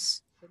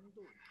regions,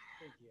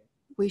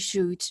 we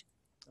should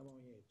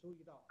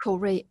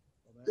correlate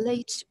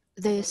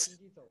these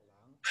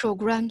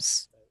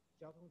programs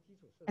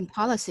and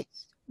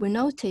policies. We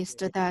noticed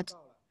that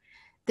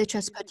the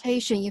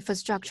transportation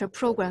infrastructure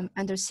program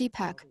under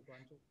cpec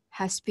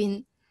has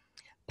been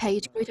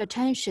paid great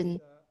attention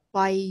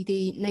by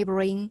the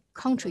neighboring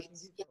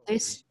countries in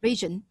this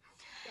region.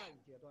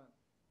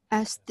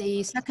 As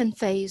the second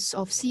phase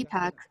of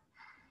cpec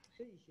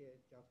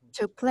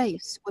took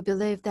place, we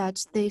believe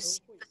that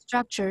this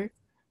structure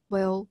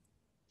will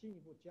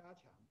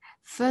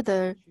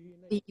further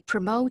be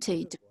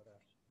promoted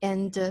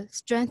and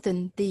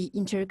strengthen the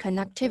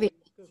interconnectivity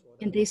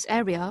in this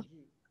area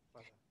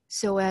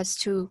so as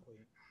to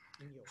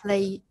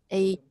play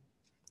an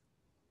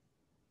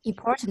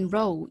important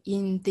role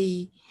in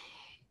the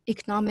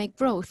economic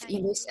growth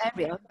in this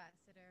area.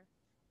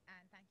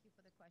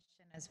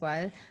 As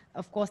well.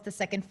 Of course, the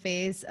second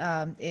phase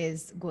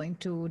is going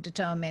to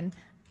determine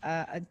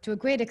to a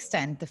great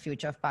extent the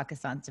future of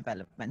Pakistan's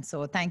development.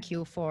 So thank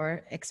you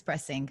for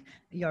expressing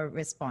your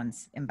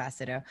response,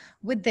 Ambassador.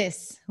 With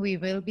this, we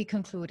will be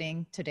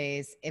concluding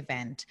today's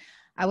event.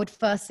 I would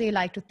firstly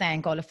like to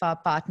thank all of our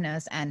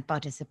partners and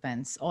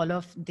participants, all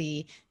of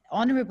the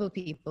honorable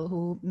people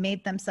who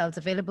made themselves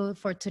available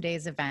for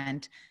today's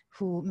event,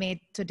 who made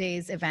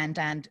today's event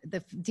and the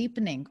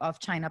deepening of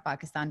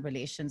China-Pakistan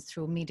relations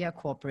through media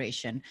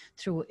cooperation,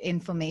 through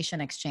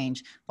information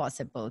exchange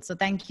possible. So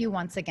thank you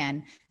once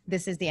again.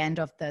 This is the end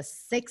of the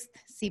 6th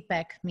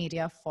CPEC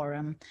Media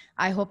Forum.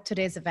 I hope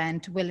today's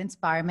event will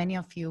inspire many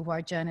of you who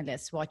are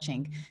journalists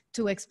watching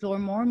to explore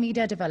more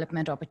media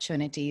development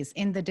opportunities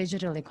in the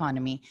digital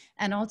economy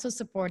and also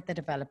support the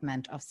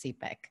development of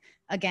CPEC.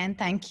 Again,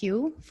 thank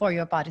you for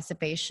your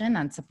participation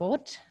and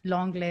support.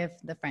 Long live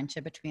the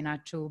friendship between our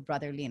two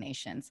brotherly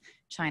nations,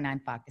 China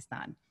and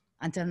Pakistan.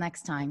 Until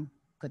next time,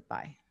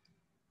 goodbye.